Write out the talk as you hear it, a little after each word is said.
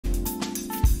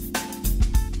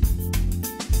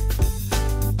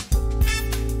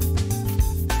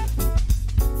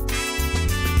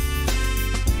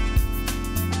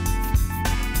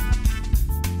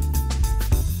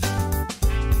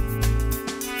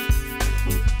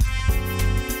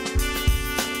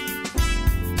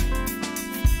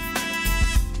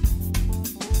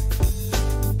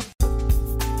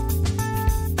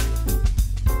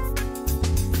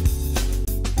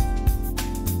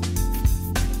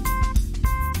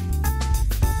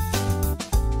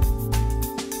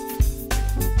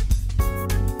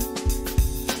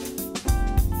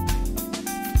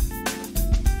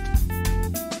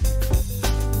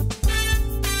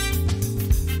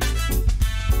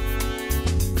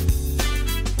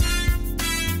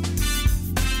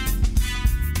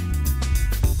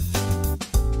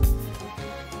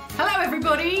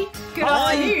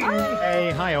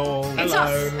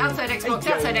Outside Xbox,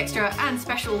 Outside Xtra, and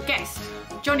special guest,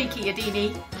 Johnny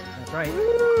Chiodini. That's right.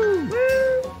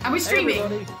 And we're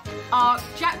streaming our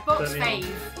Jackbox fave.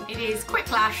 It is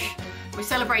Quiplash. We're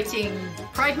celebrating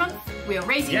Pride Month. We are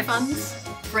raising funds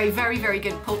for a very, very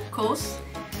good cause,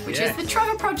 which is the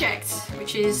Trevor Project,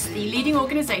 which is the leading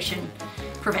organisation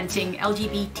preventing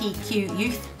LGBTQ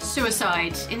youth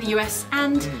suicide in the US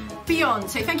and beyond.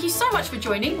 So thank you so much for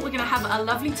joining. We're going to have a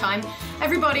lovely time.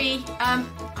 Everybody,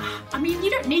 I mean,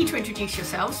 you don't need to introduce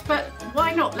yourselves, but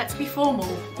why not? Let's be formal.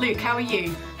 Luke, how are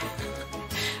you?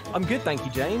 I'm good, thank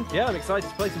you, Jane. Yeah, I'm excited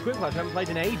to play some Quiplash. I haven't played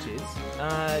in ages.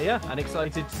 And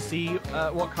excited to see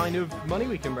what kind of money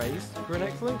we can raise for an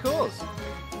excellent cause.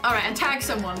 All right, and tag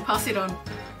someone. Pass it on.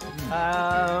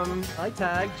 I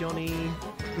tag Johnny.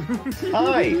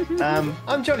 Hi,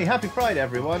 I'm Johnny. Happy Pride,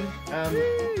 everyone.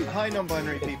 Hi,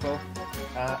 non-binary people.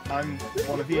 I'm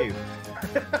one of you.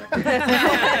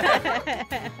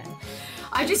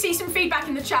 I just see some feedback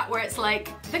in the chat where it's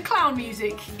like the clown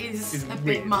music is a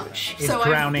bit much. It's so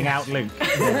drowning out Luke.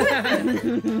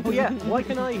 Oh yeah, why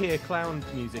can I hear clown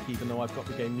music even though I've got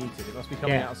the game muted? It must be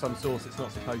coming out of some source it's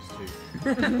not supposed to.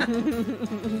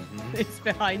 It's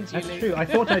behind you, That's Luke. true. I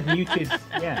thought I'd muted.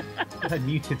 Yeah, I thought I'd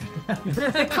muted.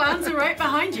 The clowns are right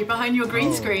behind you, behind your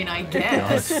green screen, I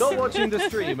guess. Not watching the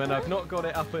stream, and I've not got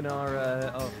it up in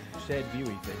our shared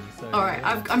viewing thing. So, all right,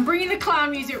 I'm bringing the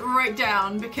clown music right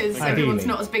down because everyone's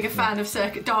not as big a fan of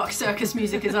dark circus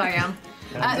music as I am.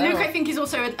 Luke, I think, is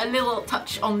also a little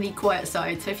touch on the quiet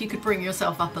side, so if you could bring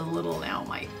yourself up a little now,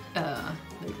 mate.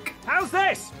 Luke. How's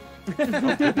this?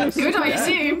 Good, I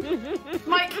assume.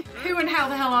 Mike, who and how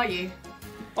the hell are you?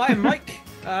 I am Mike,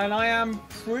 and I am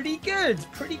pretty good,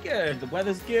 pretty good. The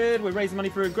weather's good, we're raising money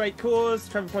for a great cause.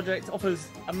 Trevor Project offers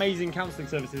amazing counselling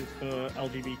services for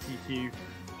LGBTQ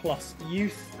plus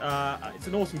youth. It's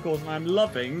an awesome cause, and I'm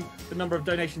loving the number of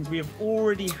donations we have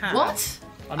already had. What?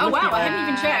 Oh wow, I hadn't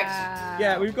even checked.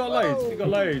 Yeah, we've got loads. We've got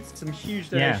loads. Some huge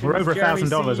donations. Yeah, we're over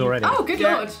 $1,000 already. Oh, good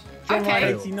lord.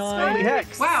 Okay. 89.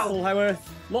 Wow. Paul Howarth.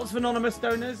 Lots of anonymous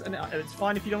donors, and it's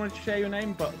fine if you don't want to share your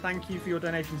name, but thank you for your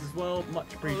donations as well.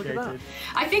 Much appreciated.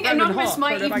 I think anonymous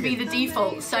might even be the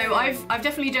default. So I've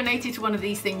definitely donated to one of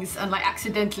these things and like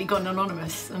accidentally gone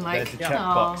anonymous and like. There's a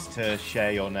checkbox to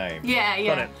share your name. Yeah,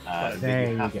 yeah. Got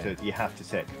it. You have to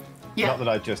tick. Yeah. Not that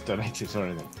I just donated or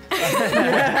anything.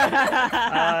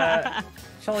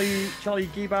 Charlie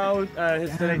Giebau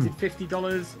has donated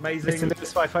 $50. Amazing. Mr.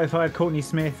 Lewis 555, Courtney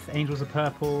Smith, Angels of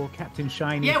Purple, Captain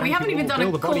Shiny. Yeah, we haven't even done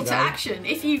a call to guy. action.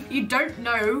 If you don't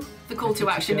know the call to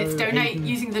action, it's donate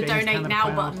using the donate now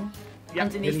button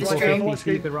underneath the stream.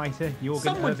 Steve the writer,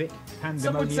 Jorgen Hervik,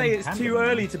 Some would say it's too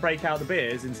early to break out the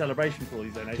beers in celebration for all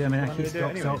these donations. German but I'm gonna do it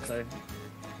anyway, so.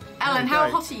 Ellen, how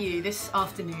hot are you this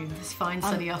afternoon, this fine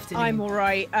sunny afternoon? I'm all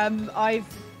right.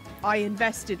 I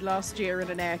invested last year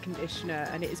in an air conditioner,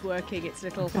 and it is working its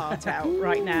little heart out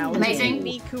right now. Amazing. It's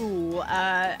really cool, so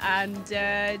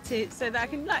that I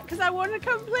can, because I want to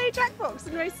come play Jackbox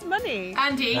and raise some money.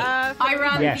 Andy, I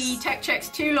ran the tech checks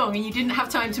too long, and you didn't have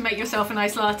time to make yourself a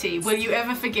nice latte. Will you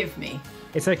ever forgive me?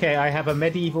 It's okay. I have a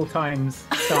medieval times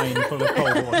stein full of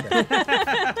cold water.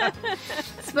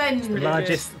 Splendid.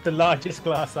 The largest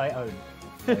glass I own.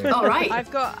 All right.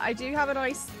 I do have a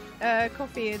nice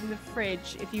coffee in the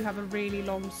fridge if you have a really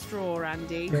long straw,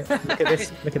 Andy. Look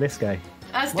at this guy.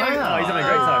 That's dope. Wow. Oh, he's having a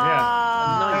great time,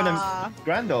 yeah. Having a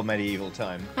grand old medieval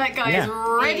time. That guy is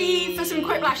ready for some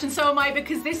Quiplash, and so am I,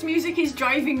 because this music is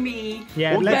driving me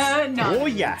nuts. Oh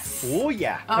yes. Oh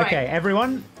yeah. Okay,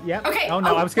 everyone. Yep. Okay. Oh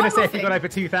no, I was going to say if we thing. got over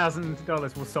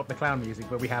 $2,000, we'll stop the clown music,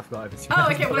 but we have got over $2,000. Oh,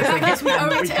 okay. Well, I guess we owe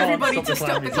it to everybody to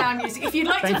stop the clown music. If you'd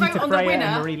like to vote on the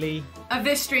winner of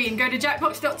this stream, go to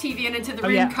jackbox.tv and enter the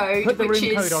room code. Put the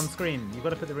room code on screen. You've got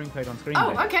to put the room code on screen.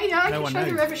 Oh, okay. Yeah, I can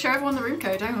knows. show everyone the room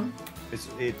code. Hang on. It's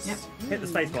Hit the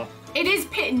spacebar. It is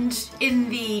pinned in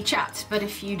the chat, but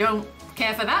if you don't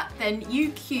care for that, then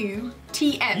UQTM,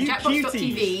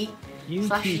 jackbox.tv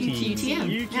 /UQTM.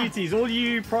 You cuties, all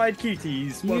you pride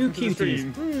cuties, welcome to the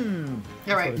stream.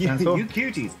 All right. You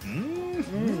cuties.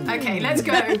 Okay, let's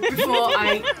go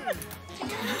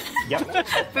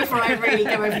before I really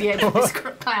go over the edge of this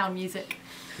clown music.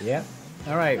 Yep.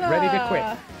 All right, ready to quit.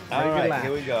 All right,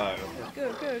 here we go.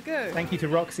 Go. Thank you to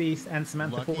Roxy and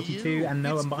Samantha42 and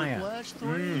Noah Meyer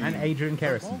and Adrian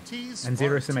Kerrison and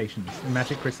Zero Summations and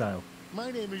Magic Crisile. My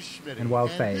name is Schmidt. And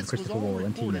Wild Faye and Christopher Wall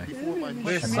and Tino.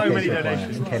 There's so many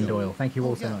donations. And Ken Doyle. Thank you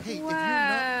all so much.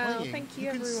 Wow, thank you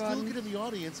You can still everyone. get in the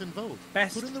audience and vote.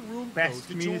 Best Put in the room best code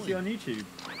to community join. on YouTube.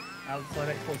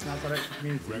 Outside Xbox and Outside Xtra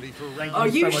community. Ready for Thank Are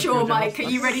you you so much sure, for Mike? Are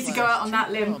joining you ready to go out on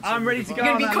that limb? I'm ready to go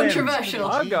You're on gonna be that limb. controversial.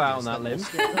 I'll go out on that limb.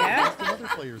 Yeah. Other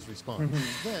players respond.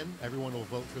 Then everyone will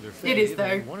vote for their fave. It is, though.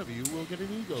 And one of you will get an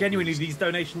ego. Genuinely, boost. these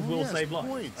donations will Yes, save lives.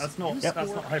 points. That's not You that's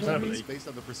score not hyperbole. points based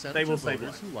on the percentage They will of save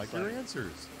voters lives. who like your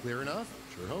answers. Clear enough?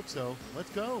 Sure hope so. Let's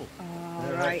go.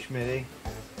 All right. Schmitty.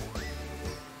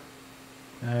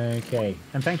 Okay,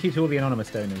 and thank you to all the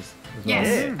anonymous donors as well.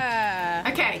 Yes.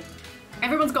 Okay.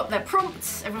 Everyone's got their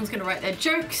prompts. Everyone's going to write their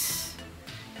jokes.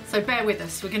 So bear with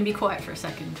us. We're going to be quiet for a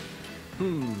second.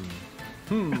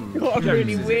 Got a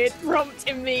really weird prompt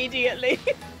immediately.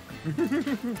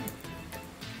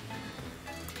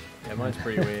 Yeah, mine's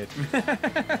pretty weird.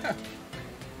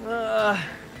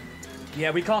 Yeah,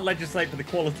 we can't legislate for the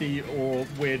quality or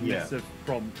weirdness Yeah. of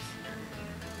prompts.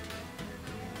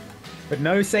 But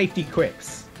no safety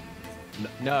quips.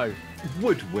 No.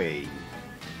 Would we?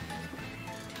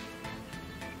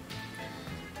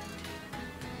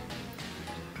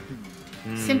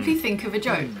 Simply think of a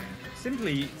joke.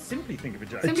 Simply think of a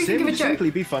joke. Simply think of a joke. Simply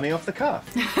be funny off the cuff.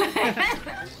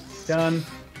 Done.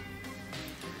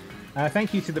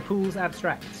 Thank you to the Pools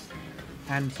Abstracts,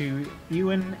 and to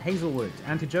Ewan Hazelwood,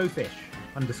 and to Joefish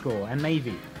 _ and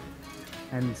Navy,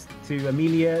 and to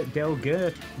Amelia Del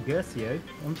Gercio.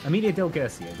 Amelia Del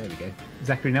Gercio, there we go.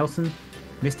 Zachary Nelson,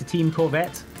 Mr. Team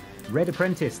Corvette, Red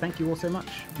Apprentice, thank you all so much.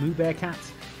 Moo Bear Cat,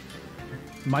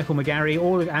 Michael McGarry,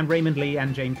 and Raymond Lee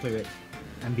and Jane Cluett,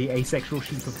 and the asexual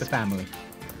sheep of the family.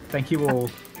 Thank you all.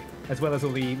 As well as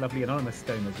all the lovely anonymous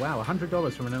donors. Wow,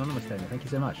 $100 from an anonymous donor. Thank you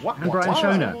so much. What? And Brian Wow.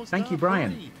 Shona. Almost Thank you, done.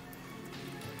 Brian.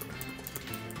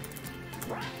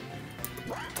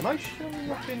 Am I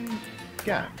showing up in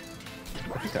Gap?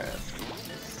 I think I am.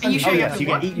 Are you Oh sure yes, you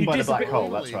get You eaten by the black disappear- hole,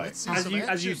 that's right. Let's see As some you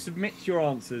action. submit your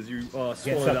answers, you are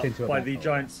swallowed sucked up into a by black the hole.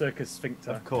 giant circus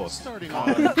sphincter. Of course. Starting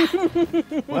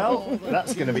off. Well,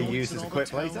 that's going to be used as a all the quip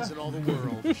towns later. in all the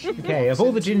world. Okay, of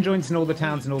all the gin joints in all the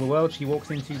towns in all the world, she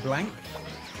walks into blank.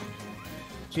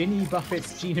 Ginny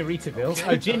Buffett's Ginaritaville.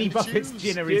 Oh, Ginny Buffett's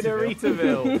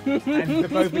Ginaritaville. Ginaritaville. And the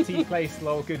Boba Tea Place,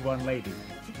 lol, good one, lady.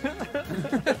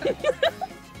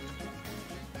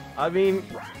 I mean,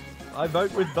 I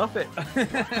vote with Buffett.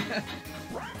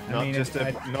 Not mean, just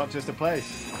I- not just a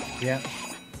place. Yeah.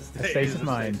 A state of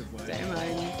mind. Damn,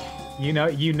 I- You know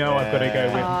I've got to go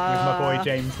with my boy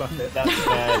James Buffett. That's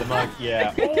the mic.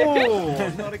 Yeah.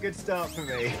 Oh, not a good start for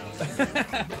me.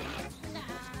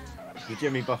 The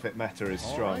Jimmy Buffett meta is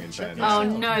strong in check fairness. Oh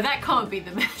no, that can't be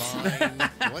the mess. Fine.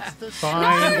 What's the Fine.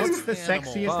 sexiest What's the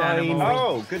animal? sexiest Fine. animal?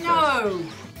 Oh, goodness. No!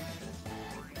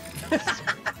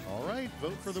 All right,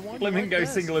 vote for the one. you Flamingo like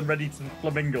best. single and ready to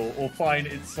flamingo, or fine,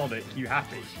 it's Sonic. You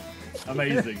happy?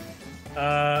 Amazing.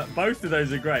 Both of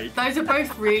those are great. Those are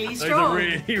both really Those strong. are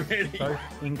really. Both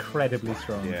incredibly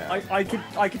strong. Yeah. I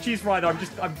could choose for either.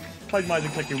 I'm closing my eyes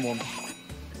and clicking one.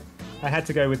 I had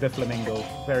to go with the flamingo.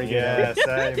 Very good. Yeah,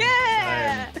 same.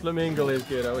 Yeah! Flamingo is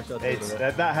good. I wish I'd thought It's, of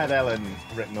it. that had Ellen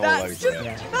written all That's over just,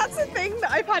 it. that's a thing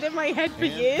that I've had in my head for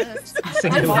And years. next,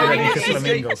 Single Fine. lady to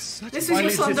flamingo. This was your Finally,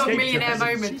 it's Slumdog escaped Millionaire her.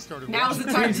 moment. Now's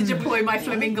the time to deploy my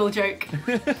flamingo joke.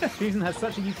 Susan has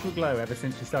such a youthful glow ever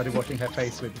since she started washing her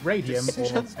face with radium or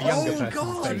a younger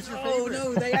person's face. Oh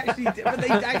no, they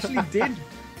actually did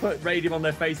put radium on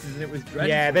their faces, and it was dreadful.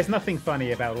 Yeah, there's nothing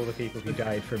funny about all the people who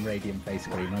died from radium face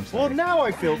cream. I'm Well, sorry. now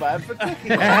I feel bad for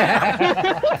clicking it.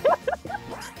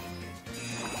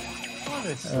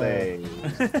 Honestly.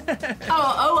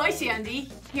 Oh, I see, Andy.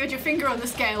 You had your finger on the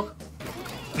scale.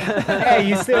 Hey,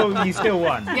 you still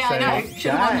won. Yeah, so, I know.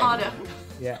 Should have won harder.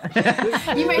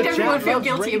 Yeah. You made The everyone chat feel loves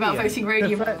guilty about radium. voting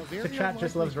radium. The chat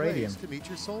just loves radium. To meet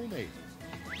your soulmate.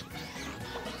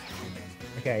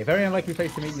 Okay, very unlikely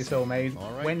place to meet your soulmate.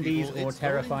 All right, Wendy's people, or it's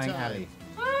Terrifying voting time. Alley.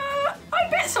 I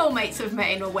bet soulmates have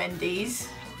met in a Wendy's.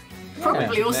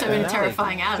 Probably Yeah. also Met in in a an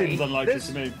terrifying alley. Seems unlikely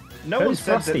to me. No one Those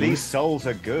said that Frosties. these souls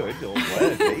are good or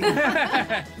worthy.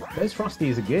 Those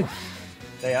Frosties are good.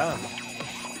 They are.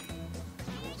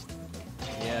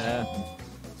 Yeah.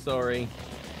 Sorry.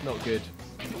 Not good.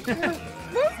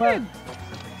 Well,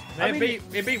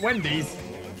 It beat Wendy's.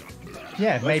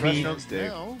 yeah, Most maybe. restaurants do,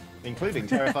 Now, including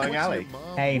Terrifying Alley.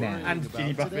 Hey, now. And about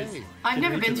Ginny Buffett's. today. I've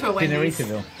never been to a Wendy's.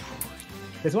 Dinneritaville.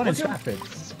 There's one in Stratford.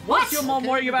 What? What's your mom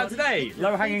worrying about today?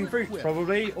 Low-hanging fruit,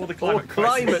 probably, or the Or climate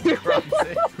climate crisis.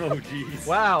 crisis. Oh, jeez.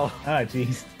 Wow. Oh,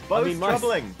 jeez. Both mean, my-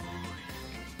 troubling.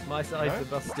 My sides are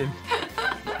busting.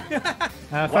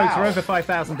 Folks, Wow. we're over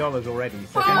 $5,000 already,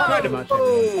 so Wow. thank you very much.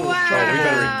 everyone.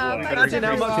 Wow. we better Imagine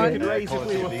how much we everyone. could raise if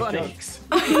we were funny.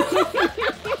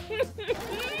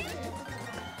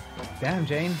 Damn,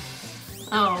 Jane.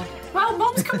 Oh. Well, Well,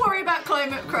 moms can worry about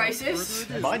climate crisis.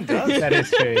 Mine does. That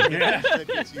is true. Yeah.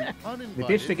 The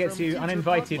dish that gets you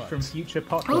uninvited from future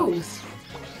potlucks.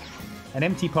 An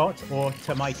empty pot or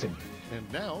tomatin. And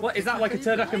now, What is that like a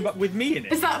turducken but with me in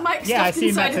it? Is that Mike Yeah, I stuffed assume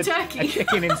inside that's a a turkey?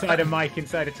 chicken inside a mic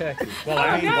inside a turkey. Well,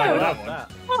 I mean, no. why would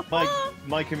that one?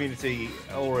 My community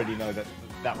already know that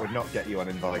would not get you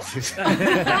uninvited. They're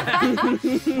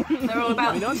all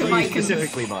about Not to you Mike and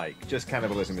specifically, Mike. Just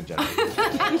cannibalism in general.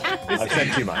 I've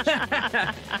said too much.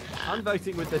 I'm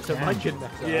voting with the tomatin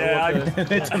method.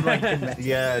 Yeah,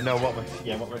 Yeah, no, what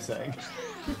we're saying.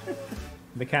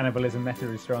 The cannibalism method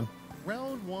is strong.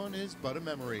 round one is but a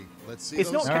memory. Let's see.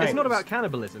 It's those not. Alright. It's not about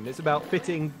cannibalism. It's about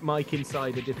fitting Mike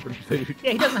inside a different food.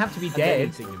 Yeah, he doesn't have to be and then dead.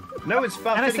 eating him. No, it's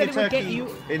about And I fitting said a it would get turkey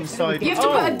you- inside. You have to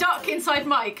put a duck inside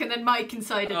Mike and then Mike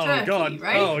inside a Oh turkey, god!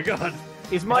 right? Oh god!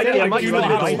 Is Mike? I Yeah, Mike, do you not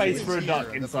have invited. space for a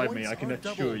duck inside me. I can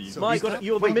assure you. Mike,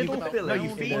 you're the middle No, filler.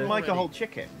 you feed Mike a whole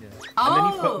chicken, Oh. and then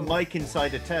you put Mike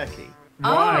inside a turkey,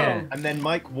 Oh. Yeah. and then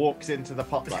Mike walks into the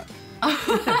potluck.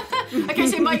 Okay,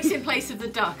 so Mike's in place of the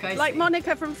duck, I Like see.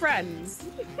 Monica from Friends.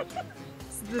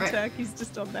 The Right. turkey's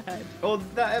just on the head. Or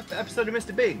that episode of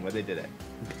Mr. Bean where they did it.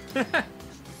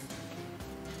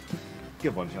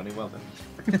 Good one, Johnny. Well done.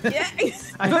 Yeah.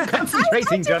 I'm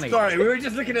concentrating, Johnny. Sorry, we were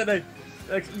just looking at the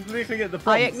prompts.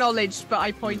 I acknowledged, but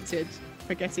I pointed,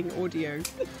 forgetting audio.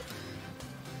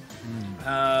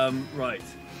 Right.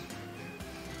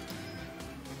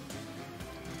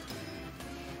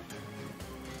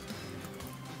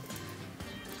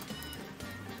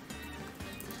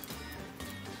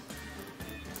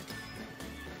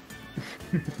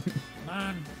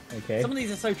 Man, Okay. some of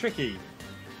these are so tricky.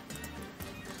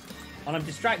 And I'm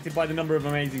distracted by the number of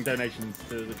amazing donations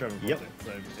to the Trevor Yep.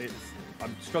 Project, so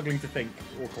I'm struggling to think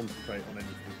or concentrate on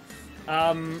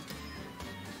anything.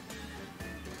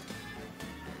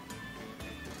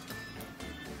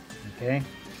 Okay.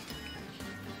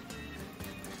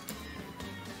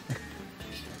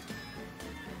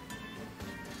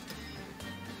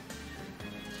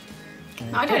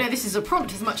 I don't know this is a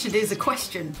prompt as much as it is a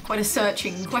question. Quite a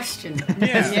searching question.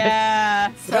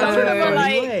 Yeah. So,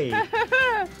 Anyway,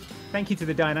 thank you to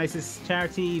the Dionysus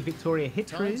Charity, Victoria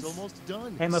Time's Hitruz, almost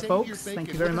done. Emma Save Folks, your thank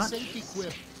bacon you very with a much. safety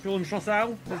quip. Sean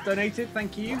Chassal has donated,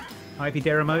 thank you. IP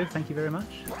Deramo, thank you very much.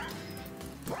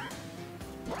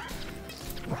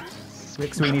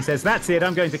 Rick Sweeney says, that's it,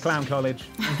 I'm going to clown college.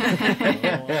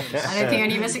 I don't think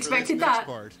any of us expected that.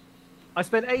 I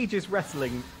spent ages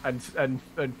wrestling and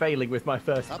failing with my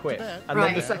first Up to quip, bat. and Right.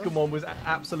 then the second one was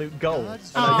absolute gold, and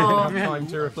Oh. I didn't have time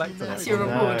to reflect on That's it. your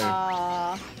reward.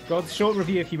 Ah. God's short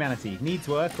review of humanity. Needs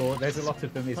work, or there's a lot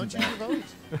of them, isn't Punching there?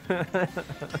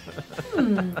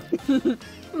 your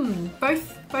vote.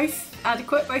 Both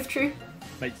adequate, both true.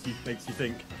 Makes you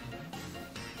think.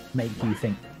 Make you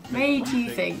think. Made you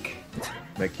think.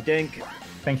 Make you dink.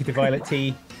 Thank you to Violet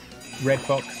T, Red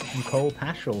Fox, and Cole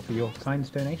Paschal for your kind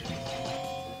donations.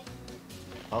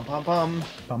 Pum pum pum.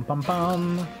 Bum bum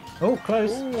bum. Oh,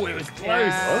 close. Oh, it was close.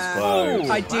 Yeah. Close.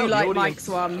 I do Wow, the like audience- Mike's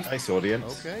one. Nice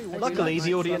audience. Okay. what do you Luckily, like,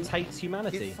 the Mike? audience hates If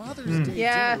humanity. Father's Day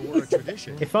Yeah. dinner were a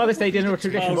tradition, If Father's Day dinner or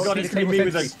tradition, Oh what god, would it's the gonna be table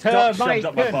with a say? duck shoved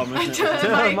up my Termite. bum, isn't it?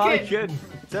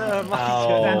 Termite.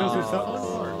 Sandals with Oh.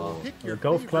 socks. pick A your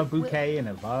golf favorite club quip. bouquet and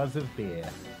a vase of beer.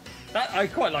 I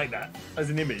quite like that as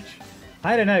an image.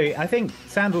 I don't know. I think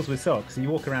sandals with socks. You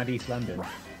walk around East London.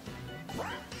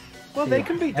 Well, they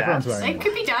can be Everyone's dads. wearing They them.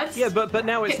 could be dads. Yeah, but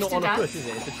now it's not Hipster on a dads. foot, is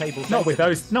it? It's a table. Not with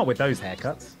those. Not with those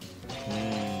haircuts.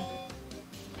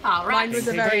 Ah, Mine right. was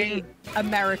a very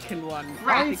American one. I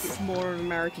Right. think it's more of an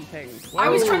American thing. I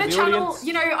was trying the to channel, audience-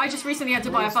 you know, I just recently had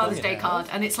to buy a Father's Day card,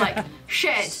 and it's like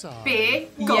shed, beer,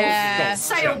 golf, Yeah.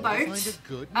 sailboat, Find a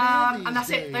good man and that's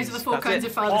these it. Those are the days. 4 That's kinds it.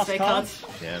 of Father's Day Fast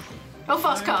cards. Yeah. Oh,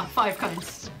 fast car, 5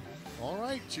 kinds. All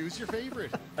right, choose your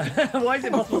favorite. Why is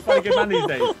it possible to find a good man these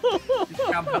days?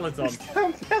 Discount Peloton.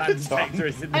 And Vector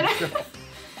in I the know. shop.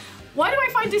 Why do I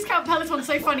find Discount Peloton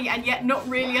so funny and yet not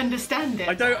really understand it?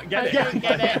 I don't get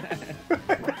it.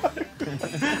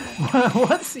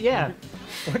 What's yeah?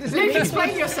 What does it Luke, mean?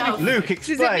 explain yourself. Luke, Does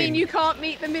explain. it mean you can't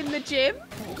meet them in the gym?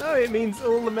 No, it means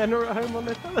all the men are at home on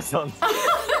their Pelotons.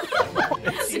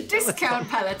 It's a Discount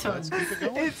Peloton. Let's keep it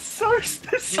going. It's so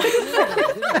specific.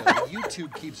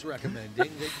 YouTube keeps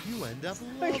recommending that you end up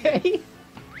loving. Okay.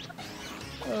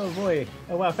 Oh boy.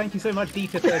 Oh wow. Thank you so much,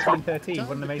 Dita1313. Time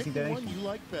What an to amazing pick the one donation. you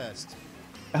like best.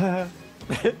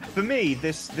 For me,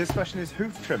 this question is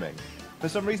hoof trimming. For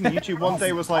some reason, YouTube one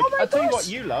day was like, Oh my I'll tell you gosh. what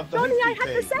you love, the Johnny, hoof I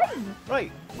had the thing." same.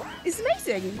 Right. It's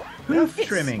amazing. Hoof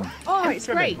trimming. Oh, it's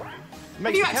trimming. great. Have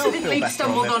Makes you the cows feel accidentally better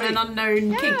stumbled their on an feet.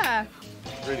 unknown kink? Yeah.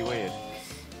 Really weird.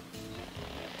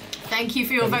 Thank you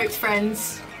for your votes,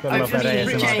 friends. Gotta love that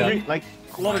Hopefully, ASMR Jane. stuff. Like,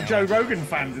 A lot of Joe Rogan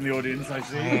fans in the audience, I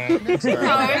see. No,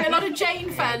 a lot of Jane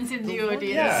fans in the audience.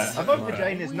 yeah, a vote for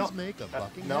Jane is Always not make a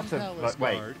Buckingham not a Palace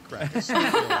wait. guard crack a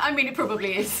smile. I mean, it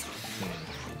probably is.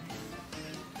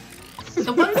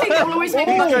 The one thing that will always make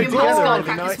a Buckingham dear, Palace guard really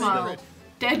crack a nice. smile.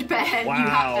 Dead Bear, Wow. you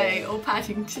have or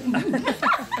Paddington.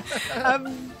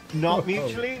 Not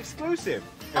mutually exclusive.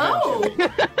 Oh,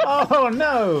 Oh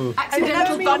no!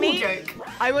 accidental double funny? joke.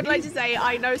 I would like to say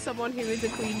I know someone who is a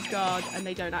Queen's Guard and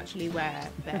they don't actually wear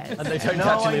bears. And they don't No,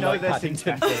 I actually know like they're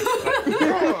Paddington.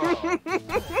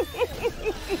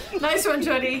 Nice one,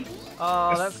 Johnny.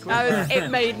 Oh, that's cool. It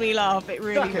made me laugh. It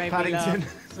really Duck it, made me Paddington.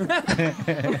 laugh.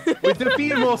 With a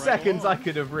few more seconds, I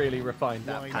could have really refined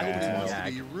that Why Paddington not wants to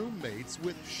gag. be roommates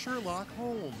with Sherlock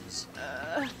Holmes?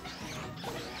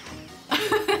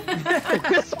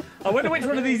 I wonder which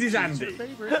one of these is Who's your Andy.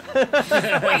 favorite?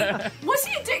 Wait, was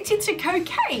he addicted to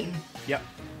cocaine? Yep.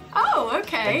 Oh,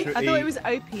 okay. I thought it was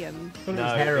opium. No,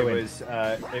 heroin.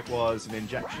 it was an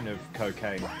injection of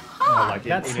cocaine. Like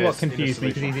That's in what a confused me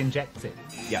because solution. he's injected.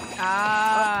 Yeah.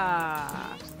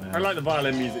 Ah. I like the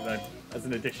violin music though, as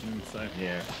an addition. So.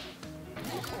 Yeah.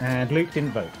 And Luke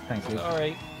didn't vote. Thanks, Luke.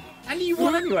 Sorry. And you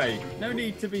won anyway. No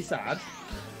need to be sad.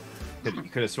 You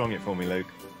could have swung it for me, Luke.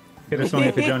 Could have swung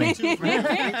it for Johnny.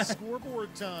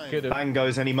 Scoreboard time. Could have. Bang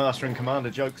goes any Master and Commander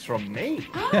jokes from me.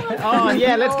 Oh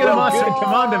yeah, let's get a Master and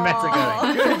Commander meta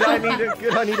going.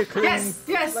 Good. I need a clean. Yes,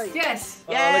 yes, yes.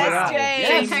 Yes, Jane,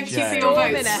 James. thank you for your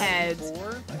Storming votes. ahead.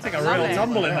 Take a Love real it.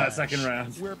 tumble in that second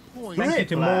round. Where points Thank you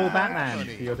to Mole Quiplash. Batman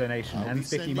for your donation, I'll and be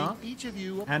Sticky sending Mark, each of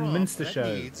you a and prompt Minster that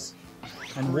Show, needs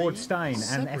and Ward 3 Stein, and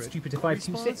separate S Jupiter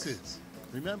 526. responses.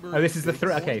 Remember, Oh, this is the big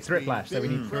okay, points Thriplash, mean so we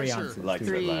need big 3 pressure. answers. Like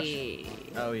Quiplash. 3.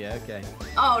 Oh yeah, okay.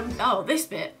 Oh, this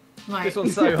bit. Right. This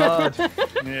one's so hard.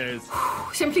 Yes.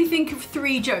 Simply think of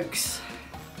 3 jokes.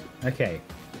 Okay.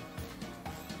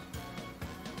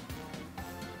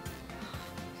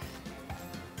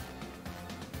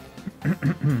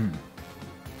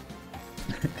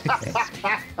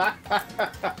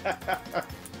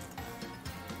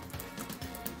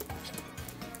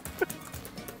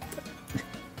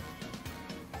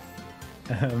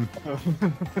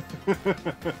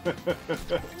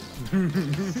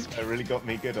 That really got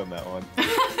me good on that one.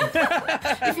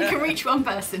 If you can reach one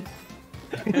person.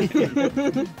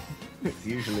 It's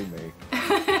usually me.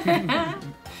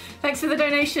 Thanks for the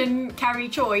donation, Carrie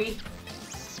Choi.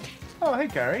 Oh, hey,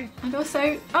 Carrie. And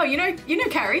also, you know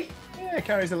Carrie. Yeah,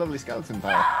 Carrie's a lovely skeleton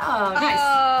pal. Oh, nice.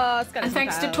 Oh, it's got And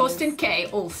thanks to Torsten K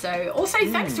also. Also,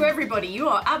 thanks to everybody. You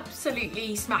are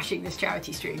absolutely smashing this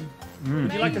charity stream.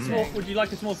 Would you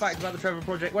like a small fact about the Trevor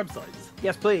Project websites?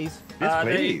 Yes, please. Yes,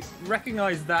 They please.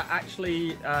 recognise that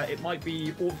actually it might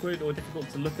be awkward or difficult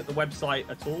to look at the website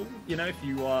at all. You know, if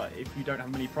you don't have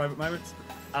many private moments,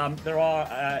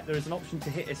 there is an option to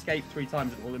hit escape 3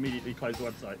 times. It will immediately close the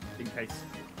website in case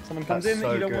someone comes That's in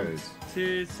so and you don't good. want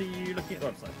to see you looking at the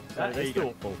website. So That there is you go.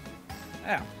 thoughtful.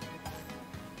 Yeah.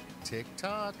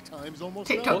 Tick-tock, time's almost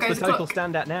Tick-tock up. goes What's the total clock.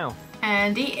 stand at now?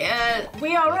 And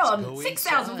we are Let's on go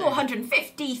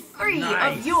 6,453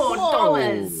 Nice. of your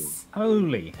dollars.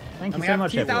 Holy. Thank And you we so have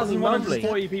much, everyone.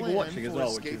 2,140 people Plan watching as for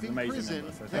well, which is escaping an amazing prison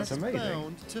number. So that's thanks. amazing.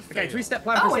 bound to Okay, fail. 3-step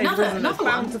plan Oh, for escaping another prison that's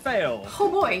bound one. to fail. Oh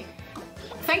boy.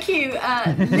 Thank you,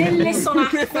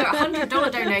 Lillisonach, for a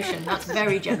 $100 donation. That's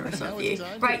very generous Now of it's you.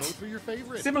 time to vote Right. for your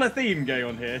favorite. Similar theme going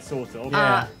on here, sort of.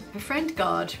 Befriend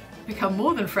guard. Become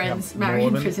more than friends. Become Marry more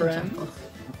in than prison friends. temple.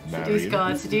 Marry Seduce in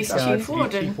guard. prison Seduce Guard, chief Chief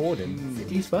warden. Warden.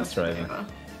 Seduce bus driver. driver.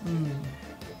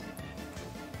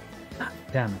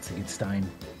 Damn, that's a good Stein.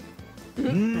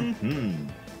 Mm-hmm.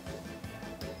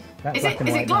 That Is black it and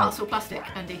white glass note. or plastic,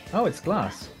 Andy? Oh, it's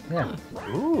glass. Yeah.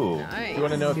 Ooh. Nice. Do you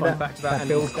want to know a See fun that- fact about that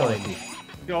Andy build Stein? quality.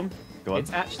 Go on. Go on.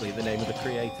 It's actually the name of the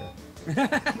creator.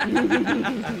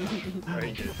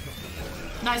 Very good.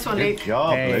 Nice one, Good Luke.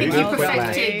 job, Hey, I think Luke. you well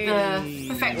perfected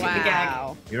the gag.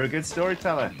 Wow. You're a good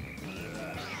storyteller.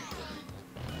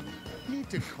 Need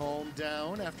to calm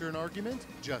down after an argument?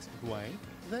 Just blank,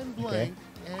 then blank,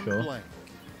 and sure. blank.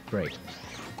 Great.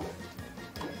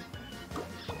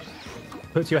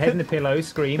 Puts your head in the pillow,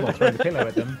 scream, or throw the pillow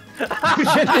at them.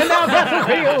 Now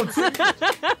battlefields!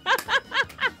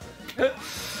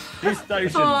 These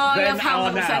stations Oh, I then love how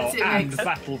are little now sense it and makes.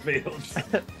 battlefields.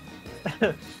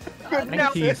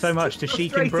 Thank you so much to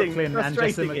Chic in Brooklyn and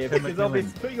frustrating Jessica here, because McMillan.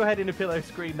 obviously put your head in a pillow,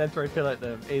 scream, then throw a pillow at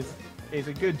them is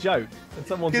a good joke, and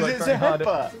someone's 'Cause worked it's very a hard.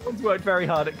 headbutt. Someone's worked very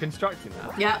hard at constructing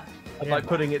that, Yeah. and like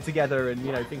putting it together, and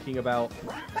thinking about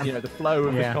the flow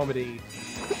of Yeah. the comedy.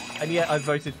 And yet I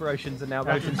voted for Oceans and now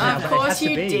Oceans voted now. Of but it has course to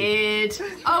you be. did.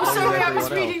 Oh, sorry, I was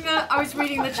everyone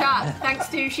reading the chat. Thanks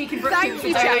to Chic and Thank Brookings for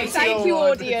you, Jack. donating. Thank you,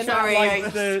 audience. Sorry.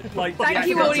 Thank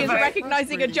you, audience, for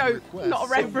recognising a joke, not a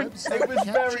reference. It was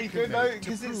very good though,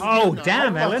 because it's Oh,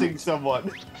 damn, Ellen. cutting someone.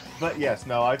 But yes,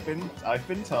 no, I've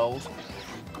been told.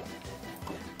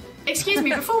 Excuse me,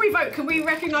 before we vote, can we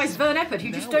recognise Vern Eppard,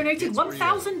 who just donated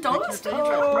 $1,000 to the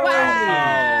Wow.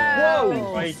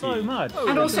 Whoa, Thank so you. much.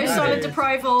 And also Nice. Silent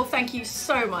Deprival, thank you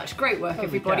so much. Great work,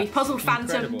 everybody. cats. Puzzled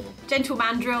Phantom, Incredible. Gentle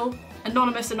Mandrill,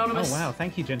 Anonymous. Oh wow,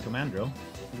 thank you, Gentle Mandrill.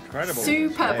 Incredible.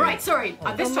 Superb. Right, sorry.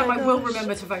 This Oh time my I will gosh.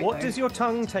 remember to vote. What though. does your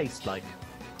tongue taste like?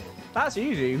 That's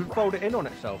easy. You can fold it in on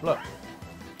itself. Look,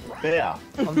 Yeah,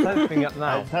 I'm toasting it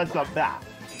now. I've heard of that.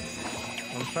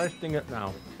 I'm toasting it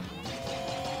now.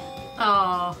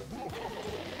 Oh.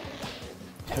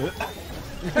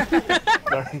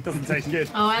 Doesn't taste good.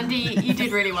 Oh, Andy, you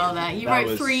did really well there. You That wrote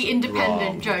was 3 independent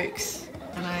wrong. jokes.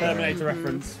 And, Terminator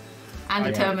reference. and a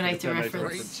Yeah. Terminator Terminator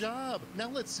reference. Great job. Now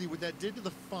let's see what that did to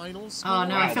the final score. Oh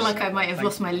no, I feel like I might have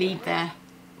lost my lead there.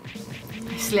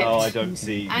 I slipped. Oh, I don't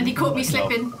see. Andy caught me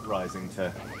myself slipping. Rising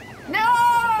to. No!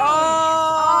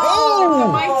 Oh! The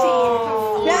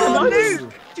mighty. Yeah, Oh,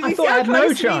 Luke! Did I you thought see I how had no close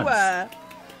we chance. were?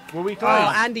 Were we Oh,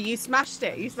 close? Andy, you smashed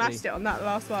it. You smashed it on that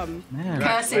last one. Man.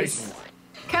 Curses.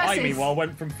 I, Curses. meanwhile,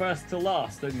 went from first to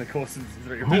last in the course of the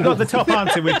 3 rounds. You got the top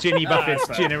answer with Ginny Buffett's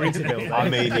That's fair. generator build. I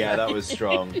mean, yeah, that was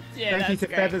strong. Yeah, Thank you to that's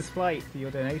great. Feathers Flight for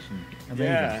your donation. Amazing.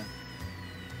 Yeah.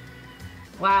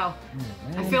 Wow.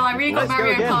 I feel I really got Let's go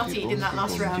Mario again. Partied in that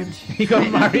last round. You got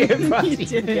Mario Party.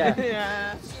 Yeah.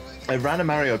 Yeah. I ran a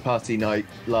Mario Party night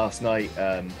last night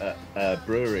at a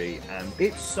brewery, and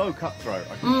it's so cutthroat.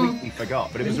 I completely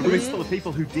forgot, but it was a room full of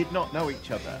people who did not know each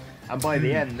other, and by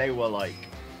the end they were like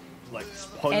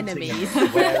pointing Enemies. and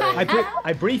swearing.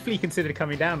 I briefly considered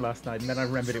coming down last night, and then I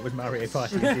remembered it was Mario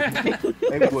Party.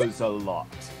 It was a lot.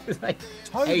 It's like,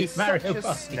 Toad hey, is Mario such a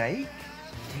Party. snake.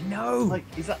 No. Like,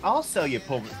 he's like, I'll sell you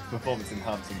performance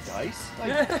enhancing dice.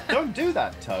 Like, don't do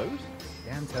that, Toad.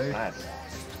 Damn Toad. Mad.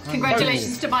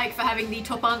 Congratulations to Mike for having the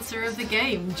top answer of the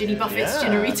game, Ginny Buffett's Yeah.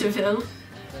 Generatorville.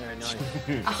 Very nice.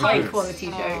 A high quality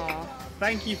joke.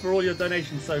 Thank you for all your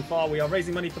donations so far. We are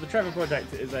raising money for the Trevor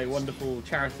Project. It is a wonderful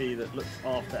charity that looks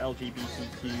after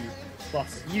LGBTQ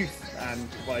plus youth and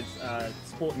provides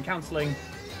support and counselling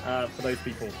for those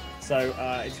people. So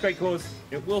it's a great cause.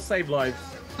 It will save lives.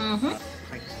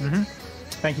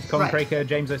 Thank you to Colin Right. Craker,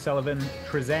 James O'Sullivan,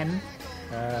 Trezen,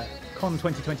 Con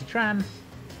 2020 Tran,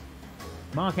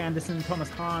 Mark Anderson, Thomas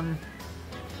Hahn.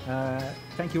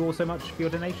 Thank you all so much for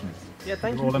your donations. Yeah,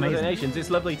 thank You're you all for the amazing. donations. It's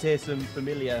lovely to hear some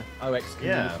familiar OX community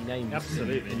Yeah, names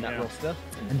absolutely, in that yeah. roster.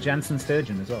 And Jansen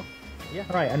Sturgeon as well. Yeah.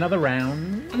 All right, another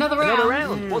round. Another round. Another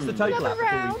round. What's the total Another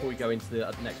at round. before we go into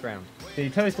the next round? The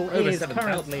total Over is 7,000.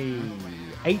 currently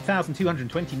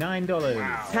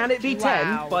 $8,229. Can it be 10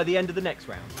 Wow. by the end of the next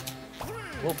round?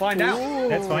 We'll find out.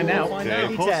 Let's find out. Find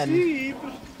out. Can it be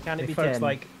 10? Can it If be folks 10?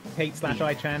 like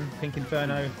Kate/iChan, Pink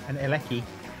Inferno, and Eleki,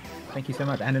 thank you so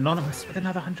much. And Anonymous with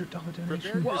another $100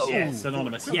 donation. Whoa. Yes,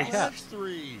 Anonymous. Quiplash Yes.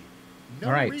 3. No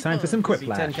All right, time for some refunds.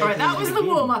 Quiplash. Alright, that was the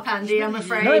warm up, Andy, I'm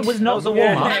afraid. No, it was not the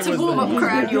warm-up. That's a warm up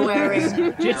crown you're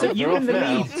wearing. Just you in the They're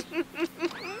lead off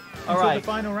All until right. the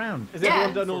final round. Has Yeah.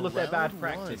 everyone done all of their bad Round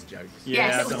practice one. jokes? Yeah,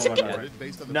 Yes. that's all right. Awarded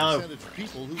based on the No. percentage of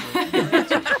people who know the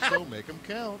answer, so make them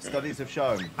count. Studies have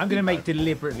shown. I'm going to make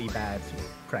deliberately bad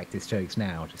practice jokes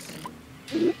now, just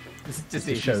To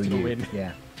see to if show she's gonna you. win.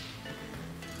 Yeah.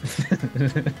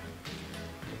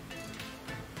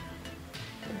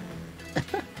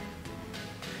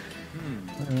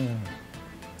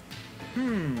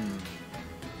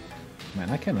 Man,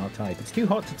 I cannot type. It's too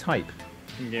hot to type.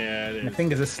 Yeah, it My is.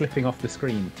 fingers are slipping off the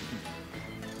screen.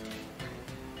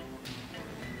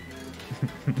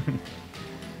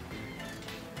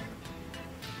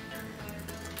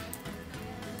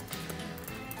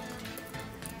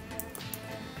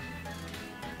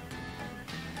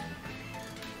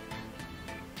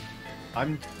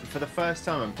 I'm for the first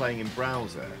time I'm playing in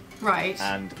browser, Right.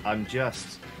 and I'm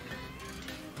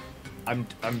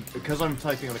because I'm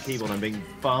typing on a keyboard. I'm being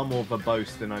far more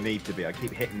verbose than I need to be. I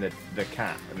keep hitting the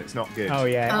cat, and it's not good. Oh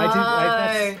yeah,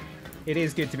 Oh. it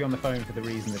is good to be on the phone for the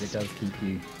reason that it does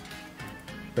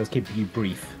keep you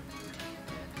brief.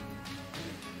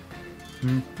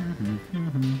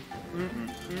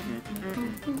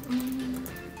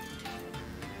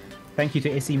 Thank you to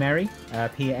Issy Mary,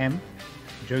 PM,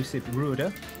 Joseph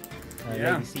Ruder,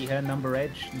 Yeah. Lady See Her, Number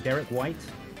Edge, Derek White,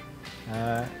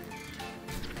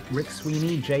 Rick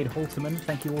Sweeney, Jade Halterman.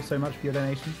 Thank you all so much for your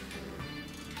donations.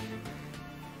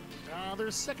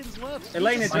 There's seconds left.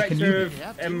 Elena, Mike, can director you-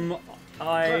 of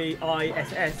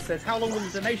IISS says, how long will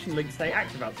the donation link stay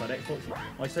active outside Xbox?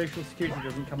 My social security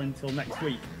doesn't come until next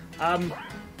week.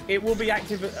 It will be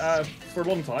active for a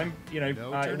long time. You know,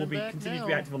 it will be continue to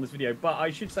be active on this video. But I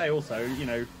should say also, you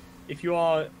know, if you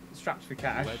are strapped for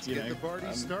cash, you know,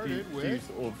 do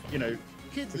sort of, you know,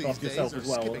 look after yourself as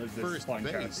well as this fine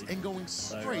charity. And going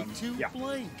straight to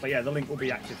blank. But yeah, the link will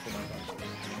be active for my time.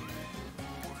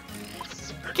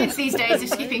 Kids these days are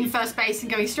skipping first base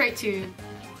and going straight to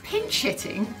pinch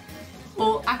hitting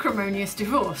or acrimonious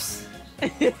divorce.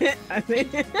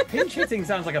 Pinch hitting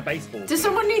sounds like a baseball. Does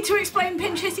someone need to explain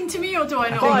pinch hitting to me, or do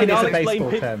I not? I'll explain.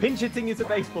 Pinch hitting is a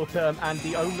baseball term, and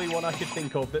the only one I could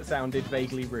think of that sounded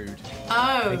vaguely rude. Oh.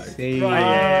 I see. Right,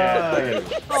 yeah.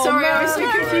 Sorry, I was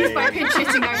so confused by pinch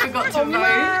hitting I forgot to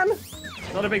vote.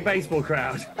 Not a big baseball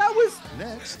crowd.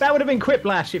 That would have been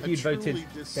Quiplash if you'd voted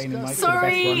Dane and Mike.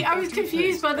 Sorry, I was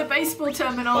confused by the baseball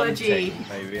terminology.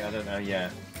 Maybe, I don't know, yeah.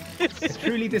 A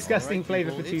truly disgusting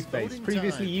flavour for toothpaste.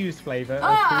 Previously used flavour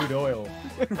of crude oil.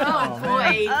 Oh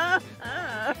boy.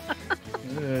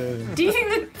 Do you think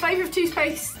the flavour of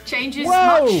toothpaste changes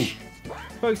much?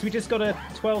 Folks, we just got a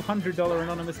 $1,200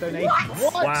 anonymous donation.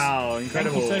 What? Wow,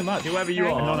 incredible. Thank you so much. Whoever you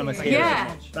are. Anonymous.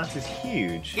 Yeah. That is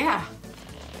huge. Yeah.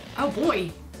 Oh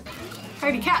boy.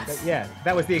 Holy cats. But yeah,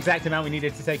 that was the exact amount we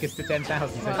needed to take us to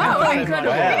 10,000. So Oh,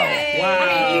 incredible. Wow. I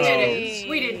mean, you did it.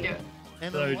 We didn't do it.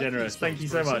 And So generous. Thank you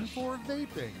so much. For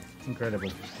vaping. It's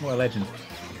incredible. What a legend.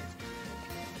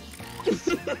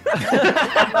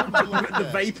 The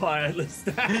vampire list.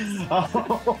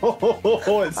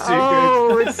 Oh, it's too good.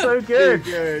 Oh, it's so good.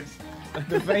 Too good.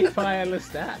 The vampire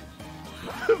Lestat.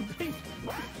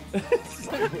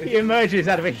 He emerges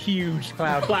out of a huge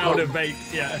cloud. Cloud of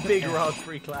vapes, yeah. A big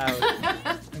raspberry cloud.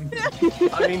 I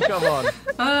mean, come on.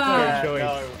 Yeah, choice.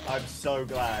 no, I'm so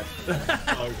glad.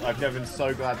 I've never been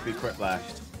so glad to be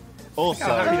quicklashed. Also,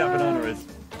 How happy that banana is.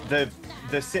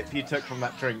 the sip you took from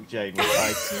that drink, Jane, was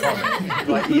iconic.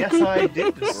 Like, yes, I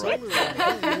did this right.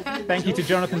 Thank you to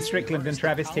Jonathan Strickland and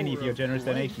Travis Tinney for your generous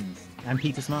donations. And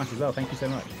Peter Smart as well. Thank you so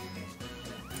much.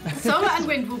 Solar and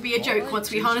wind will be a joke once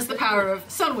we harness the power of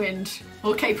sun, wind,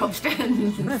 or K-pop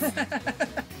stands.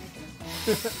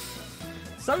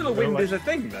 Solar wind is a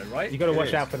thing, though, right? You got to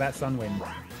watch out for that sun wind.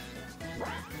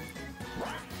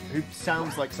 Who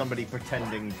sounds like somebody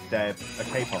pretending they're a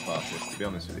K-pop artist, to be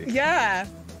honest with you. Yeah.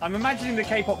 I'm imagining the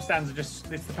K-pop stands are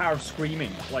just—it's the power of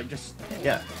screaming, like just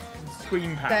Yeah.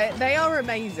 scream power. They are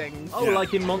amazing. Oh,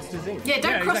 like in Monsters Inc. Yeah,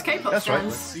 don't Yeah, cross exactly. K-pop That's right.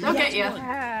 stands. They'll get you.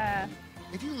 Yeah.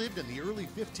 If you lived in the early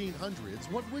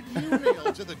 1500s, what would you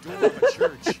nail to the door of a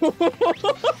church?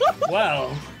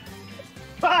 Well,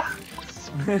 All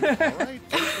right,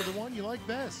 vote for the one you like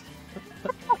best.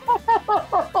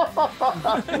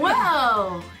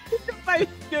 Well, Both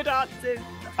good answers.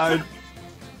 I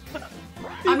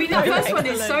mean, that first one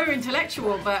is so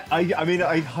intellectual, but I mean,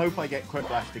 I hope I get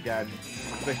quicklashed again,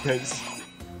 because...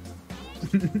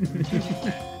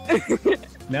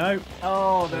 No.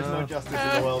 Oh, there's no justice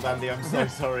in the world, Andy. I'm so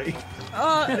sorry.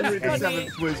 Oh, Henry that's VII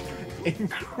funny. was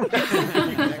incredible.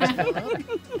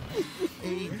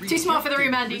 too smart for the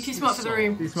room, Andy. Too smart for the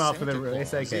room. Too smart for the room.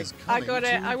 It's okay. I got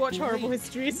it. I watch horrible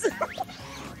histories.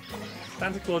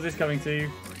 Santa Claus is coming to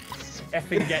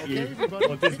effing get you,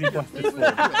 or Disney Plus this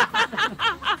fall.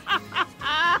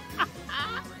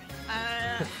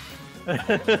 They're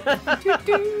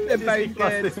both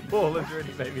good. This ball has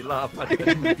really made me laugh. I think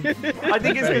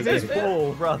it's because it's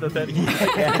ball rather than.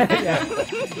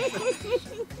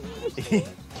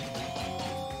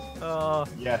 Oh.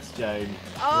 Yes, Jane.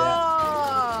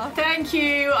 Oh. Thank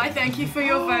you. I thank you for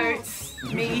your votes.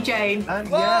 Me, Jane. And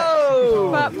Whoa!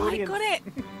 But Mike got it.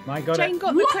 Mike got Jane it.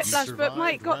 got What? the quiplash, but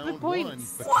Mike got the Round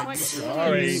points. one. What?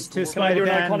 Sorry. To Can I Spider do an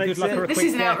Man, iconic good luck sip? for a This quick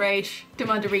is an death. outrage.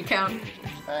 Demand a recount.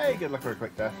 Hey, good luck for a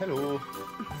quick death. Hello.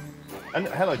 And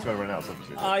hello to everyone else,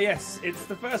 obviously. Yes, it's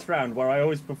the first round where I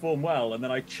always perform well and then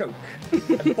I choke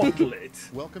and bottle it.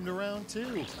 Welcome to round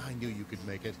two. I knew you could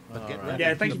make it. But get Alright. ready.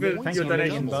 Yeah, thank you for Thank your you,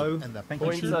 donation. Bo. And the Thank you,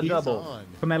 Points are Cheeky. double. on.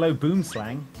 Pomelo Boom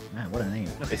Slang. Man, what a name.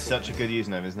 It's such a good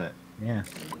username, isn't it? Yeah.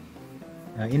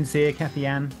 Inseer, Kathy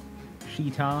Ann,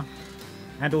 Sheetar,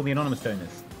 and all the anonymous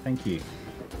donors. Thank you.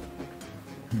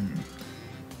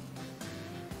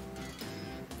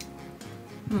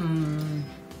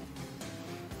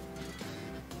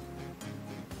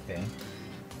 Okay.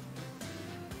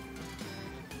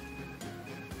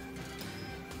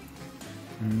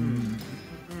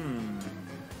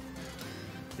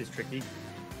 This is tricky.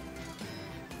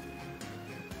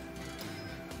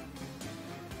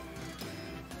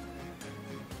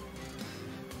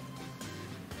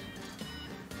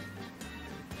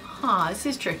 This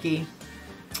is tricky.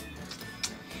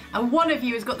 And one of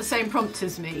you has got the same prompt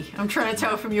as me. I'm trying to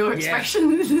tell from your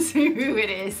expressions who it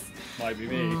is. Might be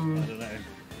me. I don't know.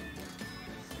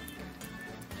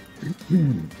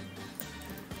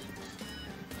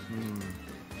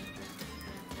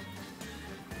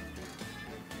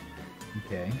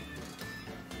 Okay.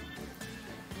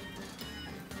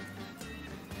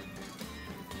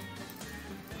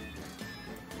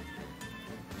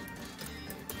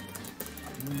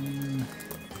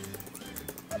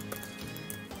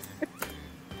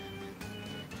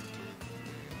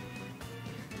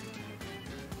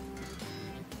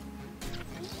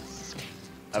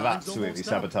 I've absolutely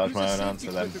sabotaged my own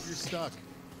answer then.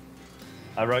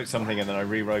 I wrote something and then I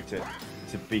rewrote it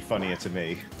to be funnier to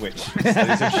me, which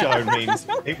studies have shown means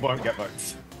it won't get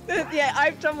votes. Yeah,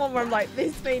 I've done one where I'm like,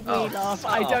 this made me laugh.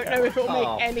 I don't know if it'll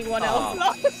make anyone else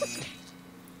laugh.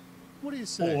 What do you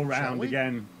say? All round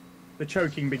again. The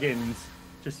choking begins.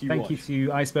 Just you Thank watch. you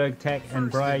to Iceberg Tech and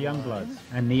Briar Youngblood,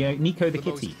 and Nico the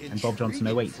Kitty, and Bob Johnson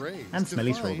 08, and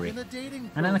Smelly Strawberry, and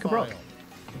Annika Brock.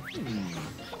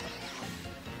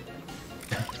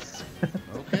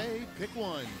 Okay, pick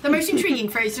one. The most intriguing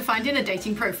phrase to find in a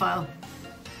dating profile.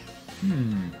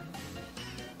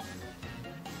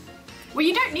 Well,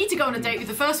 you don't need to go on a date with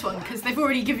the first one because they've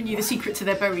already given you the secret to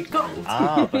their buried gold.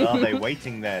 Ah, but are they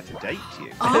waiting there to date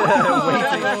you?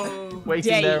 Oh.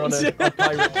 Waiting there on a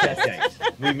pirate chest.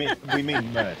 We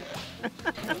mean murder.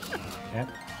 Yep.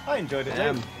 I enjoyed it,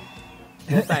 Dave.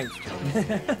 Thanks.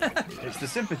 It's the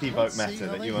sympathy vote meta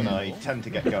that you and I tend to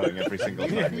get going every single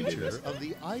time we do this.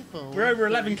 We're over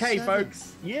 11k,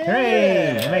 folks.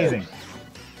 Hooray! Amazing.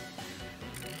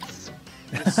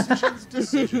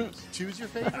 Decisions. Choose your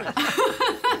favorite.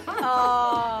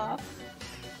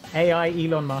 AI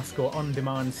Elon Musk or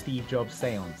on-demand Steve Jobs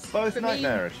seance. Both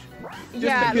nightmarish.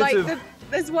 Yeah, because like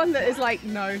there's one that is like,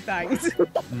 no thanks.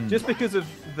 Just because of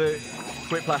the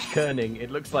Quiplash kerning, it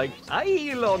looks like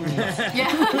Elon.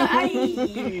 Yeah.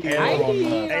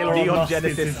 Neon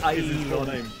Genesis is his full Elon.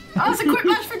 name. Oh, it's a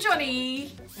Quiplash for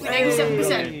Johnny with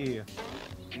 87%.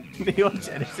 Neon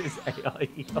Genesis AI.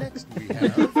 Next we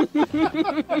have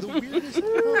the weirdest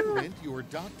compliment your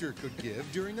doctor could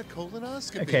give during a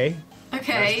colonoscopy. Okay.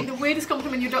 Okay, the weirdest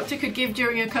compliment your doctor could give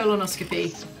during a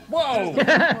colonoscopy. Whoa!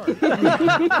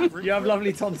 You have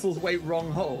lovely tonsils. Wait,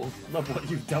 wrong hole. Love what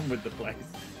you've done with the place.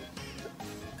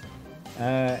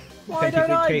 Thank you don't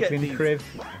to I get Caitlin these? Criv.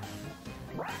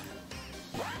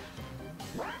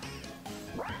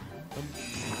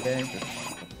 Okay.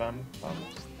 Bum, bum.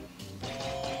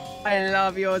 I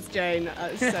love yours, Jane.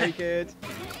 That's so good.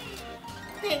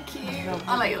 Thank you.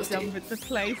 I like yours Done too. with the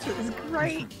place. It was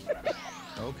great.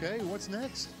 Okay, what's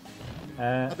next? A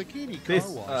Uh, bikini car this-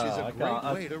 wash oh, is I a can't- great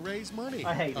I- way to raise money.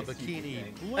 I hate a this bikini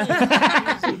thing. blank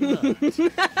is a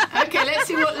nut. Okay, let's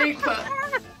see what Luke put.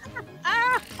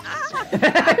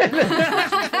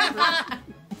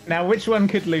 now, which one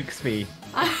could Luke's be?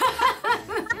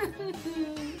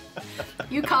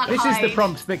 You can't This hide. is the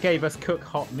prompt that gave us cook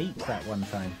hot meat that one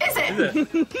time. Is it?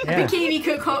 Yeah. Bikini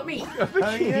cook hot meat.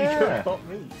 Oh, yeah.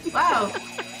 Wow.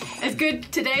 As good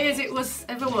today as it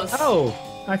ever was. Oh,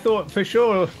 I thought for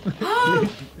sure.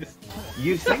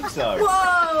 You think so?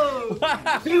 Whoa!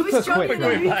 You was Quick, dropping the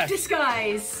quick, Luke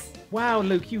disguise. Wow,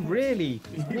 Luke, you really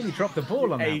dropped the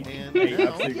ball on that one.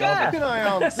 And How now, can I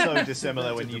aren't so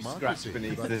dissimilar when you scratch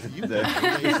beneath the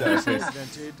surface?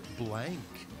 invented blank.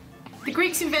 The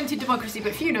Greeks invented democracy,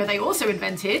 but few know they also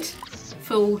invented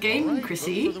full All right,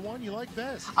 game-cracy. vote for the one you like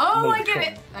best. Oh, I get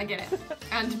it. I get it.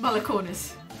 And Muller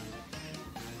corners.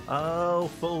 Oh,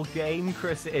 full game,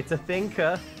 Chris. It's a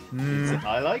thinker.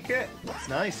 I like it. It's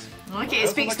nice. Okay, it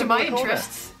speaks like to a my Muller corner.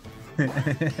 interests.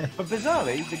 But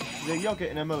bizarrely, the yogurt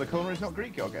in a Muller corner is not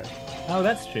Greek yogurt. Oh,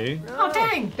 that's true. Oh,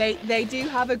 dang. They do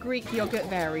have a Greek yogurt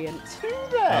variant,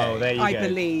 Oh, there you I go.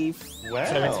 believe. Well,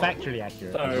 So it's factually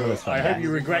accurate. as well So as I fun. hope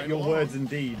you regret your words and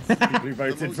deeds, people who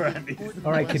voted for Andy.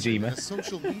 All right, lesson in Kojima. a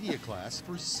social media class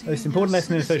for Most important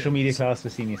lesson in a social media citizens. class for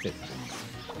senior citizens.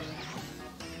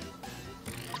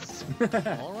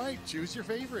 All right, choose your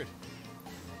favorite.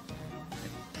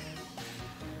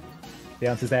 The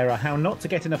answers there are how not to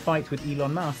get in a fight with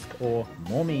Elon Musk or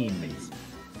more memes.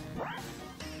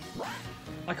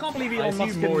 I can't believe I Elon assume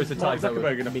Musk more and is a Mark typo Zuckerberg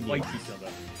are going with to fight minions. each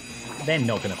other. They're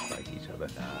not going to fight each other.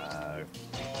 no.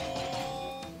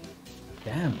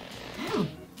 Damn. Damn.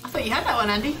 I thought you had that one,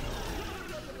 Andy.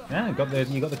 Yeah, you got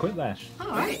the Quiplash.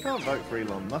 All I right. just can't vote for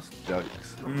Elon Musk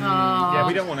jokes. Yeah,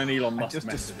 we don't want an Elon I Musk just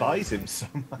message. despise him so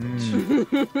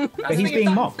much. But he's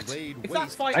being mocked. Wade If that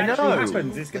waste fight I actually know.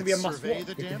 happens, it's going to be a Let's must survey watch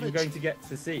the because damage. you're going to get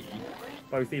to see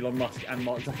both Elon Musk and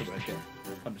Mark Zuckerberg get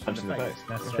punched in Punch in the the face. face.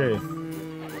 That's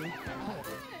true.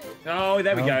 Oh,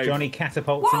 there we go. Johnny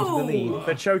catapults into the lead.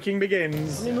 The choking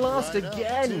begins. In last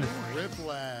again.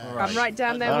 I'm right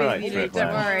down there All with right, you, Luke.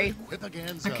 Don't worry.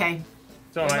 Okay.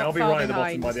 It's alright, I'll be right at the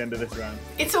bottom behind. by the end of this round.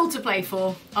 It's all to play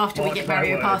for after we Mark get my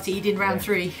Mario words. Party in round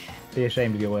 3. Be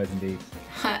ashamed of your words indeed.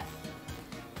 Oh,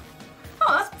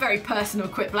 that's very personal,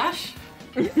 Quiplash.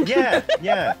 Yeah,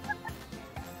 yeah.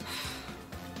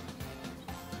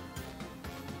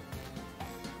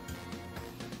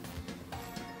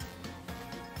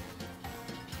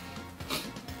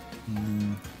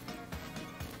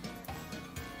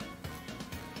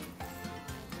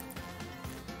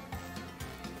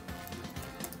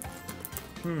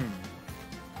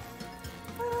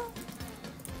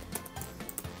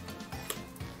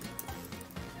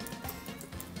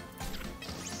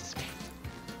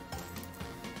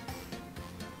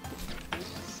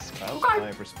 Well,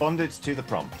 I've responded to the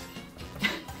prompt.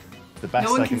 The best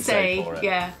No one I can say, for it.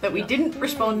 that we didn't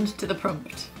respond to the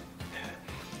prompt.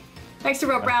 Thanks to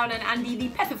Rob Brown and Andy the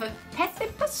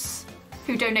Pethipus,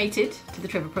 who donated to the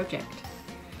Trevor Project.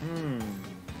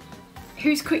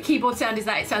 Whose quick keyboard sound is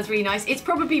that? It sounds really nice. It's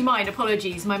probably mine.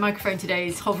 Apologies. My microphone today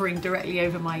is hovering directly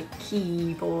over my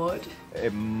keyboard.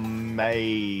 It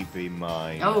may be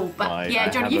mine. Oh, but yeah,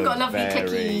 Johnny, you've got a lovely very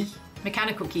clicky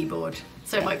mechanical keyboard,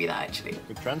 so it might be that actually.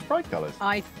 With trans pride colours.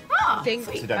 I think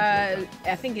sweet. I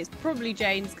think it's probably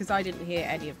Jane's because I didn't hear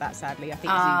any of that. Sadly, I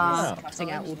think he was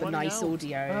cutting out all the nice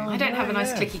audio. I don't have a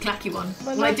nice clicky clacky one.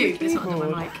 Well, I do, but it's not under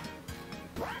my mic.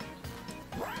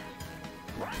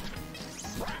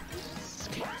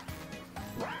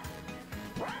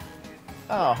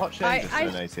 Oh, Hot Shane just I-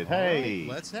 donated. Hey,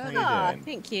 Let's how have you Ah, doing?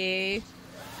 thank you.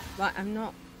 Like, I'm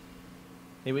not.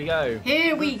 Here we go.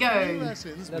 Here we go. The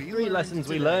 3 lessons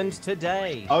we learned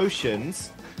today.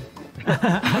 Oceans.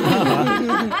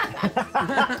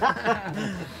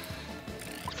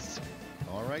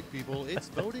 All right, people, it's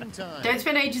voting time. Don't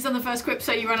spend ages on the first quip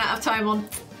so you run out of time on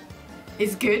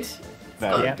is good.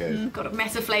 Very Yeah. good. Got a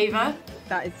meta flavour.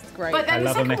 That is great. But I then the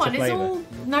love a second meta one is flavour. all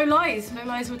no lies. No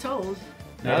lies were told.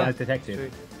 No, Yeah. as detective.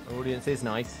 True. Our audience is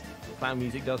nice. Clown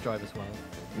music does drive us well.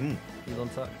 Mm. He's on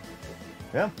touch.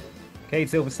 Yeah. Kate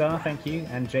Silverstar, thank you,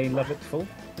 and Jane Lovettful.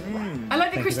 I like that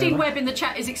Thank you Christine very much. Webb in the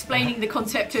chat is explaining the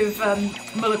concept of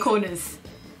Muller corners.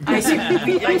 I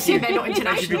assume they're not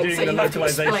international, doing so the you have to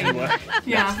localization explain. work.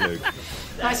 Yeah, Luke.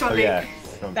 nice one, Oh Luke. yeah.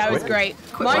 From That was Twitter. great.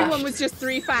 Quick My flash. one was just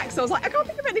 3 facts. I was like, I can't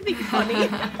think of anything funny.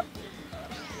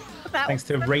 That Thanks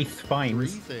to Wraith Three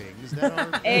Fines. things that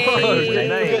are. Hey,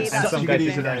 And that's some Such a guys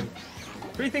good who don't.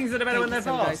 username. 3 things that are better when they're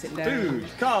Some guys fast. sit down. Food,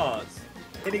 cars,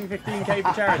 hitting 15k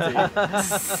for charity.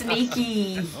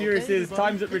 Sneaky. Furious's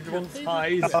times at Ridgemont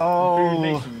highs. Oh. Food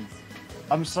nations.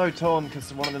 I'm so torn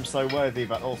because one of them's so worthy,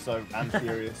 but also and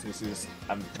furious. This is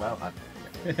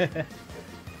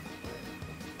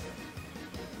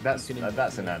that's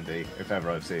an Andy if ever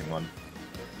I've seen one.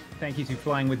 Thank you to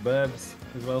Flying with Burbs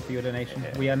as well for your donation.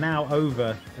 We are now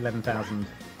over $11,600.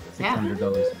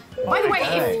 By the way,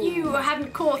 Hey. if you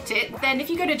hadn't caught it, then if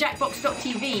you go to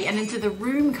jackbox.tv and enter the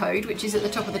room code, which is at the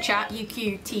top of the chat,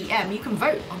 UQTM, you can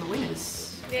vote on the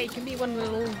winners. Yeah, you can be one of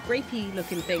the little grapey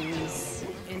looking things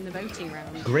in the voting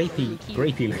round. Grapey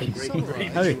looking.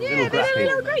 Oh, Yeah, they're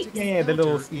little grapes. yeah, the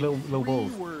little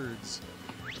balls. Words.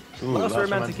 Ooh, Last last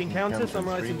romantic encounter,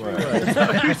 summarised in 3 words.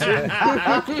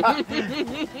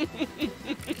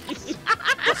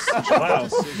 Wow.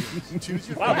 Choose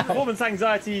your Wow, performance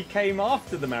anxiety came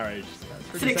after the marriage.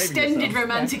 That's It's an really saving extended yourself.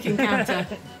 romantic encounter.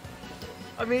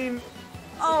 I mean,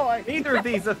 Oh, neither of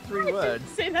these are 3 words.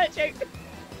 say that joke.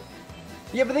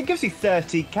 Yeah, but it gives you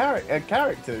 30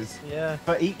 characters Yeah.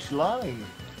 for each line.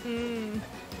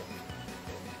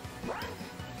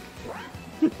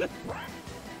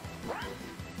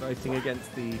 Voting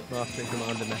against the Master and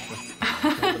Commander meta.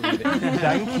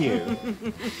 Thank you.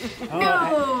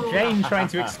 No! Jane trying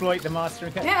to exploit the Master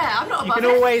and Commander. Yeah, I'm not You above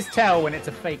can it. always tell when it's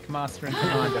a fake Master and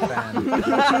Commander fan.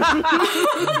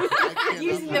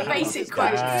 Using the basic Show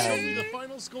quotes. me the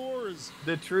final scores.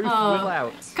 The truth Oh. will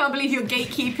out. Can't believe you're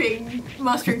gatekeeping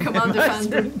Master and Commander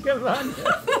fandom.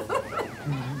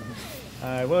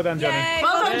 Well done, Johnny. Yay,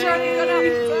 Well done, Johnny.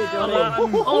 Hey, Johnny.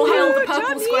 All hail the purple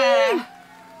Johnny. square.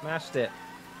 Smashed it.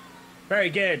 Very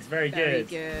good, very Very good.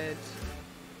 good.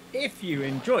 If you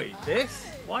enjoyed this,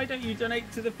 why don't you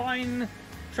donate to the fine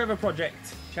Trevor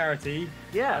Project charity?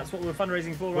 Yeah. That's what we're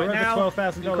fundraising for We're right over now.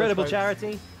 $12,000. Incredible folks.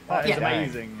 charity. That is Yeah.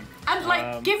 amazing. And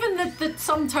like, given the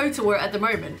sum total we're at the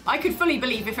moment, I could fully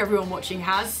believe if everyone watching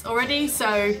has already.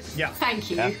 So Yeah.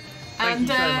 thank you. Yeah. Thank you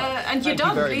so much. And you're Thank you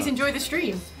done. very Please much. enjoy the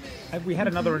stream. We had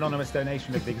another anonymous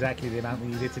donation of exactly the amount we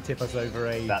needed to tip us over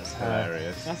a. That's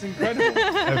hilarious. That's incredible.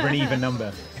 Over an even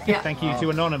number. Yeah. Thank you to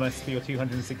Anonymous for your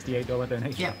 $268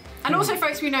 donation. Yeah. And also,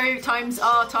 folks, we know times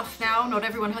are tough now. Not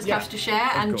everyone has cash to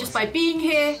share. And just by being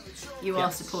here, you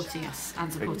are supporting us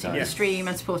and supporting the stream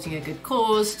and supporting a good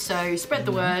cause. So spread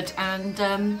the word. And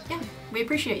yeah, we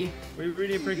appreciate you. We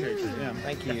really appreciate it. Yeah.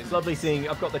 Thank you. It's lovely seeing.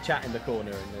 I've got the chat in the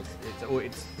corner, and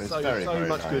it's so very, very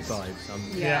much nice. good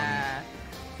vibes. Yeah.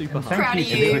 Super And high. Proud of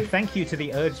you. Thank you to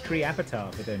the Urge Tree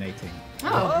Avatar for donating.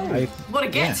 Oh, what a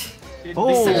get.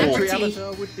 Oh, Celebrity.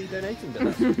 Avatar would be donating to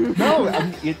that.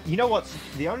 No, you know what?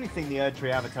 The only thing the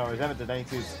Erdtree Avatar has ever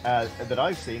donated that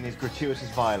I've seen is gratuitous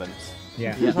violence.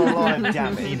 Yeah. There's a lot of See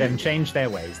damage. them change their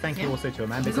ways. Thank you Yeah. also to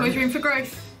Amanda. There's always Grundy. room for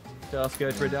growth. Just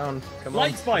go for it down. Come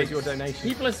Like on, spikes. here's your donation.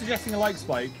 People are suggesting a like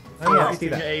spike. Oh, yeah, let's do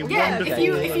that. A Yeah, wonderful,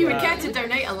 if you would care to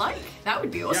donate a like, that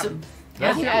would be awesome.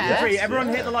 Yeah. Yeah. 3. Everyone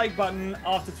hit the like button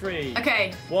after 3.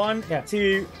 Okay. 1, Yeah.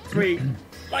 2, 3.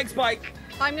 Like spike.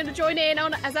 I'm going to join in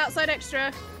on as Outside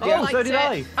Extra. Oh, so did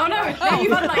I. Oh no,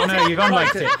 you've unliked Oh no, it. you've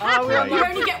unliked it. Oh, we're Right. You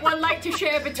only get one like to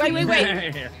share between.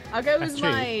 Wait. I'll go That's with true.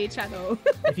 my channel.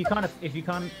 If you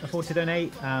can't afford to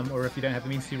donate, or if you don't have the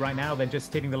means to right now, then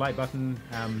just hitting the like button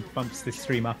bumps this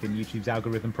stream up in YouTube's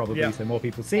algorithm probably, Yeah. so more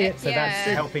people see it. So that's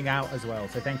Yeah. helping out as well.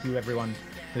 So thank you everyone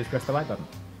who's pressed the like button.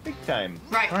 Big time.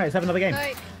 Right. All right, let's have another game.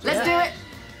 Like, Let's do it.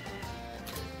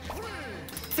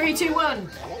 3, 2, 1.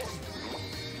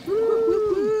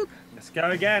 Let's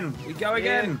go again. We go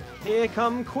again. Here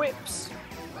come quips.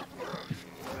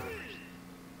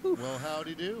 Well,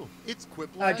 howdy do. It's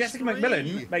Quiplash. Jessica 3,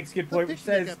 McMillan makes a good the point, which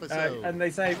picnic says, episode. and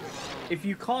they say, if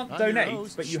you can't I'm your donate,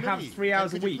 host, but you have Schmitty, 3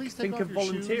 hours a and could you week, please take think off of your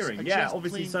shoes volunteering. and Yeah, just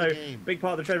obviously, playing so the game? big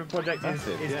part of the Trevor Project That's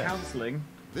it, is yeah. counselling.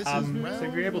 This So is if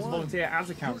round you're able to one. volunteer as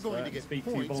a You're counsellor going to and get speak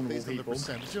to points vulnerable based on the people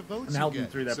percentage of votes and help you them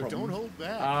get, through their so problems, don't hold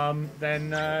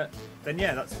back. then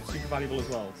yeah, that's super valuable as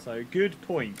well. So good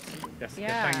point, Jessica.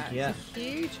 yeah, Thank you. Yeah. it's a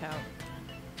huge help.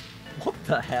 What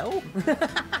the hell? I'm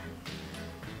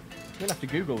gonna have to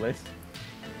Google this.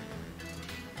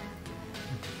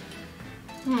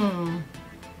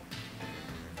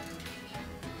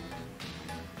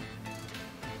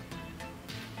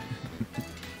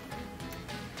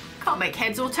 Can't make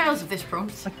heads or tails of this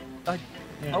prompt.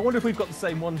 I wonder if we've got the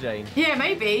same one, Jane. Yeah,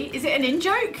 maybe. Is it an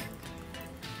in-joke?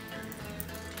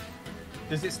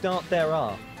 Does it start there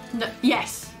are? No.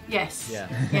 Yes. Yes. Yeah.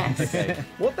 Yes. Okay.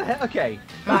 What the hell? Okay.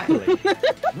 Right.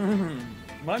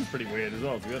 Mine's pretty weird as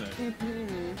well, to be honest.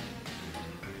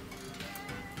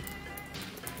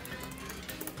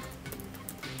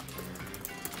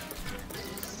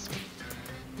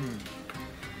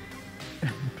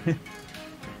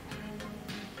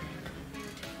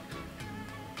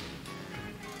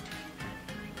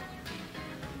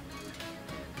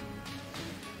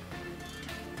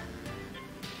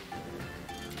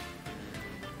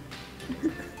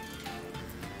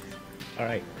 All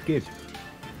right, good.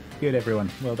 Good, everyone.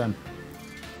 Well done.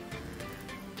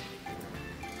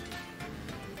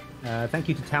 Thank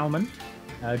you to Talman,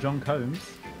 John Combs.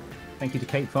 Thank you to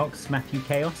Kate Fox, Matthew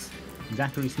Chaos,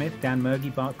 Zachary Smith, Dan Murgy,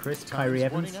 Bart Crisp, Kyrie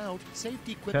Time's Evans, running out.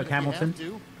 Safety Kirk equipment if you Hamilton. have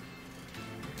to.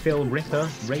 Phil Ripper,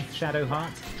 Wraith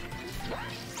Shadowheart,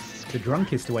 The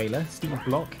Drunkest Whaler, Steve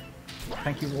Block.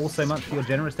 Thank you all so much for your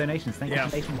generous donations. Thank Yeah.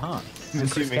 you to Nathan Hart. I'm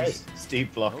and Chris assuming Kay.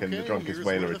 Steve Block and the Okay, Drunkest here's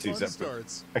Whaler where are the two fun separate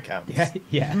starts. accounts.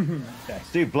 Yeah.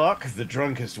 Steve Block, the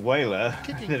Drunkest Whaler.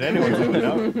 Kicking Did anyone ever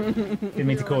know? Didn't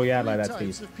mean to call you out like that,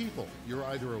 Types Steve. of people. You're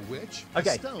either a witch, a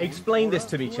Okay, stone, explain or this a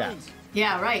to me, chat. blank.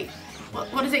 Yeah. Right.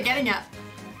 What is it getting at?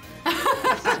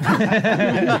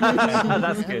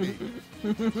 That's good.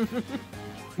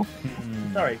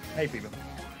 Sorry. Hey, people.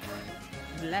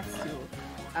 Bless you.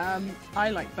 I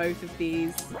like both of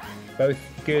these. Both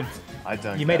good. I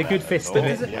don't. You made get a good that fist at of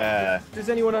all. it. Yeah. Does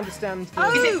anyone understand?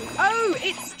 The... Oh,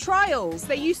 it's trials.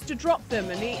 They used to drop them,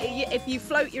 and if you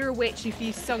float, you're a witch. If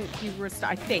you sunk, you were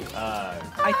I think.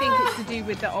 I think it's to do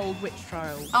with the old witch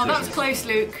trials. Oh, that's close,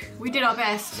 Luke. We did our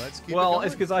best. Let's keep Well, it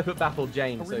it's going. because I put baffled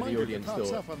Jane, A so the reminder audience that pops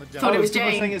thought. up on the Thought it was People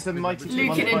Jane. think it's a mighty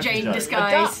Luke in a Monty Jane Python joke.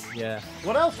 disguise. Yeah.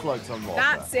 What else floats on water?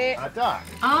 That's it. A duck.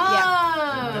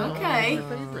 Oh, okay.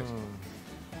 Favorite.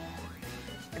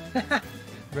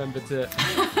 Remember to.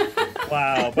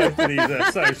 Wow, both of these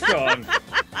are so strong.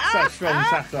 Such strong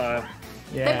satire.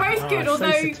 Yeah. They're both good, so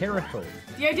although- satirical.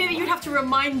 The idea that you'd have to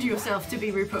remind yourself to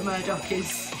be Rupert Murdoch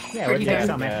is Yeah, well, pretty it takes good.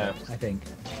 some effort, I think.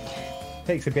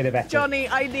 Takes a bit of effort. Johnny,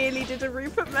 I nearly did a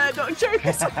Rupert Murdoch joke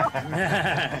as well.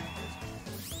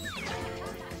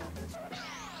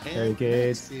 Very good.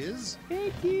 Next is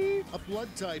a blood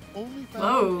type only found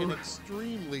Whoa. in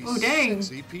extremely Oh, dang.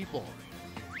 sexy people.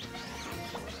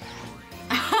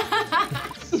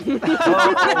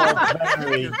 Oh,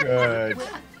 very good.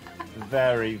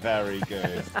 Very, very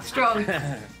good. Strong.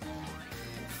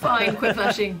 Fine,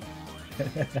 quiplashing.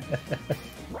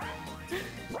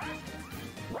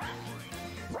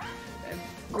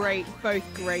 Great, both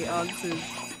great answers.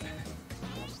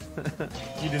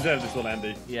 You deserve this one,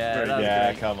 Andy. Yeah, that was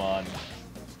Yeah, great. come on.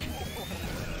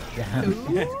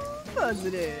 Ooh,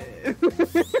 positive.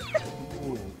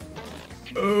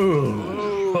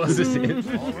 Ooh,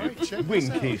 positive. All right, check this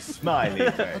Winky, out. smiley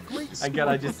A face. great And can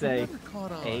I sport just say, never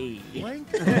caught on. hey. Blank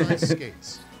on ice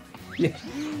skates. Yeah.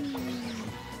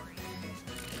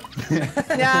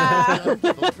 Yeah. Vote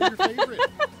for your favorite.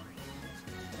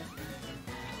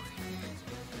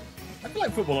 I feel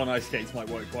like football on ice skates might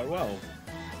work quite well.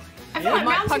 I feel like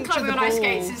might mountain puncture climbing the on ice ball.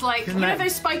 skates is like, Isn't you know that-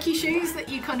 those spiky shoes that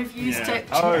you kind of use Yeah. to...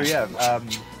 Oh, yeah. What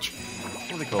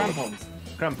are they called? Crampons.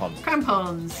 Crampons.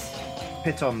 Crampons.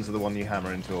 Pitons are the one you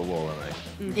hammer into a wall, aren't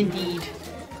they? Indeed.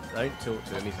 Don't talk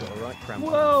to him, he's got a right cramp.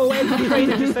 Whoa, Edward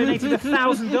Trainer just donated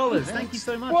 $1,000. Thank you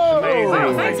so much. Amazing.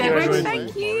 Wow, thanks, Edward.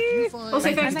 Thank you. Also,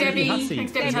 thanks, Thank you, Debbie. Hussey.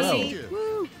 Thanks, Debbie As well. Hussey.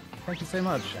 Woo. Thank you so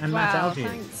much. And Matt Wow, Algie.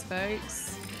 thanks, folks.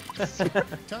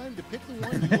 Time to pick the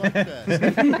one you like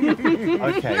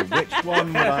best. Okay, which one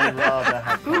would I rather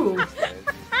have? Ooh.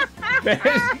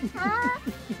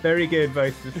 Very good,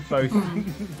 both.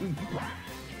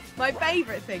 My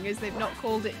favourite thing is they've not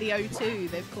called it the O2,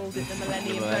 they've called it the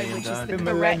Millennium Dome, which is the The correct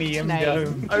Millennium name.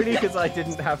 Dome. Only because I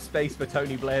didn't have space for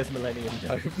Tony Blair's Millennium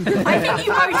Dome. I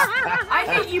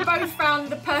think you both found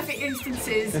the perfect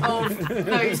instances of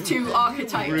those two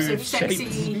archetypes Rude of sexy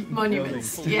shaped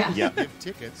monuments. Yeah. Yeah. Give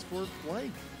tickets for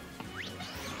blank.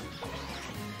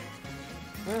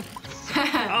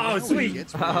 Oh, sweet.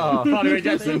 It's Oh, Carly Rae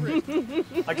Jepsen.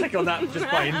 favorite. I click on that just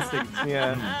by instinct.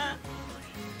 yeah.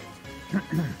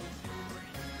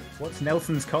 What's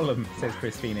Nelson's column, says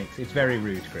Chris Phoenix. It's very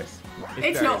rude, Chris.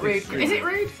 It's not rude. Is it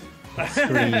rude?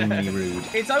 Extremely rude.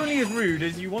 It's only as rude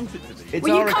as you want it to be. It's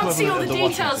Well, you our can't see all the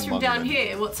equivalent of details Washington from down Monument.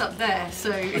 here, what's up there,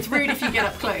 so it's rude if you get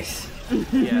up close.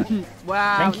 Yeah.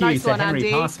 Wow, Thank you nice to one, Henry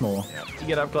Andy. Passmore. You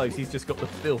get up close, he's just got the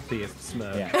filthiest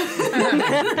smirk. Yeah.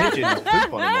 Pigeons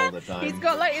poop on him all the time. He's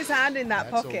got like his hand in that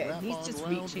That's a pocket. wrap He's on just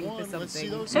round reaching one. for Let's see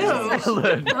something. those Oh,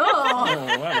 results. oh, Oh,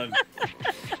 well then.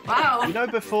 wow. You know,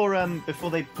 before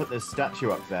they put the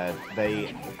statue up there,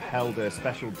 they held a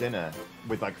special dinner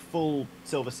with like full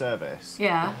silver service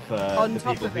Yeah. for On the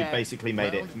top people of who it. basically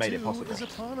made it Round possible. two is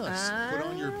upon us. Put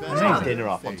on your Ah. best Wow. poker Dinner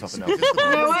off on face, top of because it. the No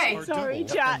winners way. are Sorry,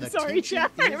 double, chat. and the Sorry, tension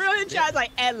chat. is Everyone in chat's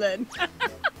like Ellen.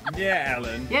 Yeah,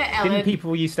 Ellen. Yeah, Didn't Ellen.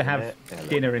 people used to have Yeah, Ellen.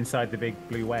 dinner inside the big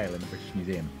blue whale in the British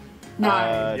Museum?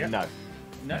 No. Yeah. No.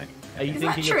 No. Are you Is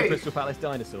that thinking of true? the Crystal Palace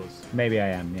dinosaurs? Maybe I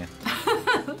am, yeah.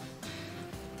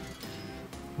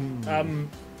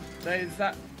 There's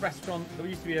that restaurant. There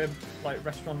used to be a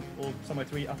restaurant or somewhere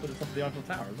to eat up at the top of the Eiffel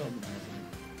Tower as well. Isn't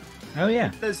there? Oh,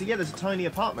 yeah. There's a tiny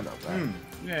apartment up there.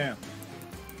 Yeah.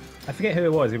 I forget who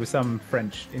it was. It was some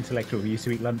French intellectual who used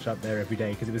to eat lunch up there every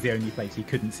day because it was the only place he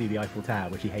couldn't see the Eiffel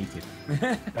Tower, which he hated.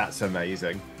 That's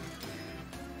amazing.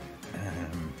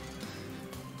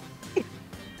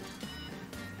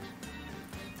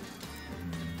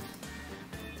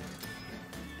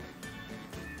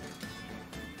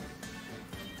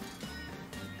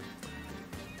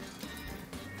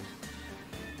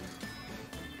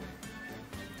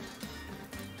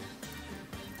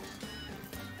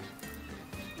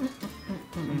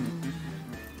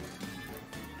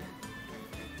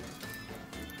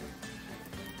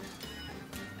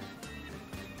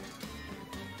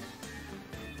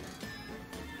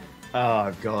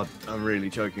 Oh god, I'm really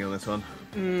choking on this one.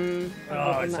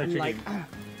 Oh, it's so tricky. like,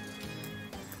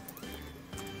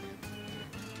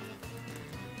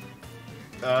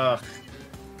 Ugh.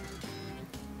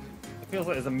 It feels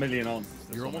like there's a million answers. to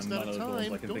this You're one, almost and out of none the ones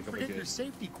time. I can Don't think of are forget your good.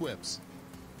 safety quips.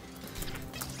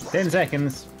 10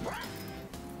 seconds.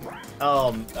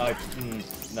 Oh,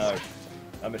 no.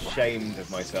 I'm ashamed of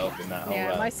myself in that whole yeah,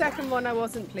 round. my second one I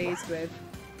wasn't pleased with.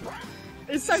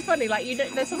 It's so funny, like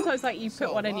there's sometimes like you put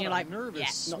So one a in, lot you're of like, nervous yeah,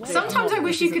 not sweat. good. Sometimes I This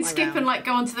wish you isn't could my skip round. and like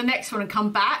go on to the next one and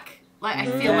come back. Like I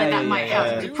feel like that might help.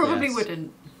 yeah, It probably yes.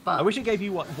 wouldn't, but I wish it gave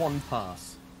you one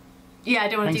pass. yeah, I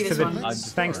don't want to do Thanks this to, the, one.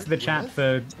 thanks to the chat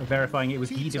for verifying it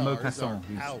was Guy de Guitars Maupassant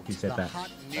are out. who said The that.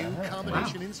 hot new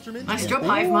combination instrument. Nice is job,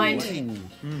 Hive Mind.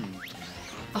 Ooh.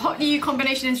 The hot new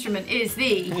combination instrument is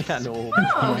the Piano.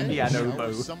 Oh. Piano Now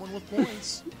bow. someone with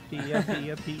points.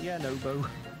 Piano bow.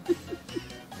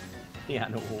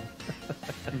 Piano.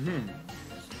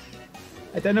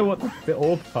 I don't know what the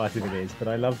orb part of it is, but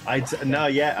I love. I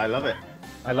love it.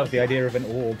 I love the idea of an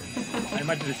orb. I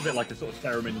imagine it's a bit like a sort of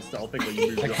theremin style thing where you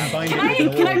move your hand.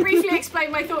 Can I briefly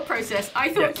explain my thought process? I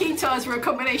thought guitars were a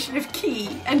combination of key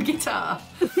and guitar.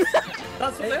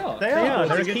 That's what they are. They are.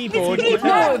 They're a keyboard.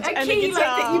 No, a key like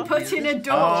that you put in a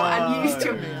door and use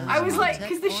to. I was like,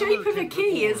 because the shape of a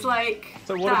key is like.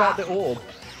 So what about the orb?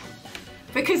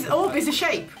 Because orb is a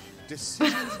shape.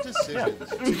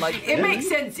 Decisions. Like, It makes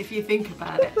sense if you think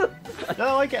about it.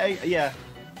 No, I get it. Yeah.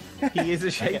 he is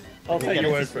a shape. I'll take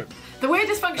your word for it. The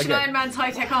weirdest function Okay. Iron Man's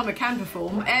high-tech armor can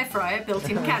perform: air fryer,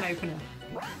 built-in can opener.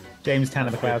 James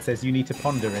Tanner McLeod says you need to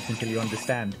ponder it until you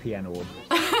understand piano orb.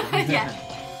 Yeah,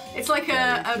 it's like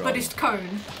a Buddhist cone.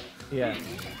 Yeah.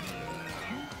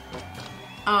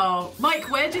 Oh, Mike,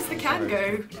 where does the can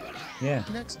go? Yeah.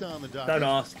 Next on the docket. Don't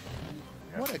ask.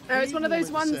 No, it's one of those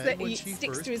ones that he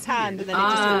sticks to his hand and then it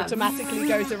just automatically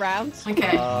goes around.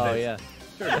 Okay. Oh yeah.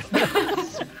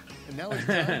 And now it's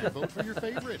time to vote for your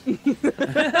favorite.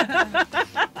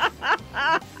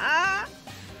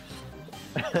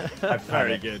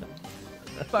 Very good.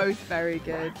 Both very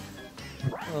good.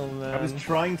 Oh man. I was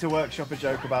trying to workshop a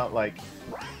joke about like,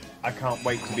 I can't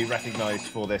wait to be recognised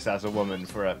for this as a woman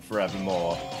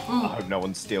forevermore. I hope no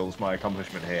one steals my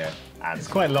accomplishment here. And It's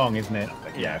quite long, isn't it?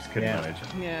 like, yeah, I just couldn't manage.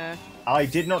 Yeah. I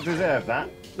did not deserve that.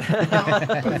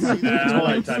 I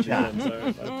like that Yeah. one,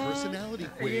 so. A personality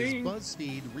quiz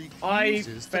BuzzFeed I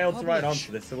refuses failed to write publish.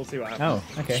 answer this, so we'll see what happens.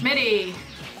 Oh, okay. Schmitty.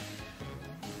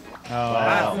 Oh,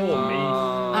 That for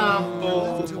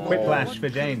Oh. Quiplash for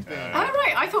Jane. Oh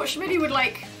right, I thought Schmitty would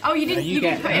like. Oh, you didn't. You You,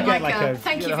 get- didn't put you in get like like a. a-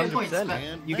 Thank you you get for the points, 100%. but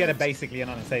And You get a last, basically an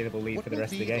unassailable lead what for the would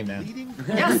rest of the be game now. leading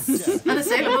yes,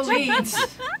 unassailable leads.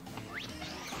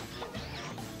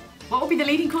 What will be the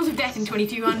leading cause of death in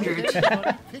 2200?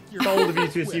 Pick your Bold of you to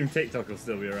favorite. assume TikTok will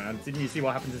still be around. Didn't you see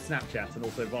what happened to Snapchat and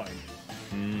also Vine?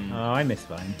 Oh, I miss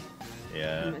Vine.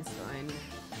 Yeah. That's fine.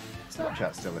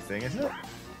 Snapchat's still a thing, isn't it?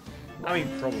 I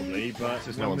mean, probably, but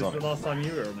Just no when one's was on the last time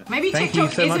you were on it? Maybe Thank you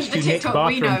TikTok so much isn't to the Nick TikTok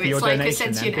we know. Bartram for your It's like a donation,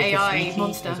 and sentient Bishop AI Sweetie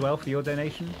monster. as well for your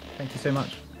donation. Thank you so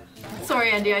much.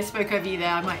 Sorry, Andy, I spoke over you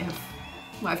there. I might have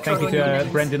Thank trod you on your to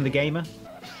names. Brendan the Gamer.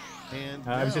 And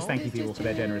I was just now, thanking people for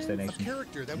their generous a donation.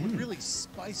 character that would really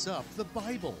spice up the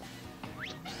Bible.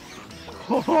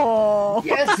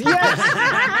 Yes,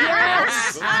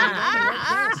 yes!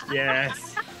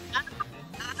 Yes.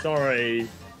 Sorry,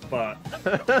 but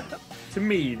to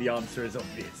me the answer is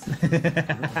obvious.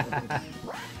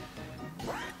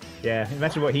 Yeah,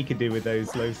 imagine what he could do with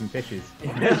those loaves and fishes.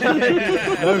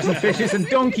 Loaves and fishes and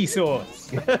donkey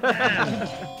sauce.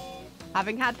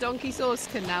 Having had donkey sauce,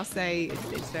 can now say it's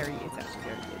actually very good.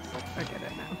 I get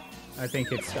it now. I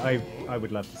think it's. I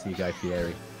would love to see Guy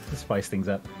Fieri to spice things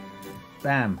up.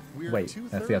 Bam. We're Wait,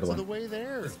 that's the other Of the one. way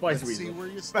there. Spice Let's see weasel. where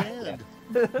you stand.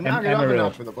 Now you're Emerald. up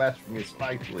enough for the blasphemy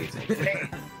spitefully.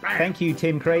 Thank you,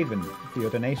 Tim Craven, for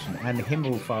your donation, and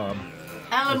Himmel Farm.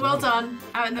 Ellen, well done.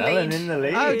 Out in the Ellen lead. in the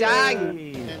lead. Oh,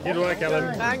 dang. Good work,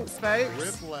 Ellen. Thanks,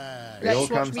 folks. Quiplash. It all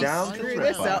Let's watch comes me down to screw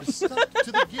this Quiplash. up. Stuck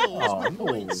to the gills Oh, with no.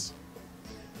 points.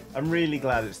 I'm really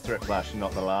glad it's Thrift Lash and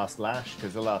not the last lash,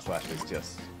 because the last lash is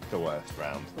just the worst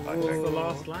round. I What's think. the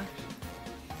last lash?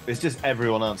 It's just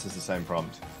everyone answers the same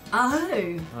prompt,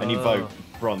 Oh. and you vote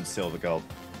bronze, silver, gold.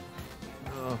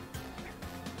 Oh.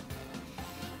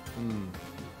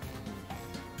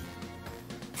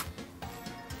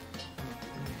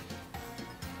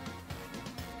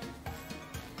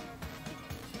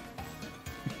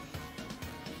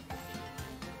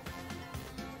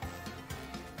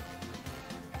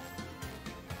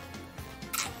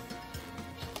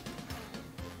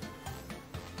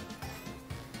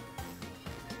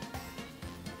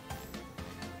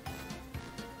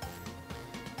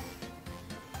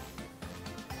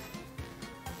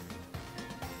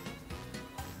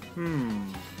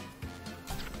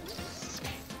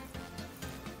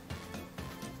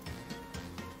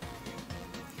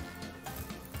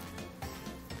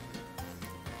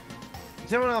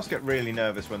 Does anyone else get really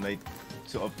nervous when they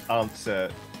sort of answer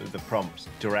the prompt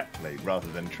directly rather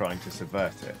than trying to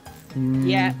subvert it?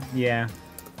 Yeah. Yeah.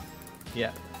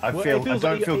 Yeah. I Well, feel it I feels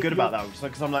don't like feel you're- good about that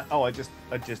because I'm like, oh, I just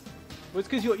Well, it's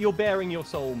because you're bearing your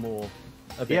soul more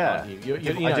a bit, yeah. aren't you?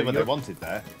 I did what they wanted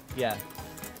there. Yeah.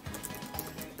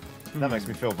 That makes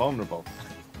me feel vulnerable.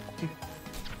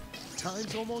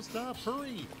 Time's almost up.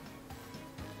 Hurry.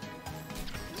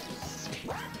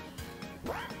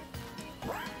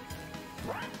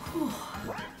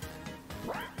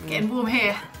 Getting warm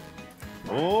here.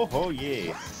 Oh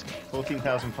yeah,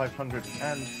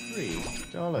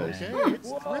 $14,503. Okay, it's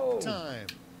Whoa. Thrift time.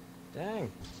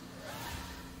 Dang.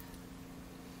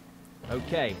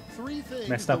 Okay. Three things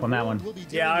Messed up the on that world one. will be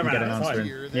Yeah, I doing ran Get an out of next time. answer.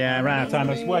 year that Yeah, I ran out of time.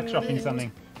 I was everyone workshopping knows.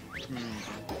 something.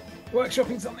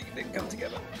 Workshopping something that didn't come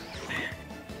together.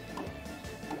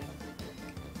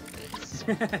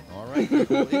 All right,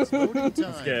 people, it's voting time.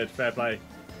 That's good. Fair play.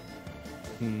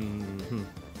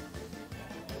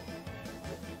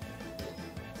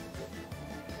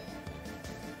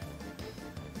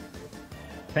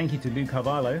 Thank you to Luke of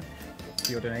Outside Xtra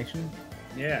for your donation.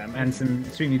 Yeah, man. And some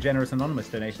extremely generous anonymous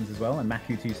donations as well. And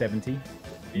Maku270.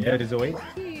 Nerdazoid.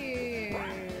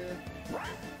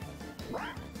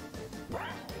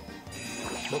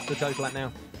 What's the total at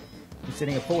now? He's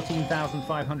sitting at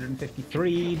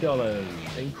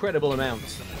 $14,553. Incredible amount.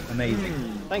 Amazing.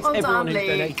 Thanks Well everyone done, who's Lee.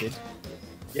 donated.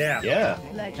 Yeah.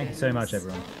 Thank you so much,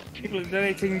 everyone. People are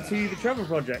donating to the Trevor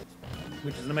Project,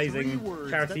 which is an Three amazing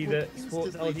words charity that will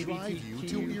supports instantly drive you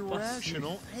to LGBTQ plus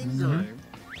irrational youth. anger.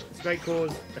 It's a great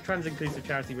cause, a trans-inclusive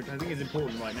charity, which I think is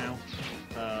important right now,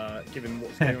 given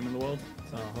what's going on in the world.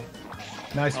 So,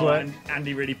 Nice work. and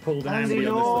Andy really pulled an Andy on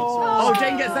this one. Oh,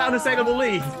 Jane gets that unassailable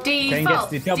lead. Jane gets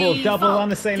the double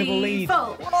unassailable lead.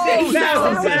 Default.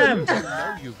 6,000, Sam! You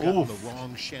know you've got the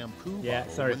wrong shampoo. Yeah,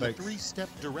 bottle sorry, when the folks. three-step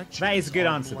directions That is a good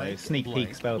are answer, though. blank, Sneak peek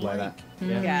blank, spelled like that.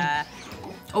 blank. Yeah.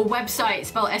 Or website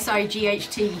spelled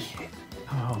SIGHT.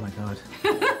 Oh my god.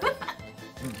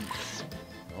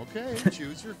 Okay,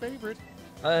 choose your favorite.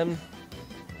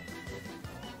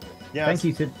 Yeah, Thank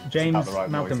you to James Have the right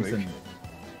voice, Malcolmson. Luke.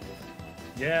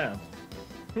 Yeah.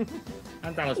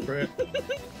 And Dallas Pruitt.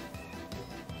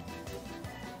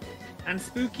 And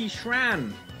Spooky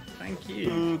Shran. Thank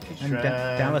you. Spooky And Shran.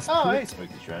 Dallas Oh, Pruitt. hey,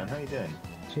 Spooky Shran. How you doing?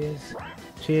 Cheers.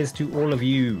 Cheers to all of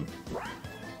you.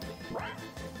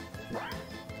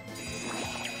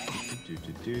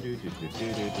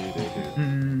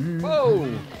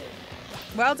 Whoa!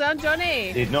 Well done,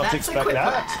 Johnny. Did not That's a expect quick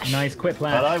that, Nice but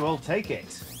Quiplash. I will take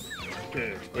it.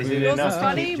 Good. Is it Yours enough was to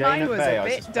funny, keep Jane mine at was bay, a I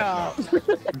bit suspect dark.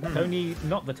 not? Tony,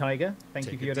 not the tiger. Thank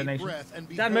you Take for a your deep donation. breath and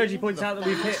Dan behold Mergy points the out that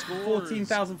we've hit final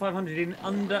 14,500 in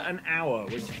under an hour,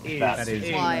 which is, That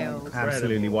is wild.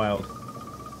 Absolutely wild.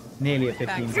 Nearly at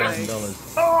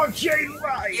 $15,000. Oh, Jane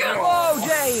Wright! Oh,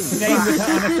 James! James with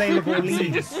her unassailable He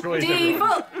lead. destroys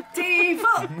everyone.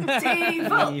 Default.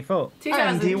 Default. Default. 2000.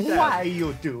 Andy, why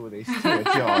you do this to a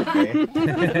job,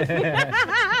 eh?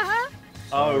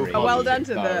 Oh, Oh, well done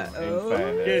to no, the- in oh.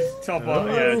 fairness. Good top on.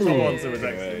 Yeah, top answer was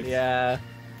excellent. Yeah.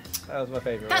 That was my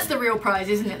favourite That's one. the real prize,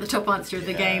 isn't it? The top answer of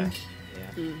the game.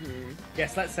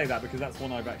 Yes, let's say that because that's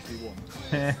one I've actually won.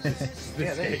 Yeah,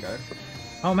 there you go.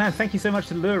 Oh man, thank you so much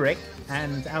to Lurik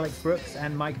and Alex Brooks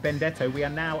and Mike Bendetto. We are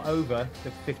now over the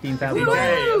 $15,000.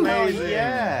 Yay, amazing.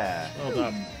 Yeah. Well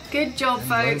done. Good job,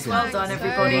 folks. Well done, Very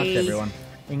much, everybody. everyone.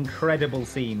 Incredible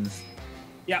scenes.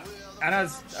 Yeah, and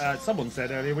as someone said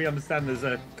earlier, we understand there's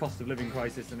a cost of living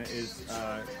crisis and it is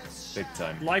Big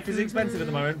time. life is expensive at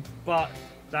the moment, but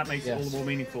that makes it Yes. all the more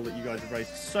meaningful that you guys have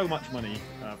raised so much money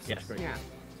for such Yes. great Yeah. causes.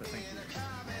 So thank you.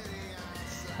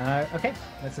 Okay,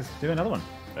 let's just do another one.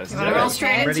 Let's You do want to roll it.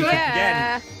 straight Ready into to- it?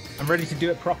 Yeah. I'm ready to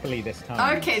do it properly this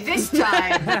time. Okay, this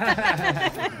time.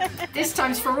 This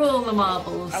time's for all the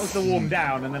marbles. That was the warm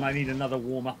down, and then I need another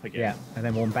warm up again. Yeah, and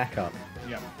then warm back up,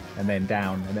 Yeah. and then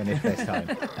down, and then if there's time,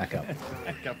 back up.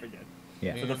 Back up again.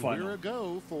 Yeah. For the And final. we're a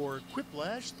go for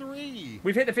Quiplash 3.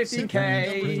 We've hit the Number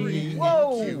 15k. 3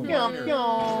 Whoa! in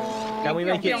Q1. Can we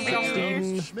make it Yum,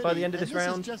 yum. 16 by the end of this And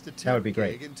round? is just a That would be tad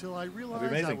great. big Until I realized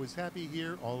amazing. I was happy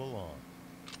here all along.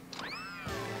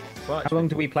 How long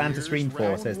do we plan to stream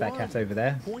for? Says that cat over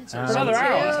there. Points Um, are Another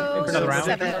hour. For another hour.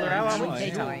 Another hour, aren't we? UK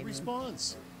Your time.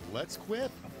 response. Let's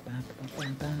quip.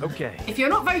 Okay. If you're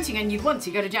not voting and you'd want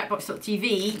to, go to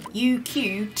jackbox.tv,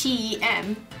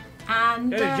 UQTM,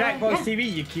 and Go to Jackbox yeah,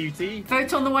 TV, you cutie.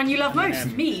 vote on the one you love most.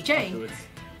 Yeah. Me, Jane.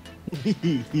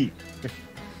 Afterwards.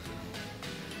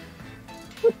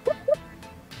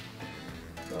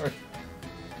 Sorry.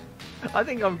 I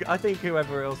think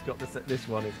whoever else got this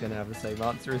one is going to have the same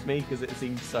answer as me because it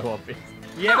seems so obvious.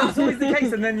 Yeah, but it's always the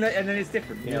case, and then it's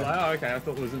different. Yeah. You're like, oh, okay, I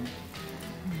thought it was.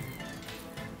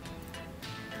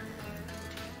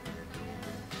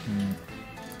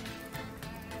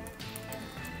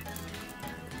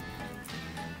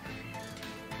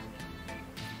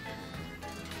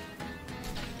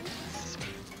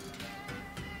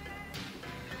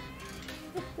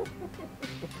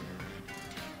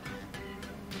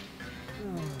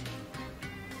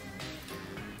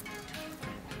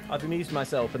 I've amused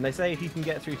myself, and they say if you can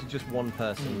get through to just one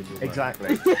person with your vote.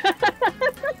 Exactly.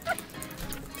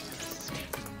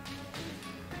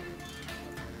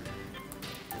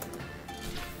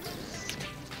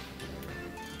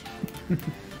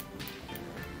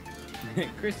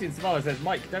 Christian Savala says,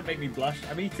 Mike, don't make me blush.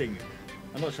 I'm eating.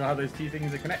 I'm not sure how those two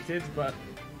things are connected, but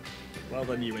well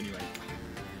done you anyway.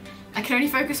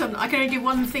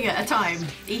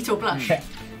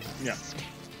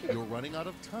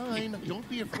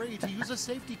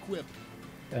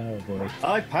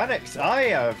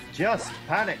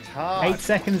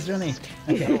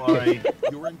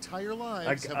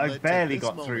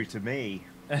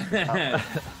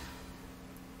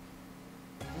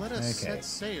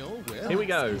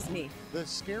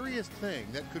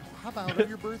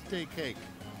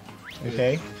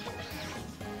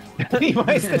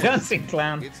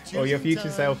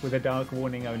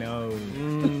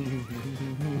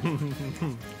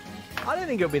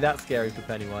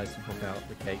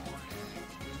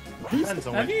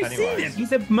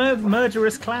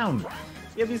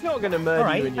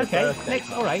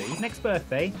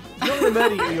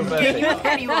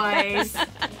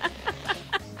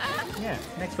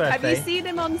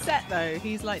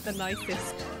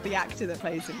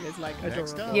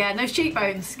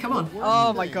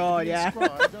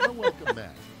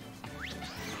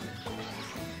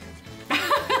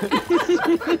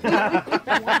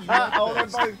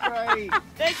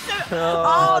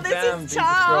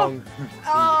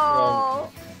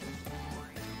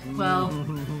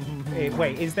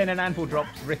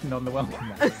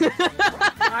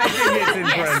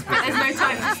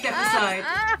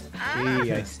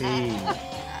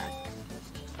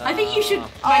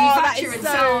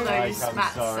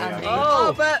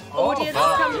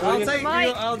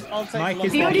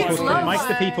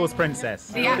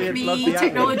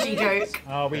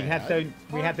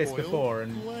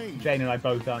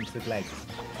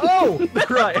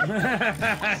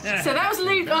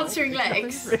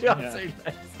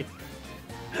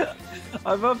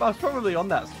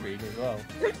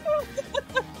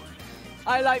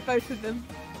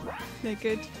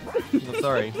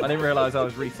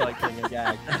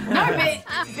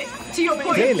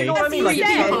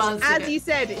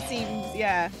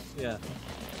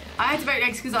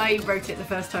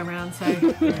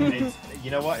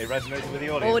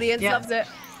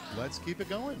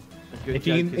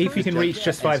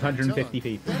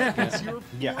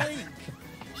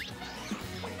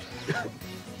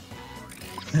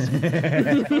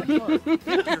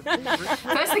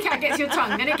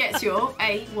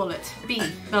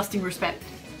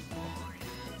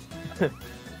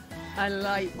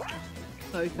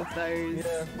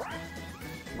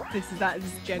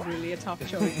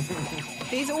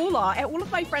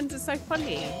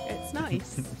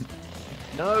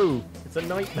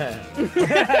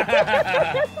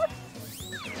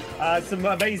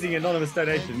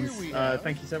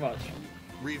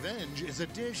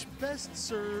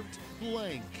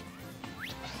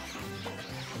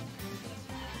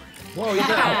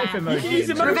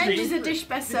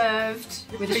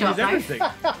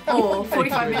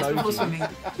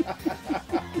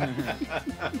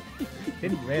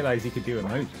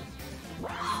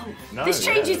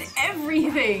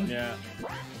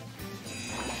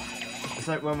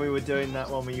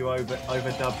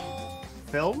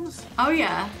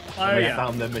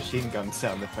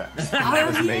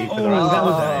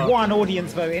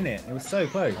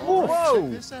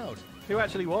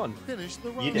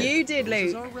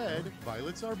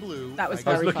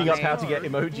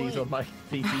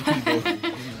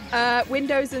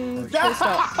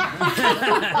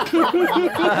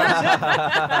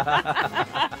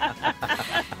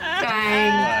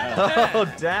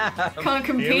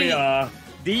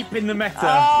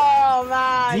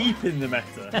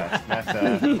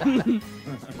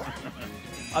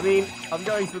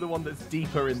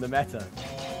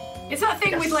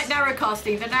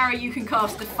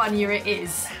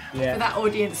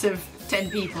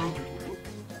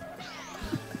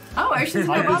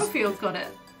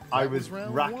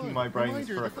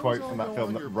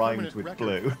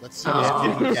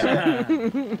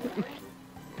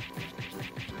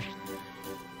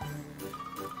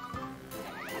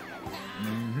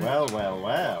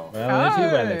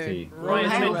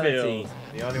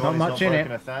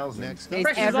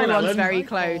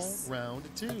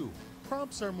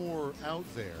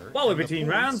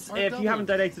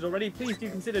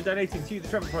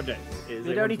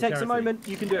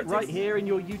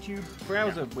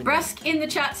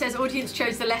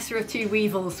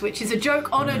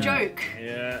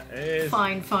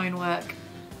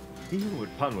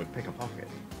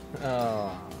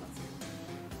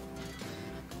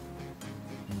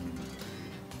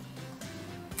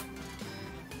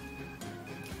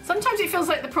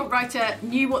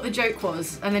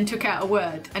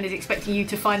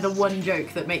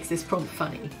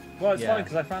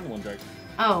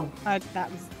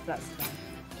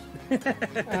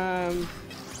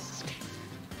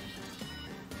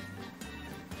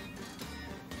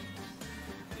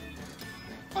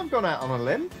 I've gone out on a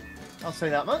limb. I'll say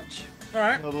that much. All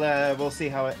right. We'll see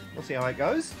how it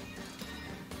goes.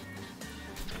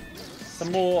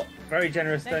 Some more very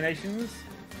generous donations.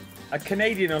 A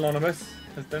Canadian anonymous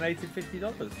has donated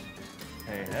 $50.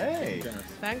 Hey. Generous.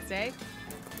 Thanks, Dave.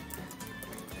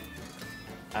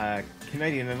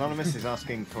 Canadian Anonymous is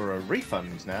asking for a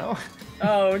refund now.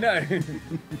 Oh no!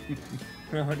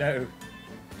 Oh no!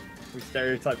 We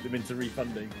stereotyped them into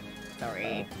refunding.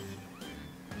 Sorry.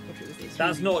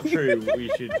 That's not true. We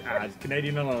should add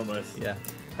Canadian Anonymous. Yeah.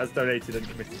 Has donated and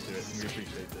committed to it, and we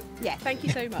appreciate it. Yeah, thank you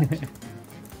so much.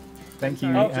 Thank you.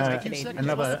 Oh,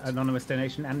 Another anonymous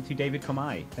donation, and to David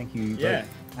Comai. Thank you. Yeah. Both.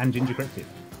 And Ginger Cryptid.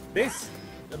 This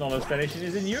anonymous donation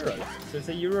is in euros, so it's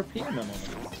a European anonymous.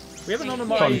 We have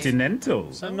anonymized Continental.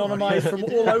 anonymized from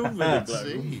all over the Let's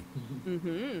globe. see.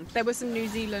 There were some New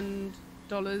Zealand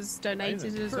dollars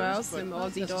donated as well, First, but some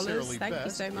not Aussie dollars. necessarily Thank you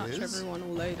best, so much, is- everyone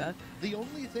all over. The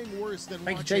only thing worse than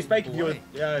Thank you, watching Chase Baker, for your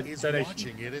blank is donation.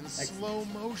 watching it in slow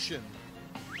motion.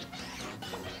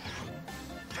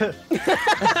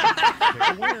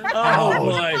 Oh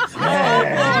boy! Oh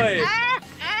boy!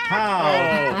 How?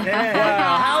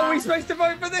 Wow! How are we supposed to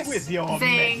vote for this? With your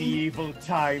Zing. medieval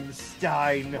times,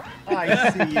 Stein. I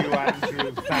see you,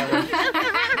 Andrew Farron.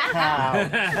 How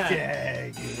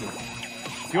dare you?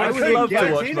 You I want would to love to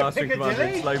guarantee watch the Master and Commander in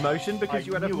Piccadilly? slow motion because I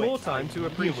you would have knew it. more time to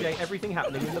appreciate everything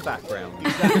happening in the background.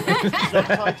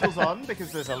 Subtitles on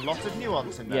because there's a lot of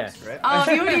nuance in that Yes. script. Oh,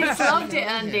 the audience loved it,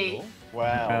 Andy.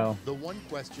 Wow. Well, The one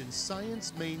question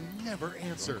science may never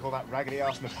answer. Call that raggedy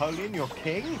ass Napoleon your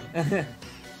king?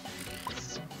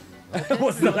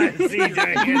 What's the Latin C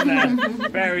doing in there?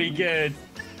 Very good.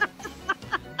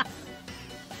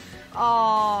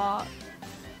 Aww.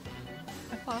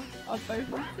 Our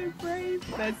both are so brave.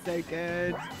 They're so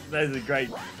good. Those are great.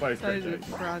 Both great Those are jokes.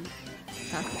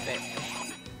 fantastic.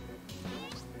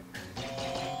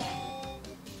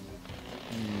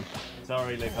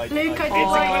 Sorry, Luke. Luke, I did like Oh.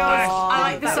 yours. I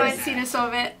like the That was- scienciness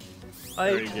of it.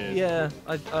 Very good.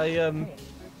 I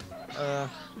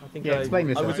think Yeah, explain I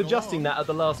was yourself. adjusting that at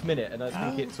the last minute, and I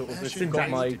think it sort of Passion got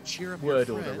ways my to cheer up word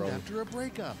your order friend wrong. after a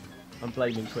breakup. I'm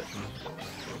blaming Twitter.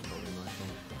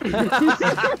 Here's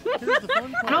the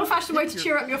fun part. An old-fashioned way to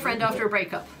cheer up your friend after a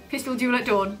breakup. Pistol duel at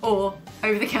dawn, or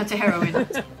over-the-counter heroin.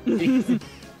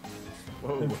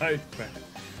 Whoa. Both.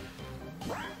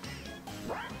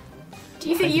 Do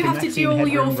you think Thank you you, have to Maxine duel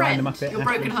your Headroom, friend, Random Muppet, your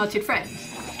Ashley. broken-hearted friend?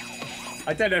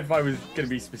 I don't know if I was going to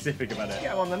be specific about it.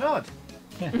 Get him on the nod.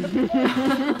 Oh,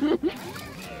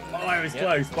 I was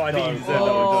close, but I think you deserve that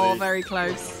Oh, one, Johnny. very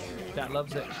close. That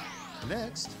loves it.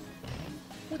 Next.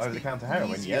 What's Over the counter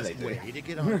heroin? Yeah, they easiest do. way to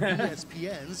get on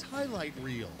ESPN's highlight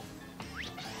reel?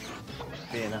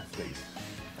 Be an athlete.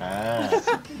 Now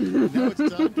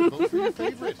it's time to vote for your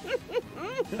favorite.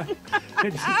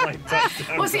 Just like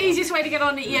touchdown. What's the easiest way to get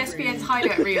on the ESPN's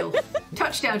highlight reel?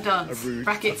 Touchdown dance. A rude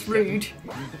Brackets touchdown. rude.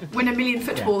 Win 1,000,000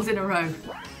 footballs in a row.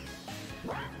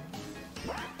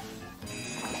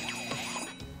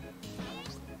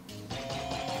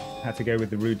 had to go with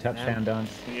the rude touchdown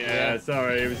dance. Yeah,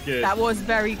 sorry, it was good. That was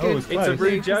very Oh, good. it's It's a close.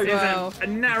 rude joke. It was Well. a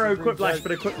narrow quiplash,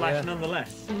 but a quiplash Yeah.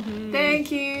 nonetheless.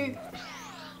 Thank you.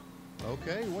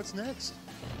 Okay, what's next?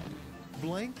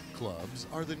 Blank clubs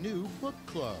are the new book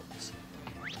clubs.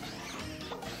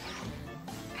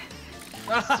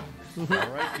 All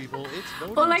right, people, it's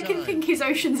voting All I can time. think is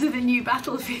oceans are the new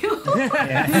battlefield.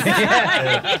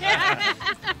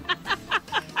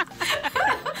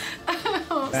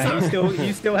 Oh, Man, sorry.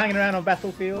 you still hanging around on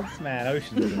battlefields? Man,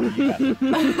 oceans. are the new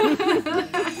battlefield.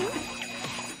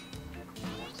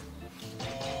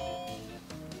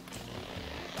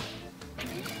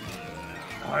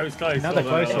 Oh, it was close. Another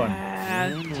although- close one.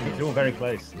 It's all very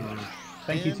close.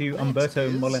 Thank you to And next Umberto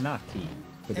is Molinati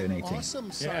for An donating.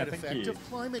 awesome side thank effect you. of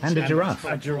climate And a change. giraffe.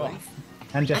 A giraffe.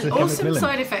 And An Jessica awesome McMillan.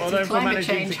 side effect Although of if we're climate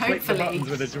managing change, to click the hopefully. buttons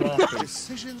with a giraffe.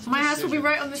 Decisions, My house will be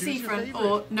right on the Choose your seafront, favorite.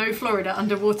 or no Florida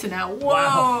underwater now. Whoa!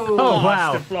 Wow. Oh,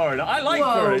 wow. To Florida. I like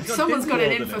Whoa! Florida. It's got Someone's got it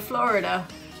Disney in for World Florida.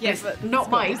 Yes, but Not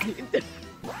Mike.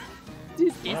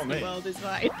 Disney Oh, mate. World is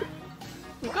fine.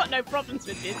 We've got no problems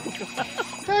with Disney World.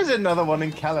 There's another one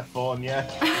in California.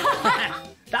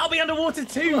 That'll be underwater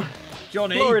too,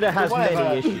 Johnny. Florida has Whatever.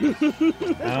 many issues.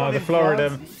 Oh, the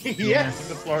Florida. Yes,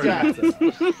 The Florida.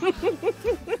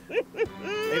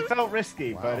 It felt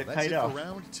risky, Wow, but it that's paid it off. for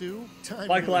round two. Time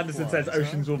Michael really Anderson flies, says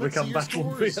oceans will Let's become see your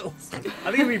scores. battlefields. I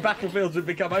think it'll be battlefields would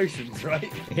become oceans,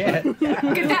 right? Yeah. Could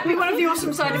that be one of the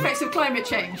awesome side effects of climate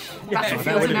change? Battlefields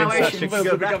are would've now been such a oceans. Battlefields will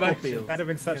good become battlefield. oceans. That'd have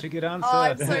been such a good answer. Oh,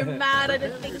 I'm so mad I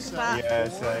didn't think of that. Yeah,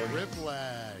 For same.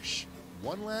 Quiplash.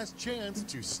 One last chance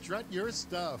to strut your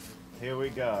stuff. Here we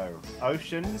go.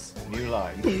 Oceans, new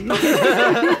line.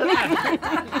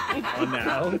 Oh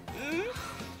no.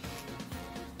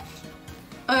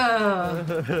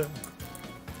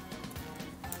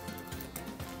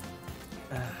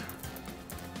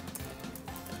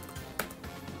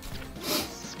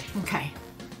 Okay.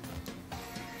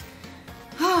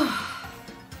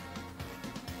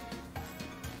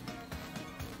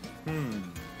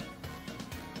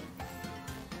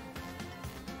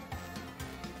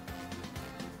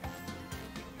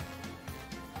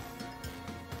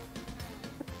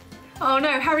 Oh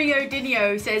no, Harry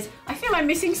O'Dinio says, I feel I'm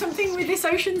missing something with this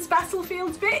Oceans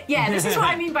Battlefields bit. Yeah, this is what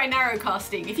I mean by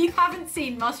narrowcasting. If you haven't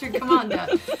seen Master and Commander,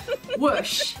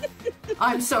 whoosh.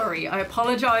 I'm sorry, I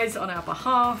apologise on our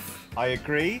behalf. I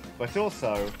agree, but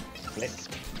also, flip.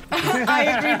 I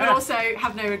agree, but also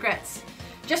have no regrets.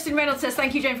 Justin Reynolds says,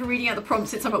 thank you, Jane, for reading out the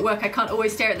prompts. Since I'm at work, I can't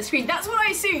always stare at the screen. That's what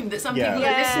I assumed, that some people are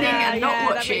listening and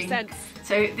not watching. That makes sense.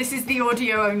 So this is the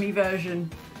audio-only version.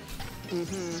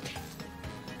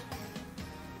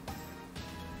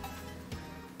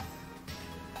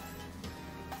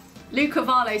 Luke of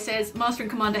Outside Xtra says, Master and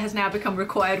Commander has now become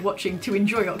required watching to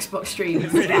enjoy Oxbox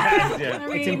streams. Yeah.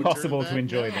 It's impossible to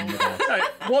enjoy them.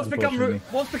 What's become Can I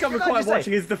required just say-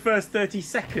 watching is the first 30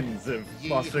 seconds of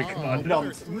Master and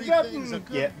Commander.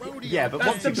 Yeah, but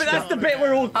once you've That's the bit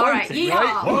we're all quoting, All right, yeehaw.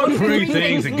 right? What are the Three three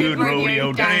things a good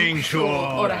rodeo dang dang sure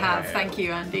ought to have? Thank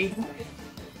you, Andy.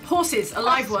 Horses,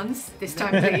 alive ones, this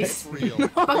time please.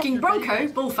 Bucking bronco,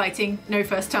 bullfighting, no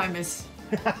first timers.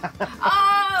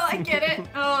 Oh, I get it.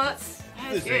 Oh, that's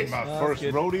This good. ain't my first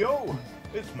rodeo.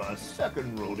 It's my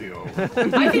second rodeo. I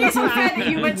think it's unfair that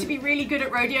you're meant to be really good at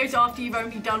rodeos after you've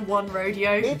only done one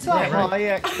rodeo. It's a high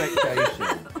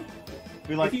expectation.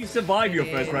 We like If you survive your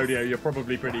first rodeo, you're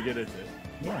probably pretty good at it.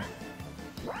 Yeah.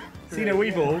 See no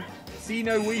Weevil,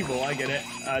 I get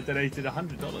it, donated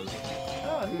 $100.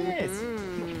 Oh, yes.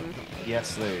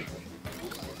 Yes, Luke.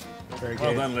 Very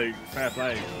Well good. done, Luke. Fair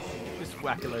play. Just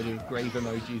whack a load of grave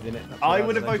emojis in it. That's I what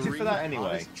would have done. voted for that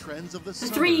anyway. The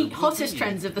three hottest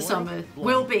trends of the summer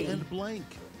will be,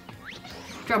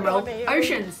 drumroll,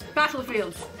 oceans,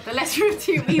 battlefields, the lesser of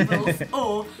two evils,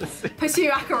 or pursue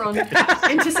Acheron,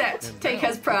 intercept, take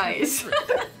as prize.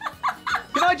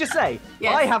 Can I just say,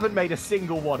 Yes. I haven't made a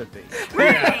single one of these.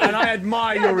 Really? And I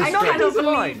admire your I restraint. cannot Mine.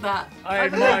 believe that. I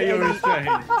admire your restraint.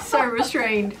 So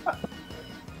restrained.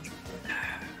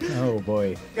 Oh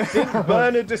boy.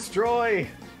 Burn and destroy.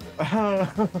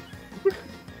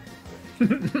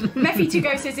 Meffy to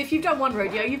go says, if you've done one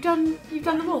rodeo, you've done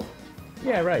them all.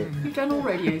 Yeah, right. You've done all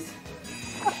rodeos.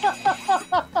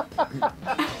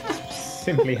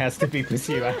 Simply has to be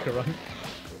Pursue Acheron.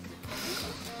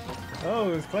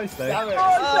 Oh, it was close though.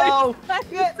 Oh,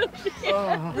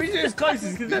 The reason it's close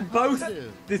is because they're both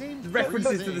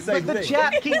references to the same but the thing.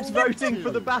 chat keeps voting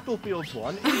for the Battlefields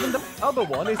one. Even the other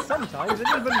one is sometimes an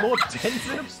even more dense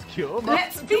and obscure.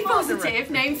 Let's be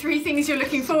positive. Name three things you're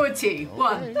looking forward to.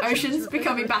 1. Oceans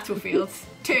becoming battlefields.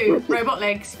 2. Robot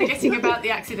legs. Forgetting about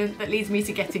the accident that leads me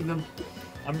to getting them.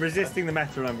 I'm resisting the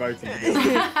meta and I'm voting.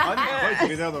 I'm voting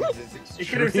for the other ones. It's You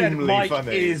could have said extremely Mike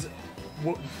funny. is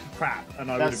crap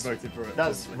and I would have That's- voted for it.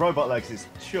 That's Robot Legs is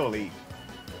surely.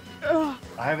 I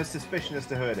have a suspicion as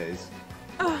to who it is.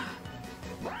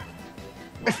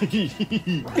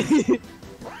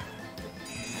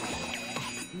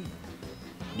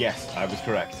 Yes, I was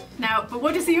correct. Now, but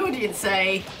what does the audience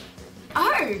say?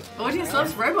 Oh, audience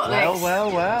loves robot legs.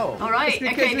 Well. All right,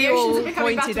 Because okay, the we oceans all are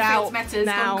becoming pointed battlefields out metas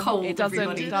now gone cold, it doesn't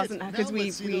everybody. because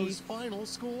we final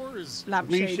scores.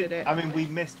 lampshaded it. I mean, we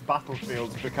missed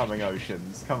battlefields becoming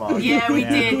oceans. Come on. Yeah, we Yeah.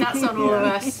 did. That's on all of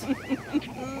us.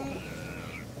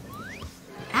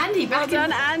 Andy, Well back,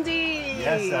 done, Andy.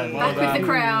 Yes, and back with the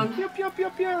crown.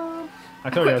 I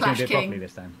told you I was going Quiplash to do it King. properly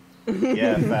this time.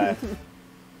 Yeah, fair.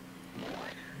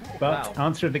 But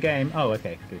answer of the game. Oh,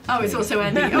 okay. Good. Oh, it's also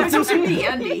Andy. Oh, it's also me,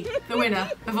 Andy, the winner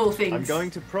of all things. I'm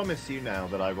going to promise you now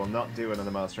that I will not do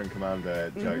another Master and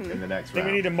Commander joke in the next I think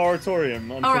we round. need a moratorium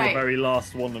until All right. the very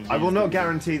last one of these. I will not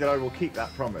guarantee that I will keep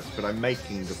that promise, but I'm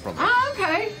making the promise. Ah,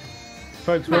 okay.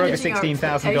 Folks, we're over Managing our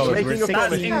 $16,000. We're expectations.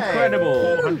 at Making a promise.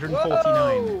 incredible.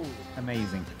 449.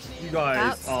 Amazing. You guys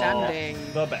Outstanding.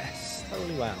 are the best.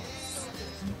 Holy wow.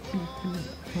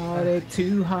 Heartache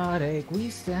to heartache we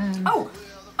stand. Oh,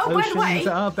 by the way, Oceans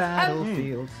are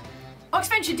battlefields.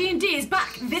 Oxventure D&D is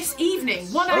back this evening.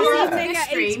 1 hour yeah. after Evening this at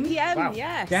 8 stream. p.m. Wow.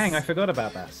 Yes. Dang, I forgot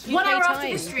about that. 1 hour UK after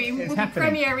time. this stream, we'll be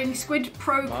happening. premiering Squid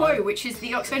Pro Quo, which is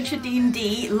the Oxventure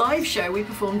D&D live show we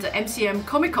performed at MCM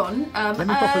Comic Con Let me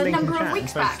pop a a link in number chat of and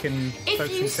weeks folks back. can- If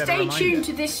folks you can set a stay reminder. tuned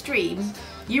to this stream,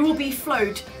 you will be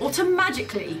flowed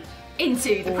automatically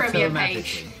into the premiere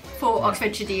page Automatically. for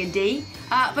Oxboxtra D&D,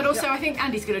 but also I think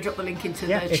Andy's going to drop the link into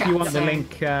the if chat. you want the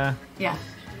link, yeah.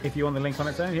 If you want the link on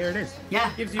its own, here it is.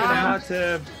 Yeah. Gives you an hour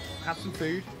to have some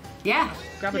food, Yeah.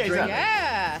 grab a drink, exactly.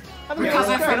 Yeah. have a Recover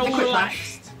meal, from get all the quick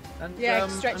relaxed, and, Yeah,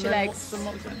 stretch and your then legs. watch some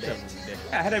Oxboxtra.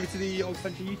 Yeah, head over to the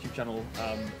Oxboxtra YouTube channel.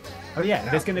 Oh yeah,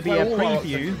 there's going to be Play a all our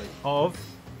preview Oxboxtra. of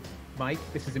Mike.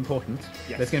 This is important.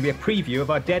 Yes. There's going to be a preview of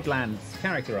our Deadlands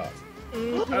character art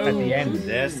at the end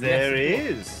Yes, there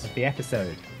is. of the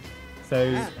episode.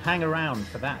 So hang around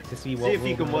for that to see what. See if we're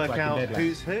you can gonna look work like in out Deadlands.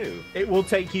 who's who. It will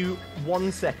take you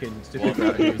 1 second to figure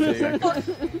out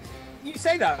who's who. You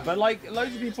say that, but like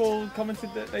loads of people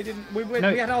commented that they didn't. We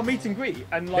No. had our meet and greet,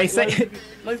 and They like say loads of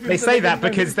people they said say that didn't know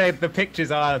because who- the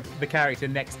pictures are the character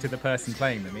next to the person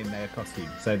playing them in their costume.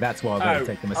 So that's why Oh. it'll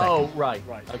take them a second. Oh, right.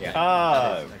 Right. Okay.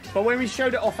 Oh. But when we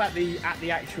showed it off at the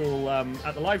actual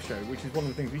at the live show, which is one of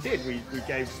the things we did, we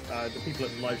gave the people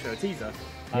at the live show a teaser.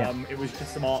 Yeah. It was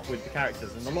just some art with the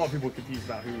characters, and a lot of people were confused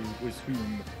about who was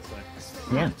whom. So,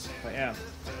 Yeah. but yeah,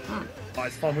 but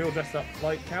it's fun. We all dressed up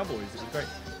like cowboys. It was great.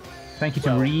 Thank you to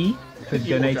Well, Ree for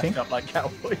You all donating. dressed up like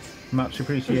cowboys. Much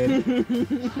appreciated.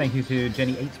 Thank you to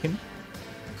Jenny Aitken.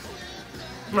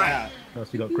 Right. Yeah. What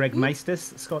else we got? Greg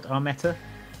Meisters, Scott Armetta.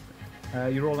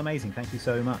 You're all amazing. Thank you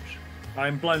so much.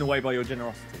 I'm blown away by your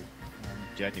generosity.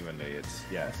 Genuinely, it's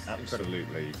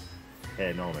absolutely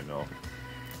phenomenal.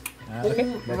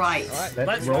 Okay, All right.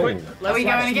 let's roll. Are we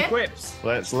going again? Quips.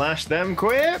 Let's lash them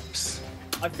quips.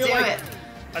 I feel Do like it.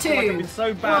 I feel like I've Two, been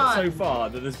so bad so one. far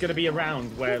that there's going to be a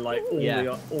round where like all Yeah.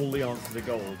 the answers are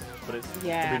gold, but it's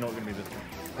Yeah. probably not going to be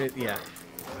this one. Yeah.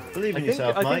 Believe in I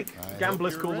yourself, think Mike. I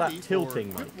gamblers hope call you're that ready for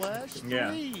tilting, Mike. Quiplash Yeah.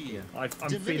 3. I'm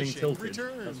feeling Diminishing tilted. That's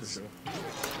returns. for sure.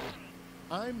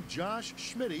 I'm Josh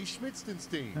Schmitty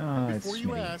Schmidstenstein. Ah, it's Before you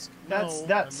Schmitty. ask, That's- no,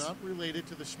 that's- I'm not related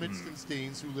to the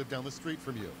Schmidstensteins who live down the street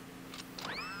from you.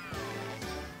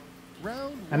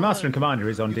 Round And Master and one. Commander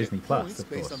is on You get Disney Plus, points of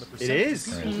based course. on the It percentage is.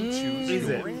 of people who choose Is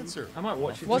your it? answer. I might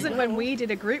watch it. Wasn't when we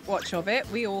did a group watch of it.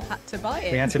 We all had to buy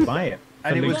it. We had to buy it for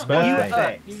And it was Luke's birthday.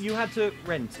 perfect. You had to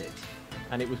rent it,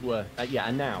 and it was worth. Yeah,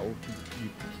 and now you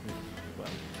well.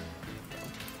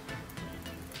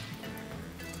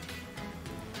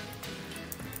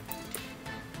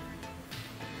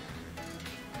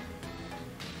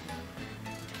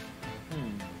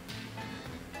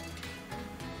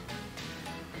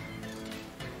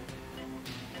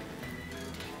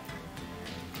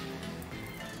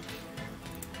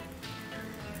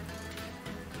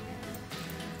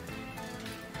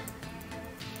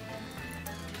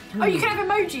 Oh, you can have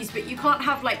emojis, but you can't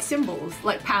have like symbols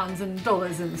like pounds and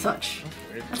dollars and such.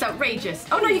 That's outrageous.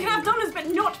 Oh no, you can have dollars, but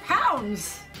not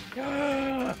pounds.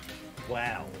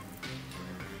 Wow.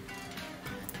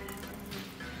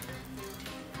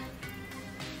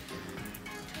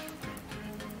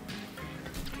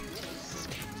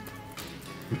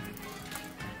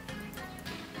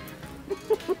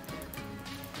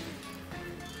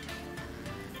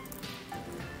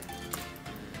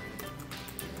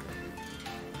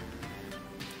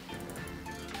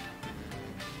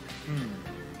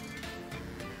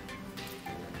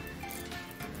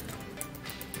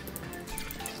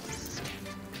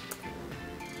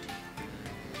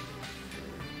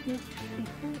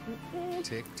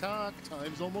 Tick tock,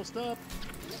 time's almost up.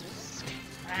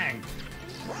 Bang.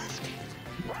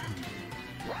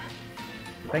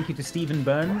 Thank you to Stephen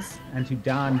Burns and to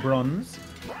Dan Bronze.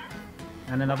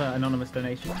 And another anonymous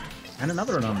donation. And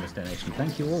another anonymous donation.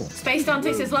 Thank you all. Space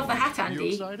Dante says, love the hat, You Andy.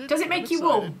 excited? Does it I'm make you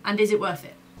warm? excited. And is it worth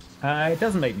it? It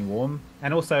doesn't make me warm.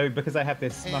 And also, because I have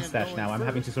this And mustache going now, I'm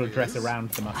having to sort of dress first around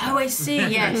the mustache. Oh, I see,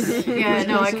 yes. Yeah,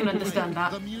 no, I can understand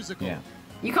that. The musical. Yeah,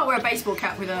 You can't wear a baseball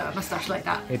cap with a mustache like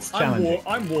that. it's I'm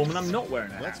challenging. warm and I'm not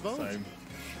wearing a hat. Let's vote. So.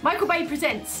 Michael Bay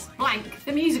presents Blank,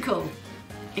 the musical.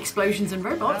 Explosions and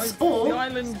robots, Now, or the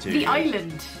island. The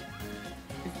Island.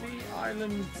 Is the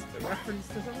island a reference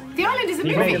to something? The Island is a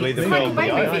You movie. made It's the a Michael film Bay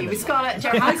The movie Island. with Scarlett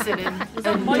Johansson and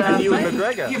Ewan McGregor.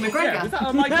 Ewan Yeah, McGregor. was that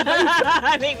a Michael Bay?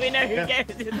 I think we know who gave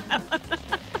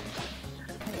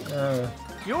it.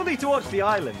 You'll need to watch The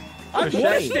Island. I've For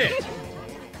watched shame. it.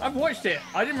 I've watched it.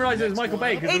 I didn't realise it was Michael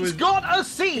Bay because it It's was. got a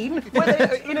scene where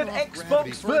they're in an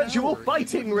Xbox virtual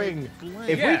fighting ring.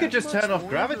 If Yeah. we could just turn off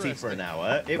gravity for an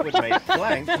hour, it would make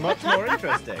Blank much more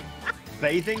interesting.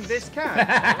 Bathing this cat.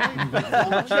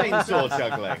 Chainsaw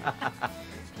juggling.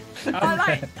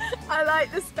 I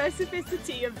like the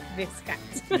specificity of this cat.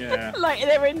 Yeah. Like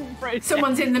they're in process.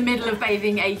 Someone's in the middle of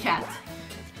bathing a cat.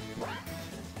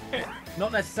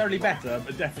 Not necessarily better,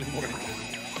 but definitely more interesting.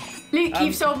 Luke,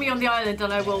 you've sold me on The Island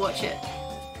and I will watch it.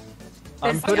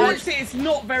 I'm There's- I putting, watched it. It's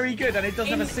not very good, and it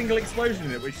doesn't have a single explosion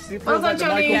in it, which feels Well done, like the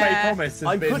Michael Johnny. Bay Yeah. promise has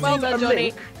I'm been. putting Well done, a Johnny.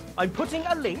 link I'm putting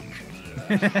a link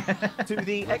to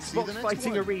the Let's see the Xbox next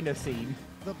fighting one. arena scene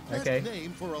The best Okay.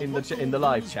 name for a in local the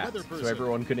live news chat, weather so person.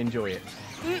 everyone can enjoy it.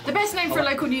 The best name for a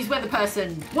local news weather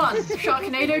person: 1.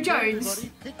 Sharknado Jones.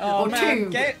 Everybody pick Oh Or man, 2.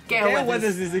 Gale Gale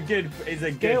Weathers is a good.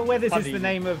 Gale Weathers is buddy. the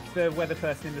name of the weather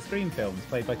person in the Scream films,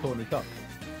 played by Courtney Cox.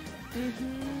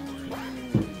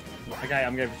 Okay,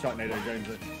 I'm going for Sharknado Jones.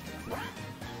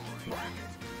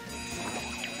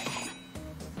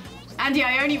 Andy,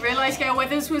 I only realised Gale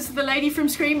Weathers was the lady from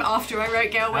Scream after I wrote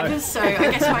Gale Weathers, so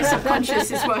I guess my subconscious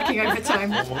is working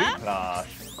overtime. Quiplash.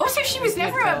 Also, she was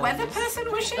never a weather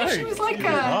person, was she? No, She was like she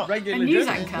was a not. Regular news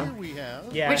journalist. Here anchor. we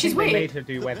have. Yeah, Which I is think weird. they made her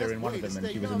do The weather best in one way of to them, and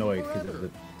stay she was young annoyed because forever.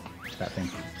 of that thing.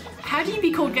 How do you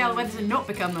be called Gale Weathers and not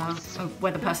become a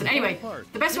weather person? Anyway,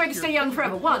 the best way to stay young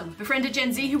forever: 1. Befriend a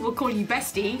Gen Z who will call you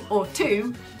bestie, or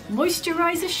 2.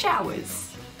 Moisturiser showers.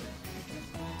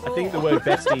 I think the word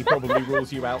bestie probably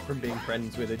rules you out from being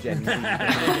friends with a Gen Z.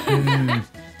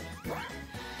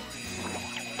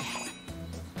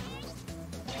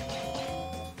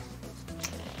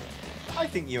 I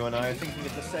think you and I are thinking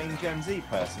of the same Gen Z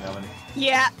person, Ellen.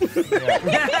 Yeah,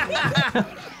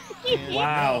 And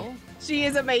Wow. now, she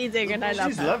is amazing, and I love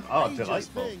She's her. Oh,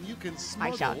 strangest delightful. thing you can I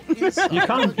shall. smuggle inside You of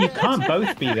a can't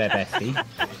both be their bestie.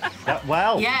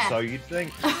 Well, Yeah. so you'd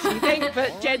think. You think,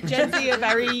 but Gen Z are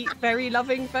very, very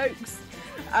loving folks.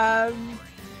 The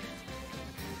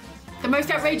most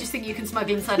outrageous thing you can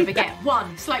smuggle inside a baguette: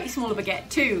 1. Slightly smaller baguette.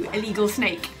 2. Illegal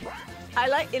snake. I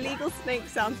like illegal snake.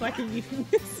 Sounds like a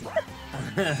euphemism.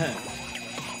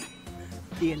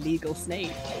 The illegal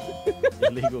snake.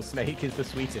 Illegal snake is the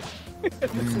sweetest.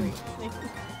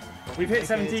 We've hit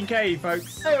 17k,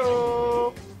 folks.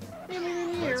 Let's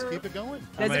keep it going.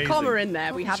 There's Amazing. a comma in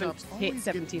there. We Coffee haven't shops hit always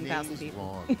get 17,000 names people.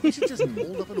 wrong. We should just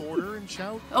hold up an order and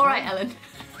shout. All right, Ellen.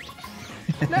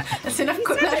 That's enough Said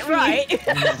Quiplash it for you. right. Time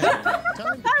to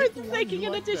pick Harris the is one making you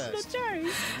an like additional best. joke.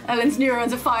 Ellen's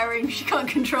neurons are firing. She can't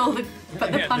control the Yeah,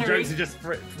 the punnery. jokes are just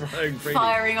flowing freely.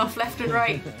 Firing off left and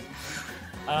right.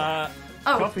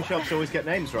 Oh, Coffee shops always get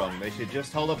names wrong. They should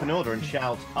just hold up an order and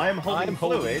shout, "I am holding I'm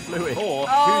holding fluid," fluid. or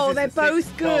Oh, "Whose they're is the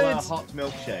both good. $6 hot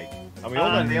milkshake?" And we all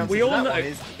know the answer We to all that know one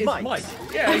is it's Mike's. Mike.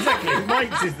 Yeah, exactly.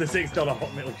 Mike's is the $6 hot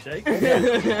milkshake.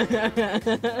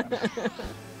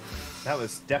 That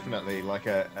was definitely like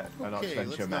an Okay, Oxboxtra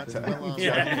let's not matter. dwell on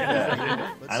Yeah.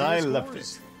 that. Let's And see I the loved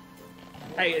scores. it.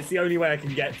 Hey, it's the only way I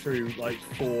can get through like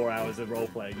 4 hours of role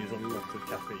playing is on a lot of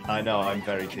caffeine. I know, I'm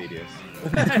very tedious.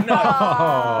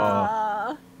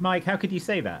 Ah. Mike, how could you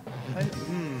say that?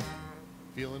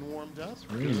 Feeling warmed up?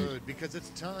 Good, because it's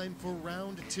time for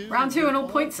round 2. Round 2 and all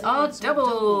points are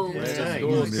doubled. The Yeah,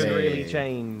 scores easy. could really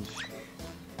change.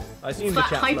 I assume the Flat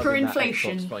chat's loving that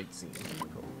hyperinflation. Xbox fight scene,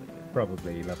 probably.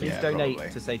 Probably, lovely. Please Yeah, donate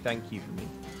probably. to say thank you for me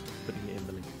putting it in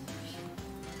the link.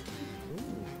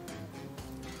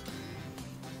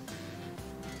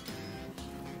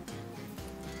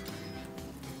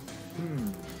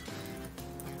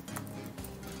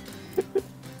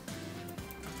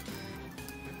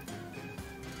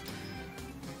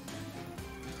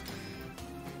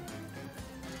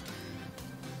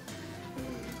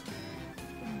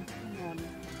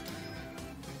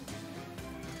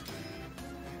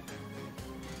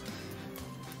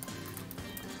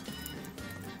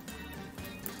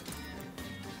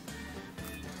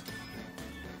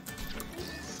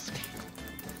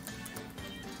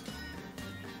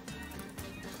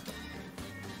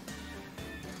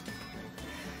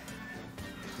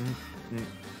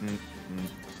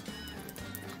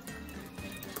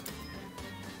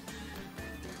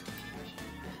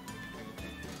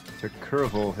 So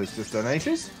Curville has just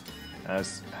donated,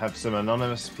 as have some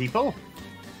anonymous people.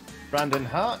 Brandon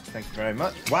Hart, thank you very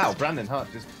much. Wow, Brandon Hart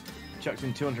just chucked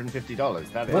in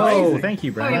 $250. That is Whoa, amazing. thank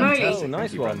you, Holy Brandon. moly. Fantastic. Oh, nice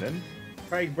Thank you, one. Brandon.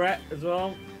 Craig Brett as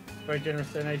well. Very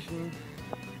generous donation.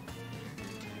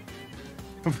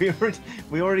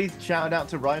 we already shouted out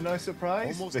to Rhino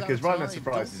Surprise Almost out because of Rhino time.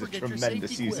 Surprise Don't is a forget your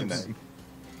tremendous safety quips. username.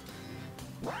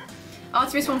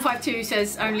 Artemis152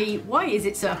 says only, why is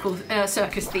it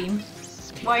circus theme?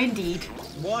 Why indeed?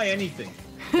 Why anything?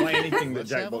 Why anything that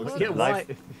Let's have a Jackbox look.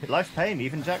 gets? Life pain,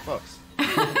 even Jackbox.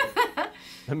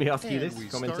 Let me ask you And this, we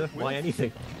commenter. start Why with-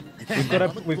 anything?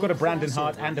 We've got a Brandon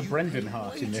Hart and a Brendan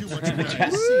Hart in this.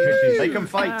 They can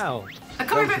fight. Wow. A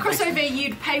comic book crossover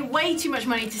you'd pay way too much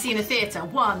money to see in a theatre.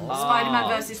 1. Spider-Man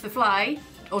versus The Fly.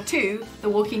 Or 2. The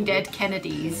Walking Dead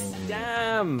Kennedys.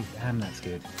 Damn. Damn, that's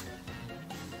good.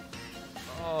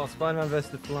 Oh, Spider-Man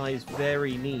vs. The Fly is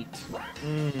very neat.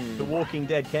 The Walking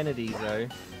Dead Kennedys, though.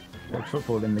 Like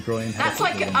football in the groin. That's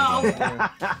like, oh,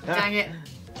 dang it.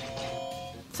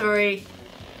 Sorry.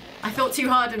 I thought too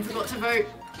hard and forgot to vote.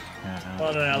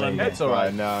 Well done, Alan. It's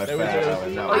alright. No, There fair, was a-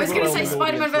 Alan, no. I was going to say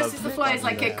Overwhelming Spider-Man audience versus the Fly is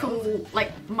like a cool,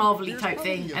 like, Marvel-y type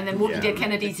thing, and then Walking Yeah. Dead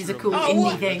Kennedys is a cool Oh, indie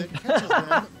what? thing. That catches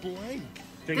them blank.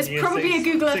 There's Drinking probably a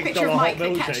Google Earth $6 picture of hot Mike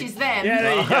that milkshake. catches them. Yeah,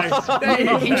 there you go. There you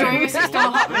go. Enjoying a $6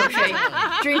 hot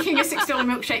milkshake, drinking a $6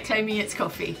 milkshake, claiming it's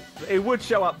coffee. It would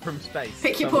show up from space.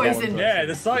 Pick your Someone poison. would. Yeah,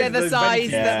 the size. Yeah, of the those size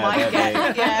veggies. that Mike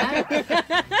Yeah, gets.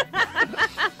 Yeah.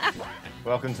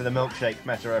 Welcome to the milkshake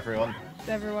meta, everyone.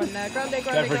 Everyone, grande,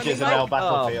 Beverages are now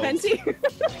battlefields. Plenty.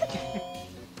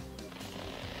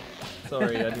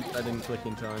 Sorry, I didn't click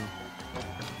in time.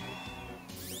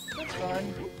 That's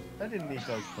fine. I didn't need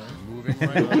those things. Moving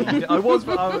right on. I was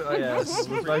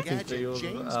Secret voting for gadget yours.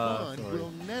 James Bond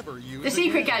will never use The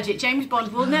secret again. gadget James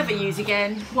Bond will never use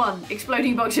again. 1.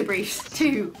 Exploding boxer briefs.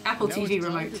 2. Apple Now TV it's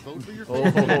time remote. to vote for your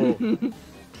favorite. Oh.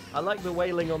 I like the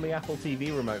wailing on the Apple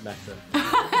TV remote meta.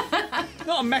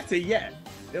 Not a meta yet.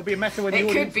 It'll be a meta when the It could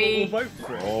audience be. will vote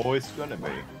for it. Oh, it's gonna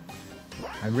be.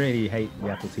 I really hate the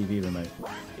Apple TV remote.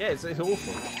 Yeah, it's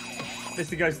awful.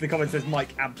 Mr. goes to the comments says Mike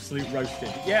absolute roasted.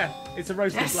 Yeah, it's a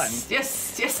roasted blend.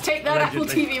 Yes, take that Apple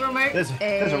Allegedly. TV remote.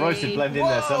 There's a roasted blend in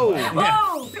there somewhere.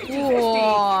 Whoa! 50-50.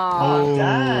 Oh,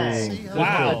 dang. See how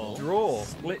Wow. Draw.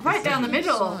 Split Right down the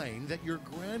middle. sign that your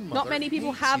grandmother Not many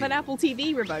people hates have you. an Apple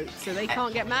TV remote, so they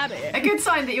can't get mad at A it. good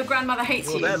sign that your grandmother hates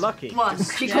Well, you. they're lucky. 1.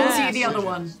 She calls you the Yes. other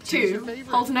one. Choose your 2. favourite.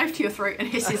 Holds a knife to your throat and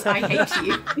hisses, I hate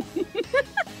you.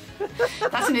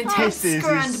 That's an intense Hisses is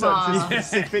such a grandma.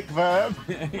 specific verb.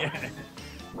 yeah.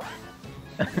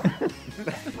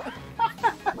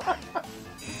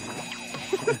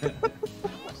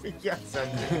 Yes,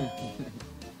 Andrew.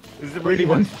 This is a really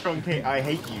one strong hit. I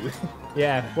hate you.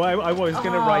 Yeah, well, I was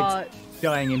going to Aw. write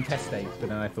dying intestate, but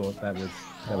then I thought that was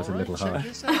a little Check harsh.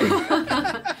 this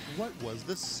out. What was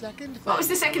the second thing? What was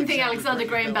the second thing Alexander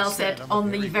Graham Bell said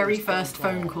on the very first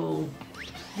phone call?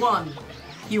 1.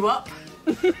 You up?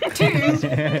 2.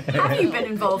 Have you been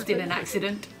involved in an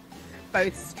accident?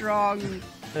 Both strong.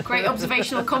 Great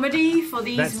observational comedy for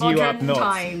these That's you modern up, not-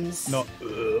 times. Not.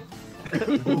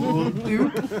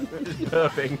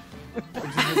 Burping. Which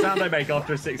is the sound I make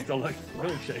after a $6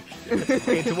 milkshake.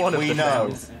 It's one of We the know.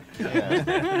 sounds.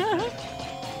 Yeah.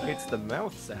 It's the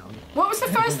mouth sound. What was the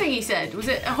first thing he said? Was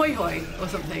it ahoy hoy or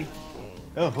something?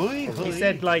 Oh, hooey, He hooey.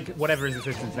 said, like, whatever his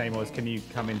assistant's name was, can you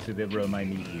come into the room, I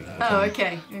need you. Oh,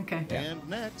 okay. And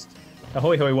next,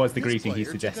 Ahoy hoy was the this greeting he player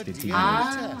took a suggested to DNA you.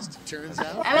 Ah. test. Turns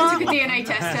out, Ellen took a DNA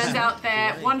test. Turns out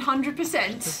they're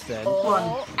 100%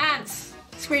 1. Ants.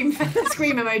 Scream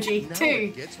emoji. now 2.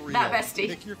 it gets real. That bestie.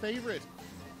 Pick your favorite.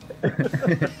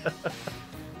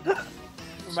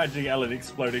 Imagining Ellen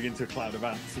exploding into a cloud of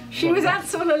ants. And She was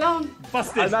ants all along.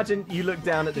 busted. I imagine you look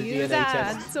down at the Use DNA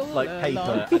ants test, all like paper,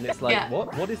 along. and it's like, Yeah.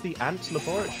 what is the ant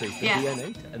laboratory for Yeah.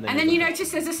 DNA? And then you look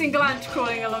notice there's a single ant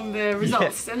crawling along the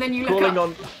results, and then you look crawling up.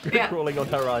 on, Yeah. crawling on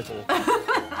her eyeball.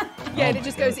 Yeah, and it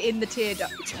just goes in the tear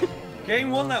duct.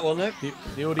 Game won that one, though.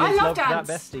 The audience I loved loved that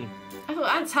ants. bestie. I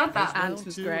thought ants had that. Ants Round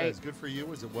was two, great. As good for you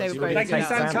as it They was. were for great. Thank you,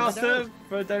 Yeah. Sandcaster,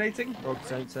 for donating. Rogs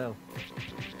don't sell.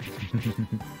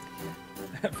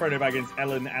 Frodo Baggins,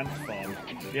 Ellen Ant Farm.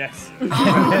 Yes. Oh,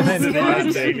 The good.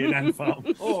 band Alien Ant Farm.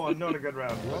 Oh, not a good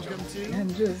round. Welcome to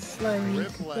And just like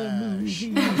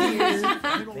Quiplash.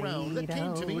 Final round that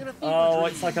came to me in a fever Oh, dream.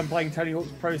 it's like I'm playing Tony Hawk's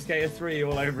Pro Skater 3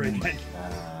 all over again.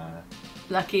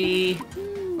 Lucky.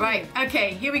 Right,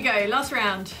 okay, here we go. Last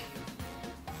round.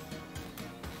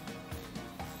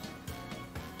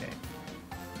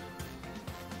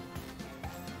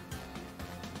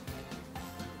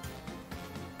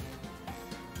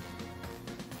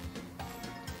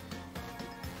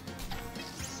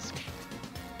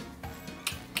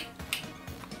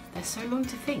 There's so long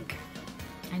to think.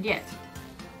 And yet.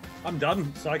 I'm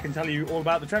done, so I can tell you all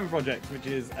about the Trevor Project, which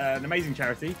is an amazing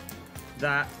charity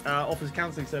that offers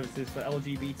counselling services for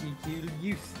LGBTQ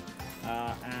youth.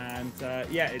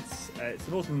 Yeah, it's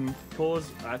an awesome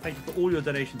cause. Thank you for all your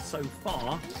donations so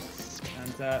far,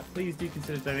 and please do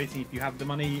consider donating if you have the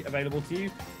money available to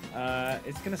you.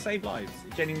 It's going to save lives.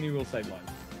 It genuinely will save lives.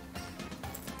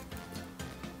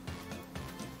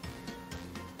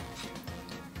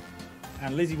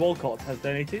 And Lizzie Walcott has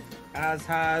donated, as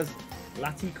has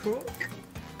Latty Crook.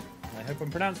 I hope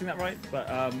I'm pronouncing that right, but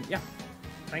yeah.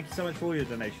 Thank you so much for all your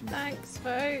donations. Thanks,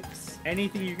 folks.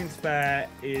 Anything you can spare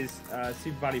is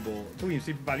super valuable. Talking of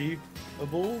super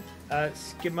valuable,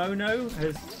 Skimono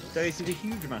has donated a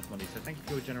huge amount of money, so thank you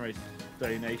for your generous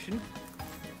donation.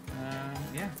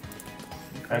 Yeah,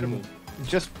 incredible.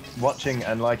 Just watching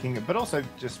and liking it, but also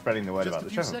just spreading the word Just about a the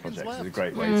few Trevor seconds Project is a left.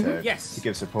 great way to, Yes. to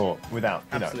give support without,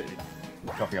 you Absolutely.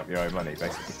 know, coughing up your own money,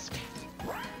 basically.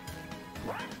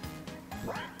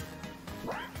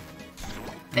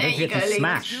 There Don't you forget go, to Luke.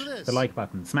 smash Let's do this. the like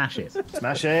button. Smash it.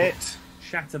 Smash it.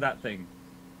 Shatter that thing.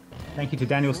 Thank you to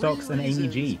Daniel Stocks and Amy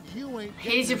G.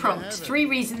 Here's your prompt. 3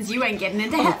 reasons you ain't getting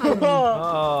into heaven.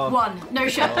 Oh. 1, no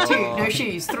shirt. 2, no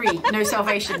shoes. 3, no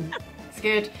salvation. It's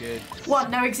good.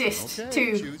 1, no exist. Okay,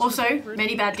 2, choose also your favorite.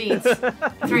 many bad deeds.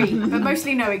 3, but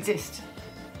mostly no exist.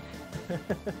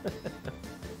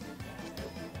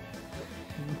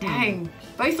 Dang.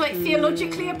 Both like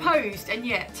theologically opposed and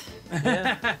yet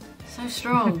so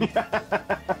strong. They're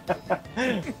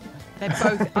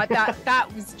both. That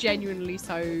was genuinely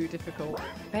so difficult.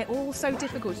 They're all so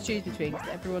difficult to choose between because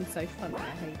everyone's so funny. I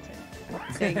hate it.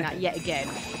 I'm saying that yet again.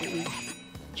 It was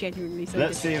genuinely so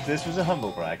Let's see difficult. if this was a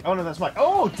humble brag. Oh no, that's Mike.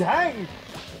 Oh dang!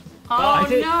 Oh Oh,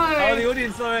 the no!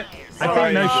 audience saw it. I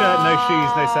think no shirt, no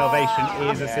shoes, no salvation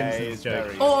is a Simpsons it's joke.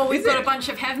 very- Or we've got a bunch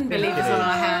of heaven believers on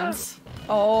our hands.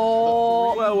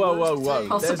 Oh, Whoa.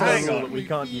 Possible. There's no Hang rule on. that we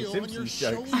can't use Simpsons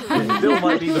jokes. It still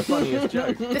might be the funniest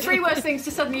joke. The 3 worst things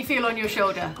to suddenly feel on your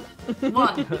shoulder.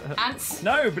 1, ants.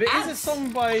 No, but it is a Ants.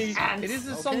 song by Ants. it is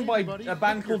a song by a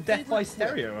band called Death by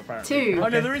Stereo apparently. 2, Oh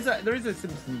no, there is a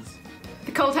Simpsons.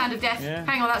 the cold hand of death. Yeah.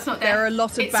 Hang on, that's not death. there are a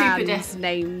lot of it's super bands death.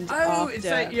 named Oh, after. it's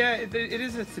a, yeah, it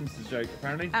is a Simpsons joke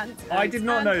apparently. Ants, I ants, did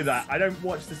not know ants. that. I don't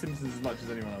watch The Simpsons as much as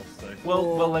anyone else. So.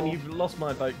 Well, then you've lost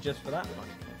my vote just for that one.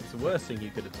 It's the worst thing you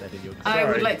could have said in your I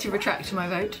would Sorry. like to retract my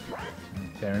vote.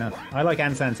 Fair enough. I like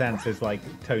Ants as like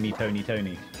Tony,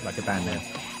 like a band name.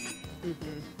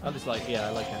 I just like, I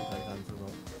like anti-fans as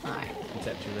well, Alright,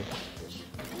 conceptually.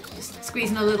 just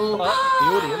squeezing a little. But the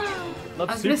audience I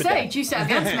loves was going to Super say, Death. juice out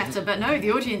of ants matter, but no,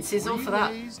 the audience is all for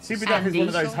that. Super Death is one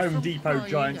of Andy. those Home Depot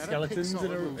giant skeletons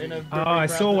in a Oh, I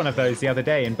saw one of those the other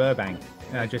day in Burbank,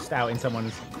 just out in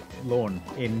someone's lawn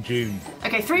in June.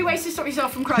 Okay, 3 ways to stop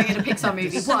yourself from crying in a Pixar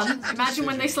movie. 1, imagine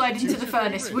when they slide into the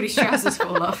furnace, Woody's trousers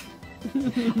fall off.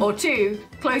 Or 2,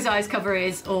 close eyes, cover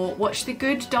ears, or watch The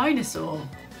Good Dinosaur.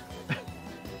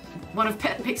 One of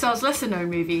Pixar's lesser known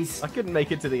movies. I couldn't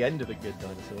make it to the end of A Good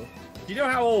Dinosaur Do you know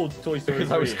how old Toy Story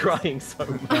because I was 3 is? crying so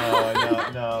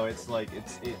much. No, it's like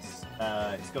it's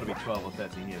got to be 12 or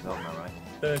 13 years old now, right?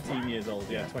 13 years old,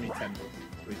 yeah, 2010.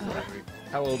 Toy Story 3.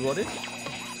 How old was it?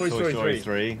 Toy Story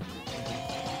 3.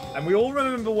 And we all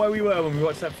remember where we were when we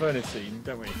watched that furnace scene,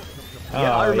 don't we?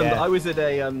 Yeah, I Oh, remember. yeah. I was at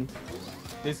a.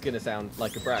 This is gonna sound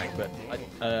like a brag, but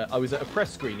I was at a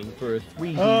press screening for a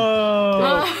 3D.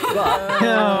 Oh,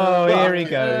 here he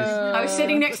goes. I was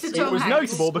sitting next to It Tom was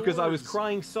Hanks. notable because I was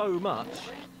crying so much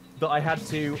that I had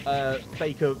to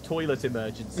fake a toilet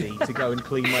emergency to go and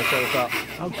clean myself up.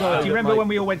 Oh god, do you remember when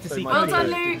we all went to see Well done,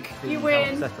 Quiplash? Luke. You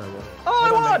win. Oh,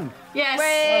 I won! Yes.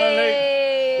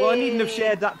 Well, I needn't have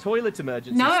shared that toilet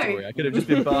emergency No. story. I could have just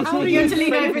been Oh, bastard. you have to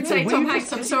lean over and say, Tom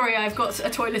Hanks, I'm sorry, I've got a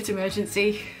toilet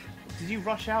emergency. Did you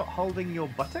rush out holding your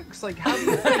buttocks? Like, how do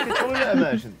you take a toilet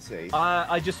emergency?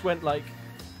 I just went like,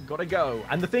 gotta go.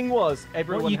 And the thing was,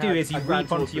 everyone What you do had- is you I ran reap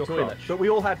towards onto the your toilet, crotch. but we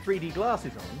all had 3D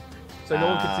glasses on, so no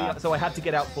one could see. So I had to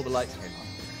get out before the lights came on.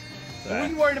 Were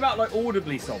you worried about like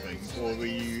audibly sobbing, or were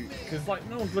you? Because like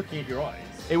no one's looking at your eyes.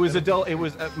 It was a It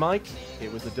was Mike.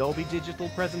 It was a Dolby Digital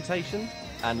presentation,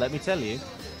 and let me tell you,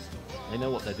 they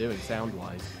know what they're doing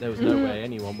sound-wise. There was no way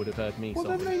anyone would have heard me Well,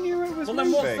 then sobbing. they knew it was Well,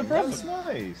 then what's the moving. problem? That's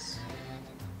nice.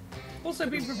 Also,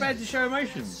 be prepared to show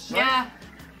emotions. Right? Yeah.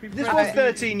 Be This prepared- was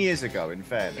 13 years ago, in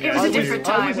fairness. It was a different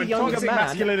I time. was a When younger toxic man.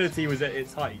 masculinity was at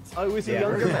its height. I was a Yeah.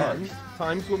 younger man.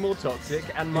 Times were more toxic,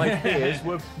 and my peers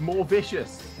were more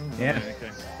vicious. Yeah.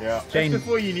 Okay. Yeah. Jane, Just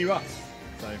before you knew us.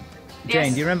 So. Jane,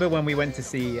 Yes. do you remember when we went to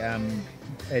see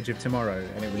Edge of Tomorrow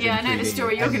and it was Yeah, I in know the 3D,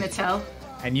 story you're and- going to tell.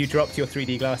 And you dropped your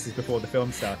 3D glasses before the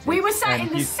film started. We were sat and in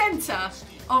the you- centre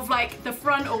of like the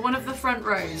front or one of the front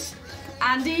rows.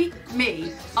 Andy,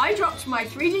 me. I dropped my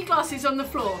 3D glasses on the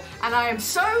floor and I am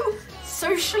so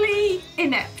socially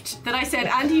inept that I said,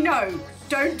 Andy, no,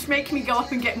 don't make me go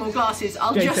up and get more glasses.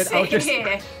 I'll Jane just said, sit "I'll just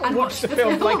here and watch watch the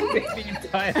film like this, the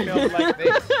entire film like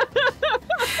this.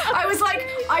 I was like,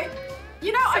 I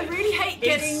really hate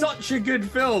getting... It's such a good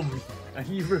film, and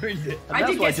you ruined it. And I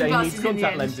that's did why get some Jane glasses needs in the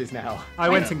contact end. lenses now. I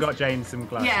went and got Jane some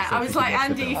glasses. Yeah, so I she was could like, watch the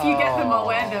Andy, film. if you get them, I'll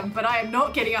wear them. But I am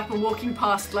not getting up and walking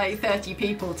past like 30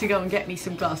 people to go and get me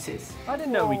some glasses. I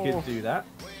didn't know we could do that.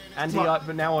 Andy, What?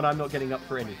 from now on, I'm not getting up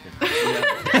for anything.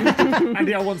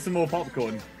 Andy, I want some more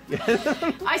popcorn.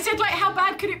 I said, like, how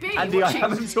bad could it be Andy, I watching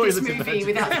have a this toilet movie emergency.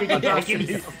 without 3D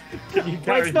glasses? Can you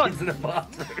carry it's not- me to the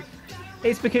bathroom?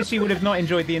 It's because she would have not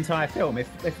enjoyed the entire film.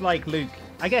 If like Luke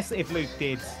I guess if Luke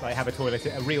did like have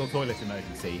a real toilet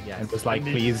emergency, and was like,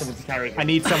 please, I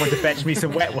need someone to fetch me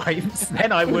some wet wipes,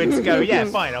 then I would go, yeah,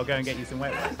 fine, I'll go and get you some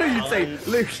wet wipes. You'd say,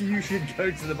 Luke, you should go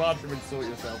to the bathroom and sort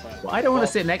yourself out. Well, I don't want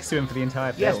to sit next to him for the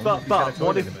entire film. Yes, but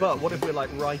what if we're like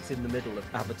right in the middle of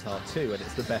Avatar 2 and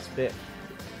it's the best bit?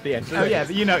 The end. Oh yeah,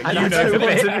 you know the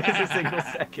bit. a single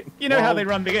second. You know how they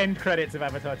run the end credits of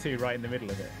Avatar 2 right in the middle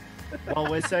of it.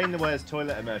 Well, we're saying the words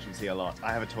toilet emergency a lot.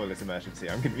 I have a toilet emergency.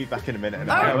 I'm going to be back in a minute.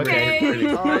 No.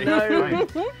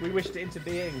 We wished it into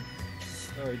being.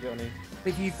 Sorry, Johnny.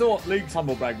 If you thought Luke's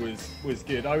humble brag was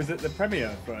good, I was at the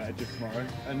premiere for Edge of Tomorrow,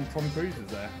 and Tom Cruise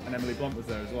was there, and Emily Blunt was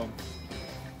there as well.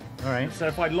 All right. So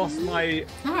if I'd lost my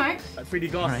 3D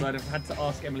glasses, I'd have had to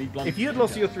ask Emily Blunt. If you had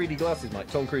lost your 3D glasses,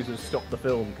 Mike, Tom Cruise would stop the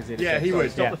film because he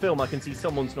would stop the film. I can see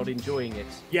someone's not enjoying it.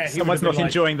 Yeah, someone's not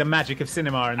enjoying the magic of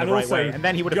cinema in the right way, and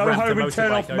then he would have go home and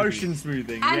turn off motion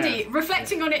smoothing. Andy,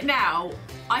 reflecting on it now,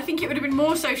 I think it would have been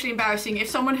more socially embarrassing if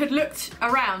someone had looked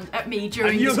around at me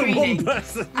during the screening,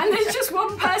 and there's just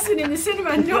one person in the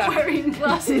cinema not wearing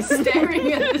glasses,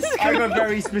 staring at the screen. I have a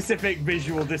very specific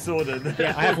visual disorder.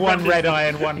 Yeah, I have one red eye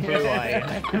and one blue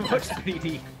eye. Watch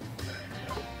 3D.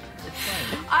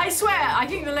 I swear, I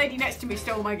think the lady next to me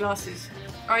stole my glasses.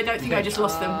 Or I don't think I just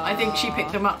lost them. I think she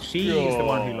picked them up. She's the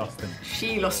one who lost them.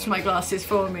 She lost my glasses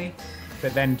for me.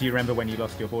 But then, do you remember when you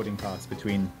lost your boarding pass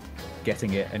between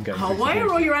getting it and going? Oh, why are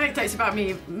all your anecdotes about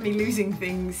me losing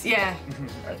things? Yeah.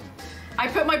 I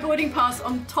put my boarding pass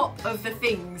on top of the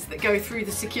things that go through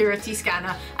the security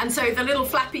scanner, and so the little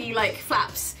flappy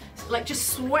flaps just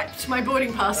swept my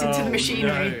boarding pass into the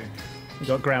machinery. No. You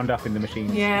got ground up in the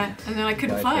machine. Yeah, and then I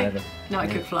couldn't fly. No, I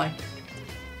could fly.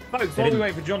 Folks, while we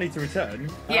wait for Johnny to return,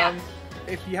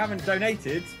 if you haven't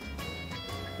donated,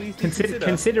 please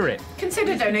consider it.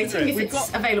 Consider donating if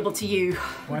it's available to you.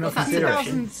 Why not consider it?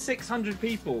 2,600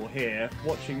 people here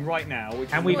watching right now.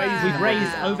 We've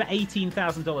raised over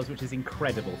 $18,000, which is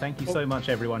incredible. Thank you so much,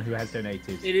 everyone who has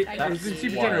donated. It's been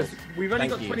super generous. We've only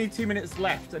got 22 minutes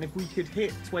left, and if we could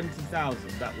hit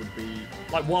 20,000, that would be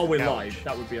while we're live,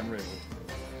 that would be unreal.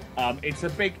 It's a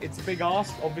big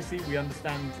ask. Obviously, we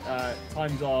understand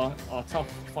times are tough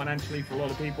financially for a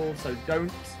lot of people, so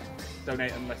don't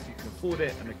donate unless you can afford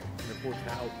it and can afford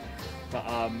to help.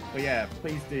 But yeah,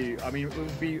 please do. I mean, it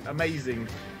would be amazing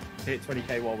to hit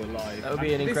 20k while we're live. That would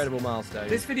be an incredible milestone.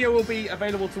 This video will be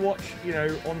available to watch,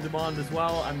 on demand as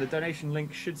well, and the donation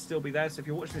link should still be there. So if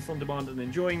you're watching this on demand and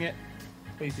enjoying it,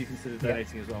 please do consider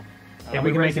donating as well. Yeah,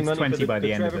 we can make it to 20 by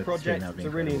the end of the it. Trevor Project. It's a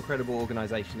really incredible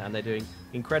organisation, and they're doing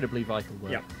incredibly vital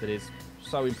work that is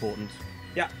so important.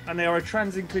 Yeah, and they are a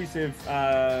trans-inclusive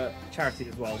charity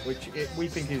as well, which we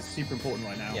think is super important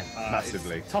right now. Yeah,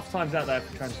 massively. It's tough times out there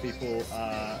for trans people,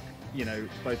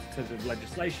 both in terms of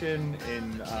legislation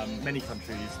in many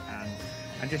countries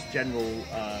and just general,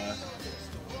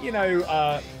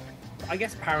 I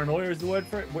guess paranoia is the word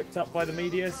for it, whipped up by the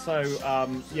media. So,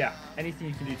 anything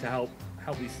you can do to help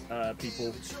these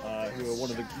people who are one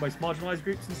of the most marginalised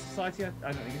groups in society. I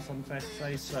don't think it's unfair to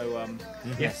say. So,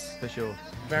 yes, for sure.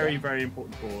 Very, very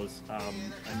important cause,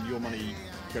 and your money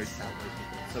goes to help those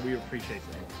people. So we appreciate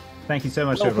it. Thank you so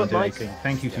much to everyone donating.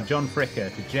 Thank you to John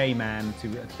Fricker, to J-Man, to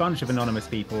a bunch of anonymous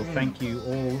people. Thank you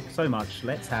all so much.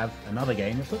 Let's have another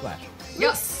game of Quiplash.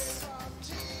 Yes!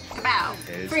 Wow.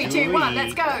 3, 2, 1,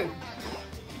 let's go!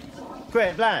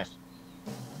 Quiplash!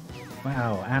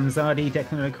 Wow, Amzadi,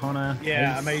 Declan O'Connor.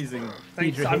 Yeah, Ace, amazing.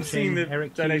 Thanks. I'm seeing the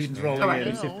Eric donations rolling in.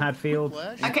 Yusuf Padfield.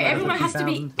 Okay, everyone has to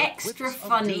be extra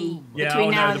funny between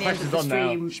now and the end of the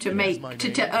stream to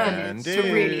earn it, to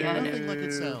really earn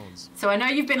it. So I know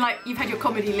you've had your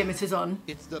comedy limiters on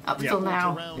up until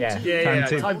now. Yeah,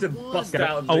 time to bust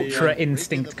out ultra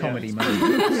instinct comedy mode.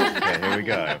 Okay, here we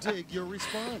go. Take your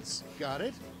response. Got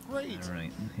it? Great. All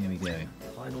right, here we go.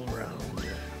 Final round.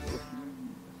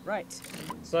 Right.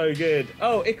 So good.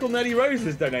 Oh, Ickle Nelly Rose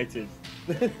has donated.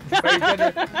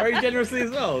 very generously as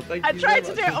well. Thank you. I tried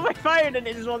to do it on my phone and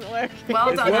it just wasn't working.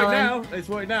 Well done, Alan. It's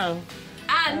worked now.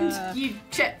 And you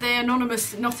checked the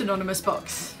anonymous, not anonymous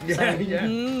box. Yeah, so.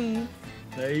 yeah.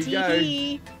 There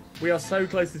you go. We are so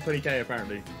close to 20k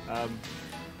apparently.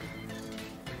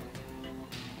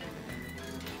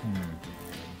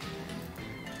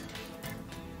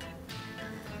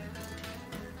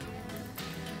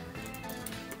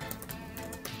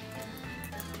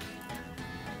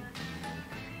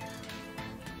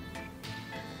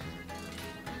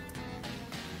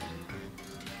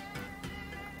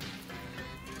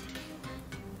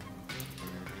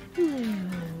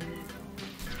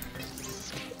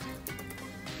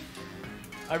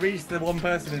 I reached the one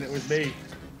person and it was me.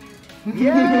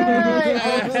 Yay!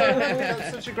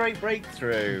 That's such a great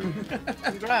breakthrough.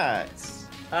 Congrats.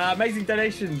 Amazing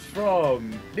donations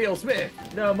from Neil Smith,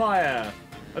 Noah Meyer,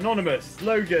 Anonymous,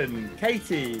 Logan,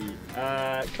 Katie,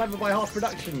 Clever by Half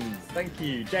Productions. Thank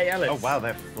you, Jay Ellis. Oh wow,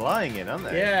 they're flying in, aren't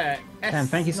they? Yeah. And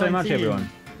thank you so much, S19. everyone.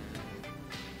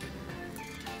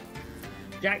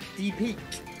 Jack D. Peak.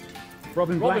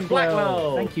 Robin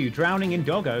Blackwell. Thank you. Drowning in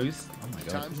Doggos. Oh my god.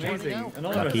 Time's running Amazing. out.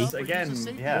 Anonymous Lucky.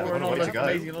 again. Yeah, More what a way anonymous, to go.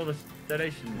 amazing anonymous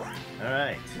donations. All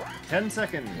right, 10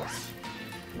 seconds.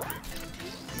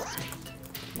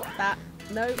 That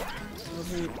no.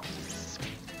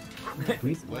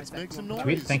 Tweet. Let's make some noise.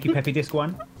 Tweet. Thank you, Peppy Disc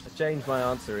One. I changed my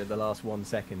answer in the last 1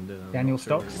 second. And I'm Daniel not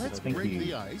sure Stocks. it was Let's Thank break you.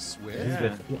 the ice with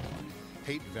Elizabeth. Yeah.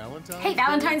 Hate Valentine's. Hey,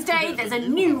 Valentine's Day, there's a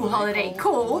new holiday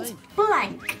called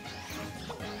blank.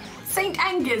 St.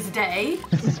 Anger's Day,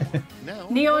 Now,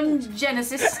 Neon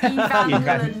Genesis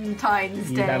Valentine's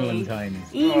Day. Valentine's.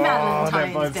 Oh, they're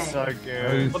Valentine's both Day. so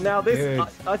good. Well, now this, Good.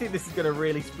 I think this is going to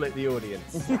really split the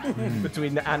audience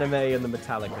between the anime and the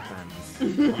Metallica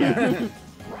fans. Yeah.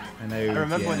 I know. I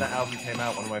remember yeah. when that album came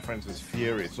out, one of my friends was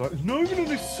furious. Like, there's not even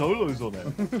any solos on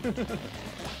it.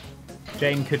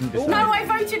 Jane couldn't decide. No, I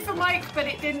voted for Mike, but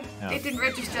it didn't. Oh. It didn't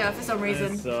register for some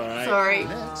reason. It's alright. Sorry.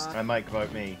 next, I might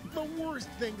vote me. the worst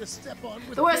thing to step on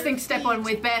with The worst bare thing to step feet. on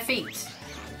with bare feet.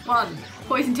 1.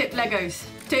 Poison tipped Legos.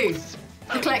 2.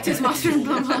 The Collector's Master and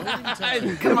blah blah.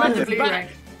 Commander Blu-ray.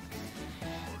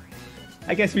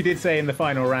 I guess we did say in the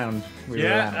final round. We were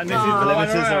Yeah, out. and this is Oh. the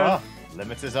Limiters final are round. off.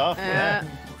 Limiters off. Yeah.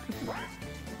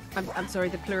 I'm sorry.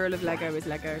 The plural of Lego is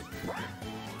Lego.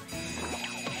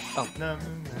 No.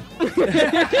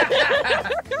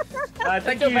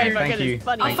 Thank you. Thank you.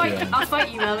 Funny. I'll Thank you.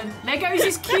 fight you, Ellen. Legos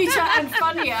is cuter and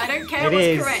funnier. I don't care It what's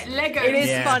is. correct. Legos It is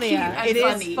Yeah. cute funnier. and It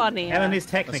funny. is funnier. Ellen is A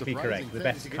technically surprising correct. The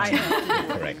fantasy best.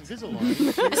 construct Correct.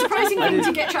 Invisalign. A surprising thing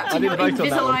to get trapped I in your didn't vote on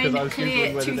that one because I Invisalign was clear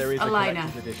thinking whether tooth there is a aligner.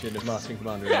 collector's edition of Master and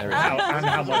Commander in there. And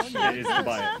how much it is to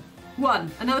buy it.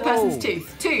 1. Another person's Oh.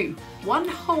 tooth. 2. One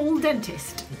whole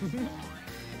dentist.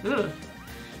 Ugh.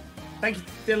 Thank you,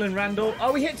 Dylan Randall.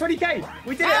 Oh, we hit 20k.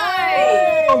 We did it.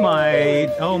 Hey!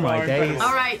 Oh my You are days. incredible.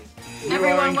 All right, You are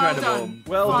everyone, well incredible. done.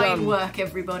 Well Fine done. work,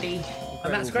 everybody.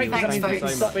 And that's great because Thanks, that means we can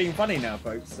folks. stop being funny now,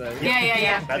 folks. So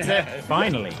Yeah. That's it.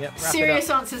 Finally. Yep, wrap Serious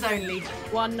it up. answers only.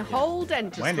 One whole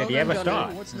dentist. When did Well he done, ever Johnny.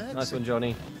 start? What's next? Nice one,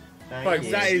 Johnny. Thank folks,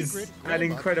 you. that is Secret an grandma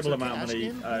incredible took amount of money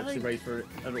cash in to raise for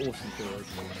an awesome cause.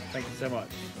 Thank you so much.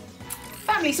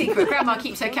 Family secret. Grandma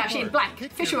keeps her cash in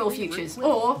blank. Fish oil futures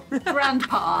or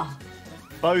grandpa.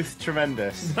 Both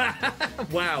tremendous.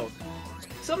 Wow.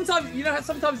 Sometimes, you know,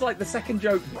 sometimes like the second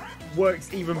joke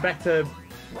works even better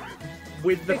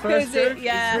with the Because first joke.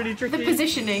 yeah. It's really tricky. The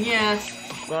positioning,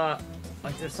 yes. But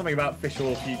like, there's something about fish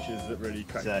oil futures that really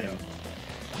cracks me Same. up.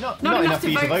 Not enough enough to for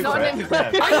you to vote, vote not for it. enough.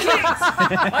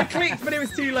 Yeah. I clicked, but it was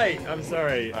too late. I'm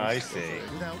sorry. I see.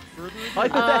 Without further ado,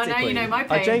 Hypothetically, now you know my I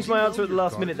pain. changed my answer at the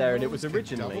last minute there, and it was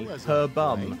originally her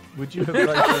bum. Would you have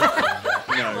voted?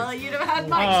 No. Well, you'd have had Oh,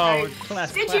 Mike's vote.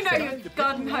 class. Did you know your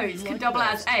garden hose can double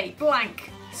as a blank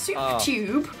soup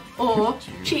tube or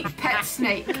cheap pet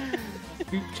snake?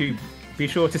 Soup Tube. Be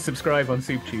sure to subscribe on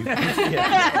Soup Tube. I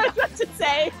was about to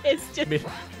say it's just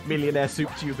Millionaire soup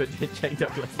tube at Jane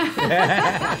Douglas.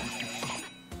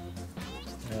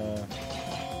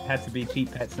 Had to be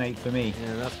Cheap Pet Snake for me.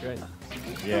 Yeah, that's great.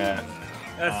 Yeah.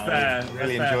 That's fair.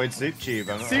 Really that's fair. enjoyed Soup Tube.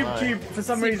 I'm not Soup gonna lie. tube, for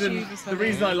some Soup reason, tube is the funny.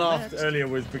 reason I laughed Next. earlier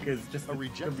was because just A the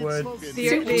rejected word slogan. soup The-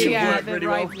 tube yeah, worked the really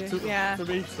well right- yeah. for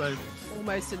me, so...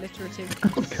 almost alliterative.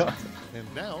 Oh god.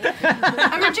 And now,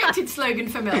 A rejected slogan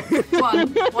for milk. 1.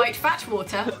 White fat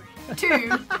water.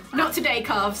 2. Not today,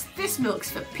 calves. This milk's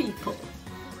for people.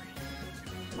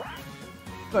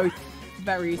 Both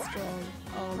very strong.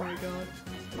 Oh my god.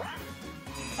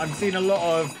 I'm seeing a lot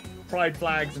of pride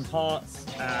flags and hearts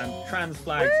and trans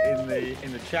flags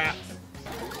in the chat.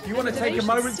 If you want to take a Donations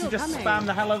moment to still just coming. spam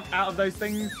the hell out of those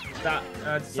things that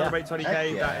to celebrate 20k,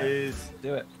 Heck yeah. that is,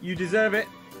 Do it. you deserve it.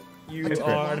 You That's are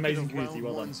an great. amazing community.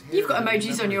 Well done. You've got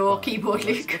emojis on your keyboard,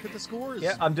 let's Luke. look at the scores.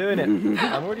 Yeah, I'm doing it.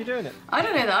 I'm already doing it. I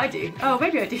don't know that I do. Oh,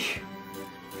 maybe I do.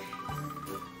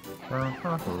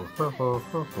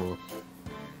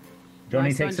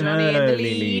 Johnny Nice one, takes an Johnny in the early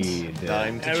lead. lead.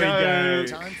 Time to There we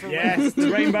choke. go. Time for Yes, the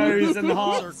rainbows and the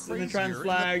Points are hearts and the crazier trans and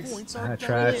flags. points are I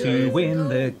try to better. win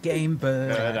the game, but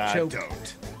But I I choke.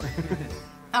 don't.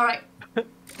 All right.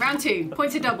 Round 2.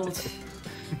 Points are doubled.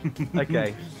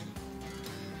 Okay.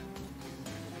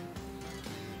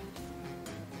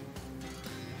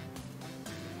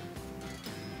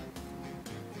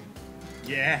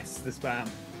 Yes, the spam.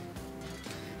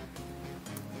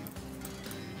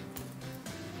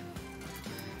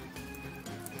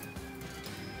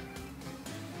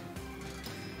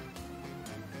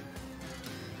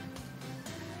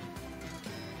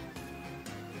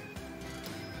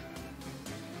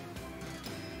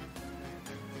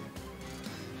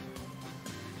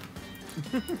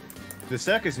 The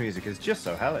circus music is just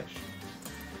so hellish.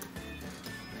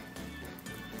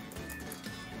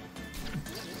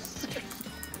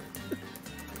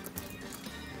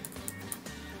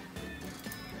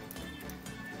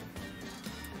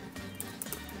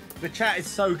 The chat is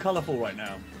so colourful right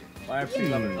now. I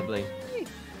absolutely love it. Lovely.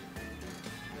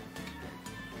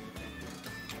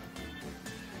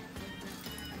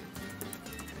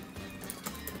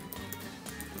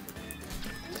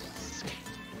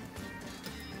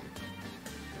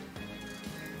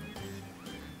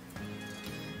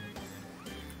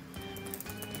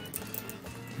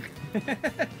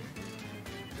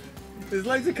 There's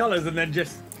loads of colours and then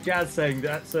just Jazz saying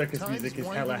that circus music is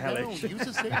hella hellish. Use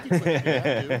a safety clip if you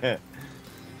have to.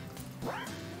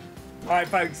 Alright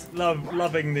folks,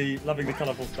 loving the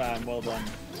colourful spam, well done.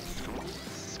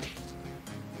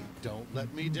 Don't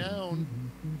let me down.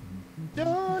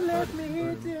 Don't let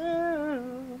me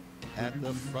down. At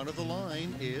the front of the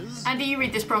line is Andy, you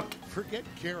read this prompt. Forget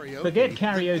Karaoke. Forget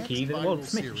Karaoke. The next Well, viral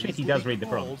Smitty series does will read be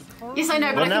the prompt. called Yes, I know,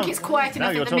 but Well, I think now- it's quiet now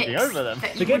enough you're in the talking mix. over them.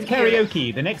 that you Forget wouldn't hear it.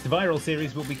 Karaoke. The next viral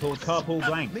series will be called Carpool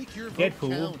Blank. Make your vote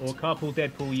Deadpool count. or Carpool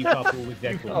Deadpool, you carpool with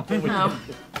Deadpool. No.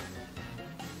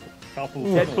 Couple.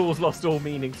 Deadpool's lost all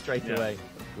meaning straight Yeah. away.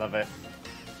 Love it.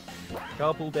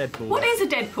 Carpool Deadpool. What is a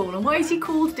Deadpool and why is he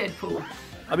called Deadpool?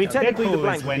 I mean, technically Deadpool the is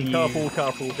blank would when be you-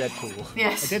 carpool, Deadpool.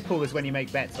 Yes. A Deadpool is when you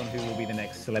make bets on who will be the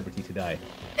next celebrity to die.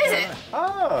 Is it?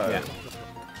 Oh. Yeah.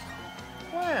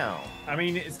 Wow. I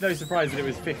mean, it's no surprise that it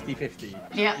was 50-50.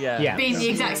 Yeah. Yeah. Being the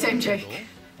exact same joke.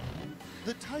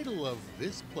 The title of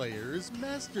this player's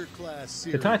masterclass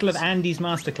series. The title of Andy's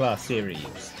Masterclass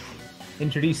series.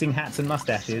 Introducing hats and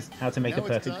mustaches, how to make Now a it's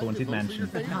perfect time to haunted vote for your mansion.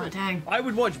 Oh, favorite. dang. I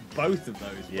would watch both of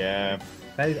those. Yeah.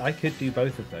 I could do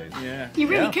both of those. Yeah. You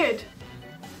really Yeah. could.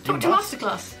 Talk to must.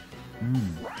 Masterclass.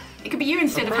 It could be you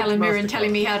instead of Approach Helen Mirren Masterclass.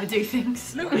 telling me how to do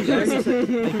things.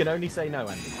 They can only say no,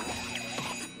 Andy.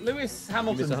 Lewis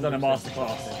Hamilton's Lewis done a 100%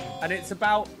 masterclass, and it's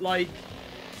about like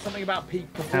something about peak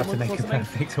How performance to make or a something,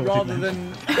 perfect haunted rather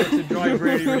than how to drive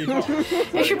really fast.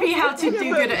 It should be how to do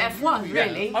good at F1,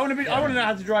 really. I want to know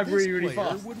how to drive This really player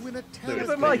fast. would win a Lewis, But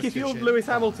talent Mike, if you're competition. Lewis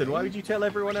Hamilton, why would you tell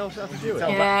everyone else how to do Tell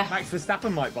it? Yeah. Max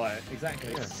Verstappen might buy it.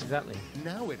 Exactly. Yeah, exactly.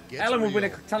 Now it gets Ellen would win a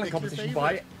real. talent Pick your competition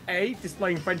favorite. by A,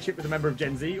 displaying friendship with a member of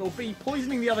Gen Z, or B,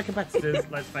 poisoning the other competitors.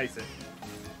 Let's face it.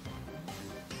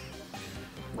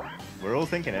 We're all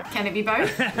thinking it. Can it be both?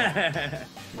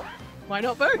 Why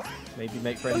not both? Maybe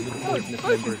make friends with a poisonous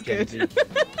both member is of Gen Z.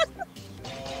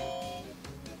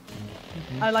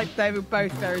 I like they were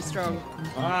both very strong.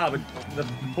 Ah, the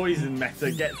poison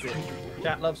meta gets it.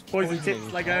 Chat loves Poison tips,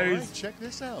 poisoning. Legos, Alright, check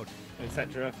this out.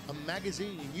 etc. A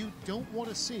magazine you don't want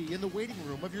to see in the waiting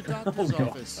room of your doctor's God.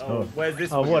 office. Oh, where's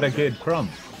this Oh, one? what a good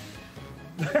prompt.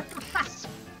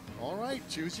 All right,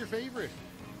 choose your favorite.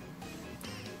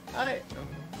 I'd be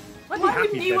Why happy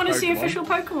wouldn't if you they're want to see Pokemon. official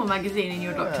Pokemon magazine in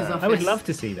your doctor's office? I would love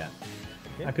to see that.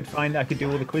 I could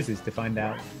do all the quizzes to find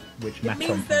out which It match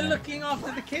means they're looking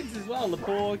after the kids as well, the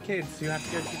poor kids who have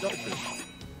to go to the doctor.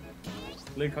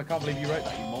 Luke, I can't believe you wrote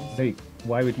that, you monster. Luke,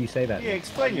 why would you say that? Yeah,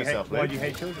 explain yourself, Why Luke. do you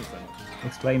hate children so much?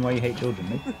 Explain why you hate children,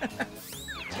 Luke.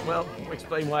 Well,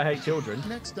 explain why I hate children.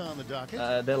 Next on the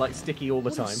docket. They're like sticky all the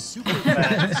what do time. super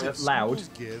fans at Loud. schools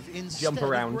give instead Jump of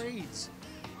around. grades?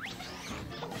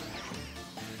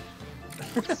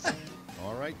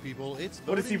 All right, people, it's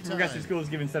What do voting super progressive time. schools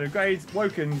give instead of grades?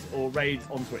 Wokens or raids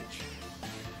on Twitch?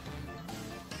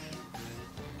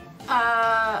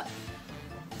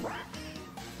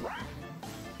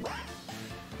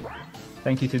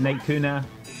 Thank you to Nate Kuna,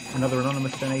 another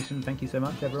anonymous donation. Thank you so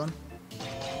much, everyone.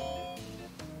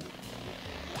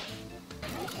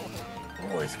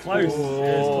 Oh, it's close.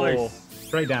 Oh. It's close.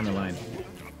 Straight down the line.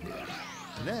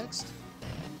 Next,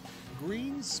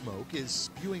 green smoke is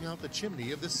spewing out the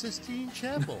chimney of the Sistine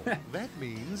Chapel. That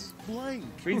means blank.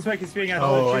 Green smoke is spewing out. Oh,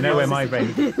 all the I know where trivial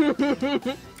my systems.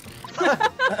 brain.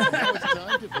 Now it's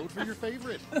time to vote for your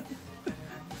favorite.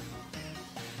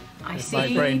 I see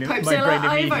My brain- my Popezilla, brain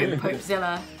I vote immediately-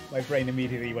 Popezilla. My brain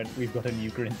immediately went, "We've got a new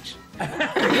Grinch."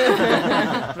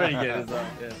 Pretty good as well.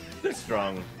 Yeah.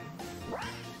 Strong.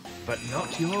 But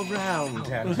not your round,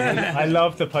 Andy. I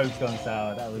love the pokes on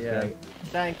sour. That was Yeah. great.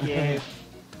 Thank you.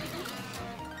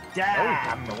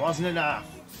 Damn, there wasn't enough.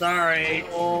 Sorry.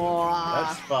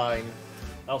 That's fine.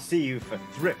 I'll see you for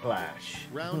Thriplash.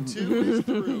 Round 2 is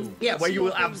through. Yeah, Let's where see you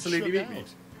will what things absolutely shook beat me. out.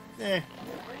 Eh,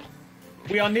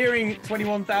 We are nearing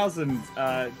 21,000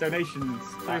 donations.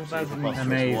 actually, 21,000 plus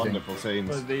Amazing. wonderful for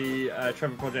scenes. the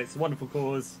Trevor Project. It's a wonderful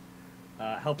cause,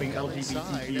 helping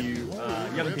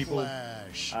LGBTQ young people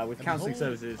Quiplash. with And counselling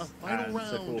behold, services a final and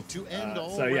so round forth. to end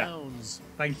all So yeah, rounds.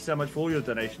 thank you so much for all your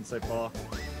donations so far.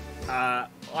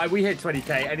 We hit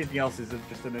 20k. Anything else is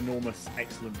just an enormous,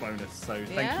 excellent bonus. So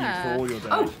thank you for all your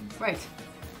donations. Oh, right.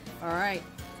 All right.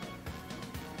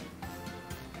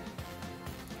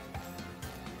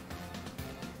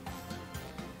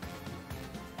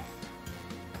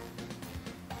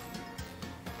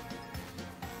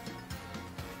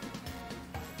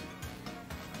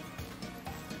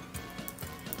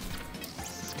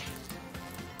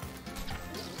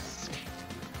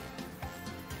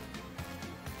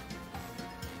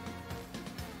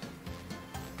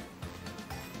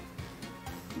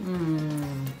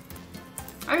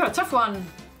 I got a tough one.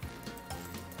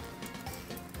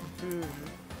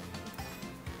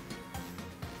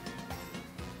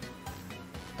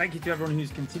 Thank you to everyone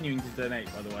who's continuing to donate,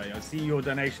 by the way. I see your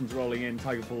donations rolling in.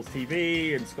 Tiger Falls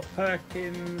TV and Scott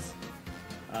Perkins.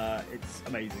 It's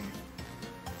amazing.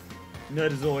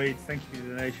 Nerdazoid, thank you for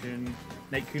the donation.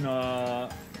 Nate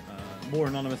Kunar, more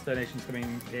anonymous donations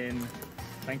coming in.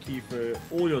 Thank you for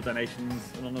all your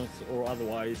donations, anonymous or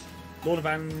otherwise. Lorna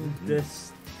Van der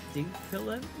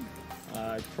Stinkelen?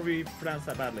 Probably pronounced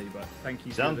that badly, but thank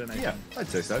you for the donation. Yeah, I'd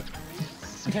say so.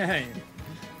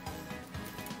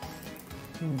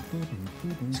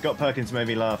 Scott Perkins made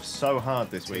me laugh so hard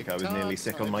this week I was nearly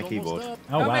sick on my keyboard.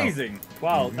 Oh, wow. Amazing!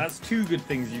 Wow, that's 2 good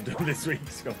things you've done this week,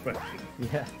 Scott Perkins.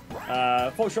 Yeah.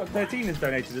 Foxtrot 13 has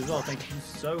donated as well. Thank you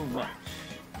so much.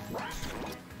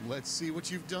 Let's see what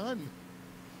you've done.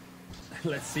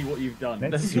 Let's see what you've done.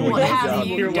 Let's see see what what you've have done.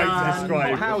 you Your way to done? describe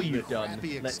Not how it. you've done.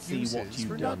 Crappy Let's see what excuses you've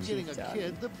for done. not getting a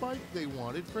kid the bike they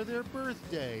wanted for their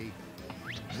birthday.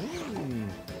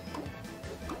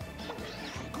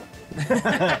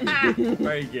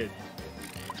 Very good.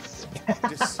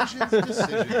 Decisions.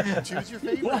 Choose your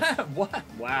favorite. What?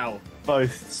 Wow.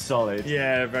 Both solid.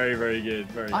 Yeah, very, very good.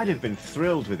 Very I'd good. have been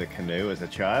thrilled with a canoe as a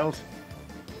child.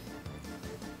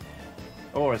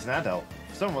 Or as an adult.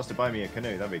 If someone wants to buy me a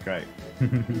canoe, that'd be great.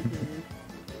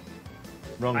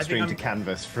 Wrong stream to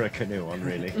canvas for a canoe on,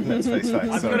 really. Let's face facts.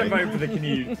 I'm Sorry. going to vote for the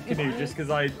canoe just because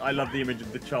I love the image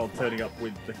of the child turning up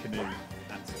with the canoe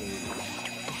at school.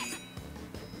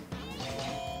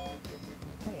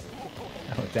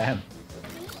 Oh, damn.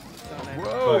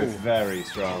 Whoa! Both very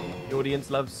strong. The audience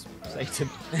loves Satan.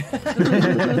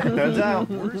 Turns out.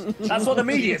 That's what the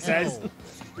media says.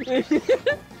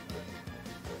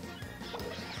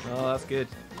 Oh, that's good.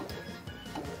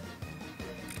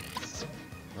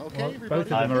 Okay, Well, everybody.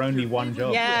 both of them are only one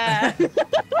job. Yeah.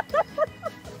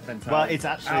 Fantastic. Well, it's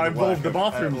actually How the involved work the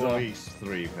of bathrooms at are. least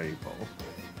 3 people.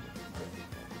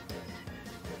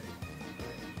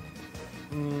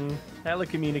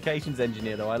 Telecommunications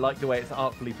engineer, though. I like the way it's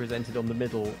artfully presented on the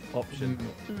middle option.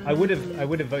 I would have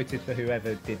voted for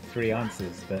whoever did 3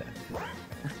 answers, but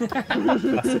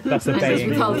that's This obeying is the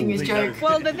recalling his rules. joke.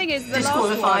 Well, the thing is, the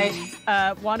Disqualified.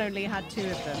 last one only had 2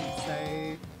 of them,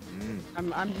 so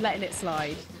I'm letting it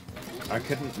slide. I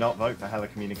couldn't not vote for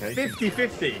Telecommunications.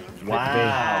 50-50. Wow.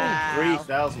 Wow.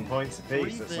 3,000 points apiece. Three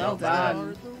That's things not bad. are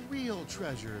the real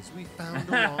treasures we found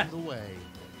along the way.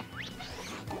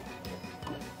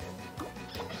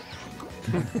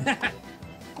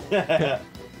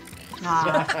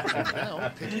 Ah. Now,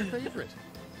 pick your favorite.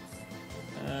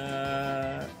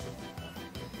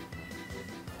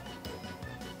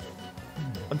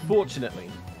 Unfortunately,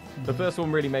 the first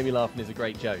one really made me laugh and is a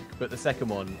great joke, but the second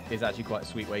one is actually quite a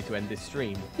sweet way to end this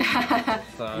stream.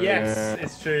 So Yes,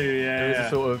 it's true. Yeah. there is a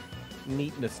sort of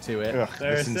neatness to it. Ugh,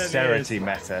 There the certainly sincerity is.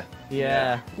 matter.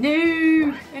 Yeah. No,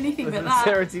 anything The but that.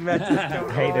 sincerity method.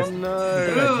 Hey, this- Oh no.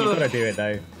 You've got to do it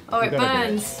though. Oh, it You've gotta do it.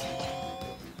 burns.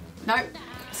 No.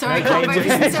 Sorry, No, can't vote for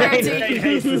James- sincerity. Jane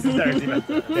hates the sincerity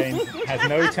method. James has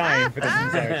no time for the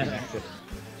sincerity method.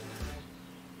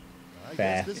 I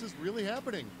Fair. guess this is really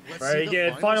happening. Let's Very see the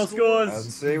good. Final scores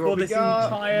Let's see for what we this got.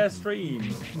 entire stream.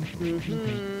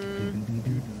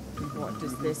 What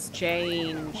does this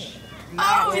change?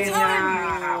 Oh, it's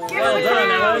on! Give Well it done,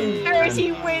 a Ellen.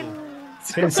 Sincerity wins!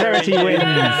 Sincerity wins.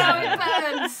 No, it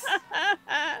burns.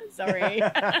 Sorry.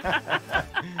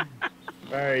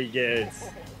 Very good.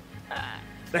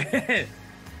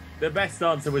 The best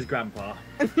answer was Grandpa.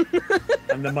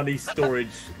 And the money storage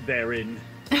therein.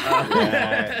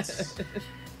 Yes.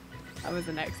 That was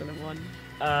an excellent one.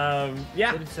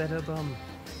 Yeah. Could have said her bum.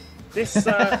 This You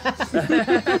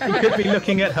could be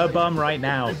looking at her bum right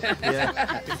now.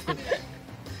 Yeah.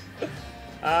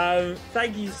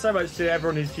 thank you so much to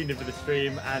everyone who's tuned in for the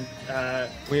stream, and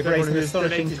We've to everyone raised an who's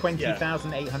astonishing donated- yeah,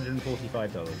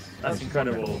 $20,845. that's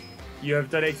incredible. You have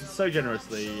donated so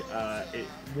generously. It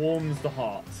warms the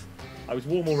heart. I was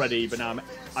warm already, but now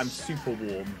I'm super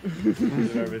warm because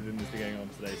of everything that's been going on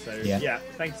today. So Yeah. yeah,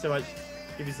 thank you so much.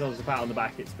 give yourselves a pat on the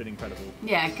back. It's been incredible.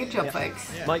 Yeah, good job,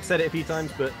 folks. Yeah. Mike said it a few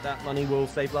times, but that money will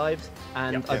save lives,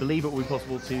 and I believe it will be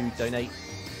possible to donate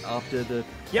after the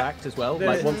fact as well.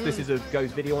 Like once this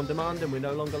goes video on demand and we're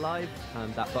no longer live,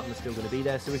 that button is still going to be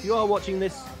there. So if you are watching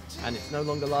this and it's no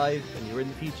longer live and you're in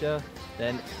the future,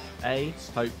 then A,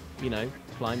 hope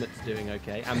climate's doing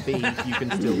okay, and B, you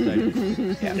can still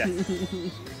donate.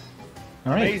 Yes.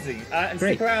 All right. Amazing. And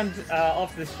Great. stick around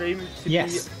after the stream to be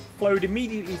flowed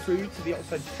immediately through to the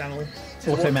Oxboxtra channel.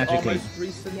 Automagically. Our most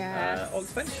recent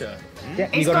Oxboxtra. Yeah,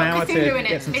 you It's got got an hour Cthulhu in to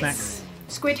get it. some snacks.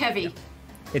 It's squid heavy.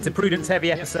 It's a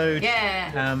prudence-heavy episode.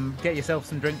 Yeah. Get yourself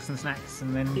some drinks and snacks,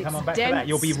 and then It's come on back to that. dense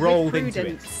You'll be with rolled into it.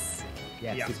 prudence.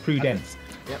 Yes, Yeah. it's prudence.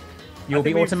 Yep. You'll be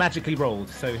think we've- automatically rolled,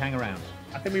 so hang around.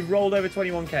 I think we've rolled over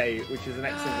 21k, which is an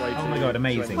excellent way to... Oh my god,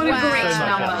 amazing. What a Wow. great So much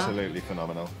number. Absolutely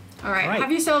phenomenal. All right. Right.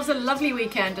 Have yourselves a lovely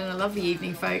weekend and a lovely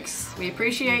evening, folks. We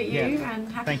appreciate you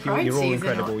and happy Thank you. Pride You're all season,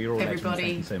 incredible. You're all legends. everybody.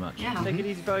 Thank you so much. Yeah. Take it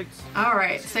easy, folks. All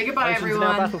right. Say goodbye, Oceans everyone. in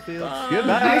our battlefield.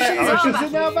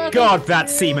 Oceans are back. God, that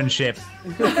seamanship.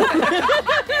 All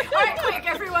right, quick,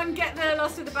 everyone, get the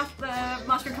Lost of the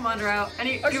Master and Commander out.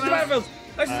 Oceans in our battlefield!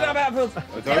 Oceans in our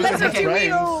battlefield! That's okay.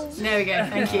 Trains. There we go.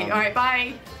 Thank you. All right.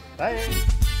 Bye.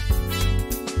 Bye.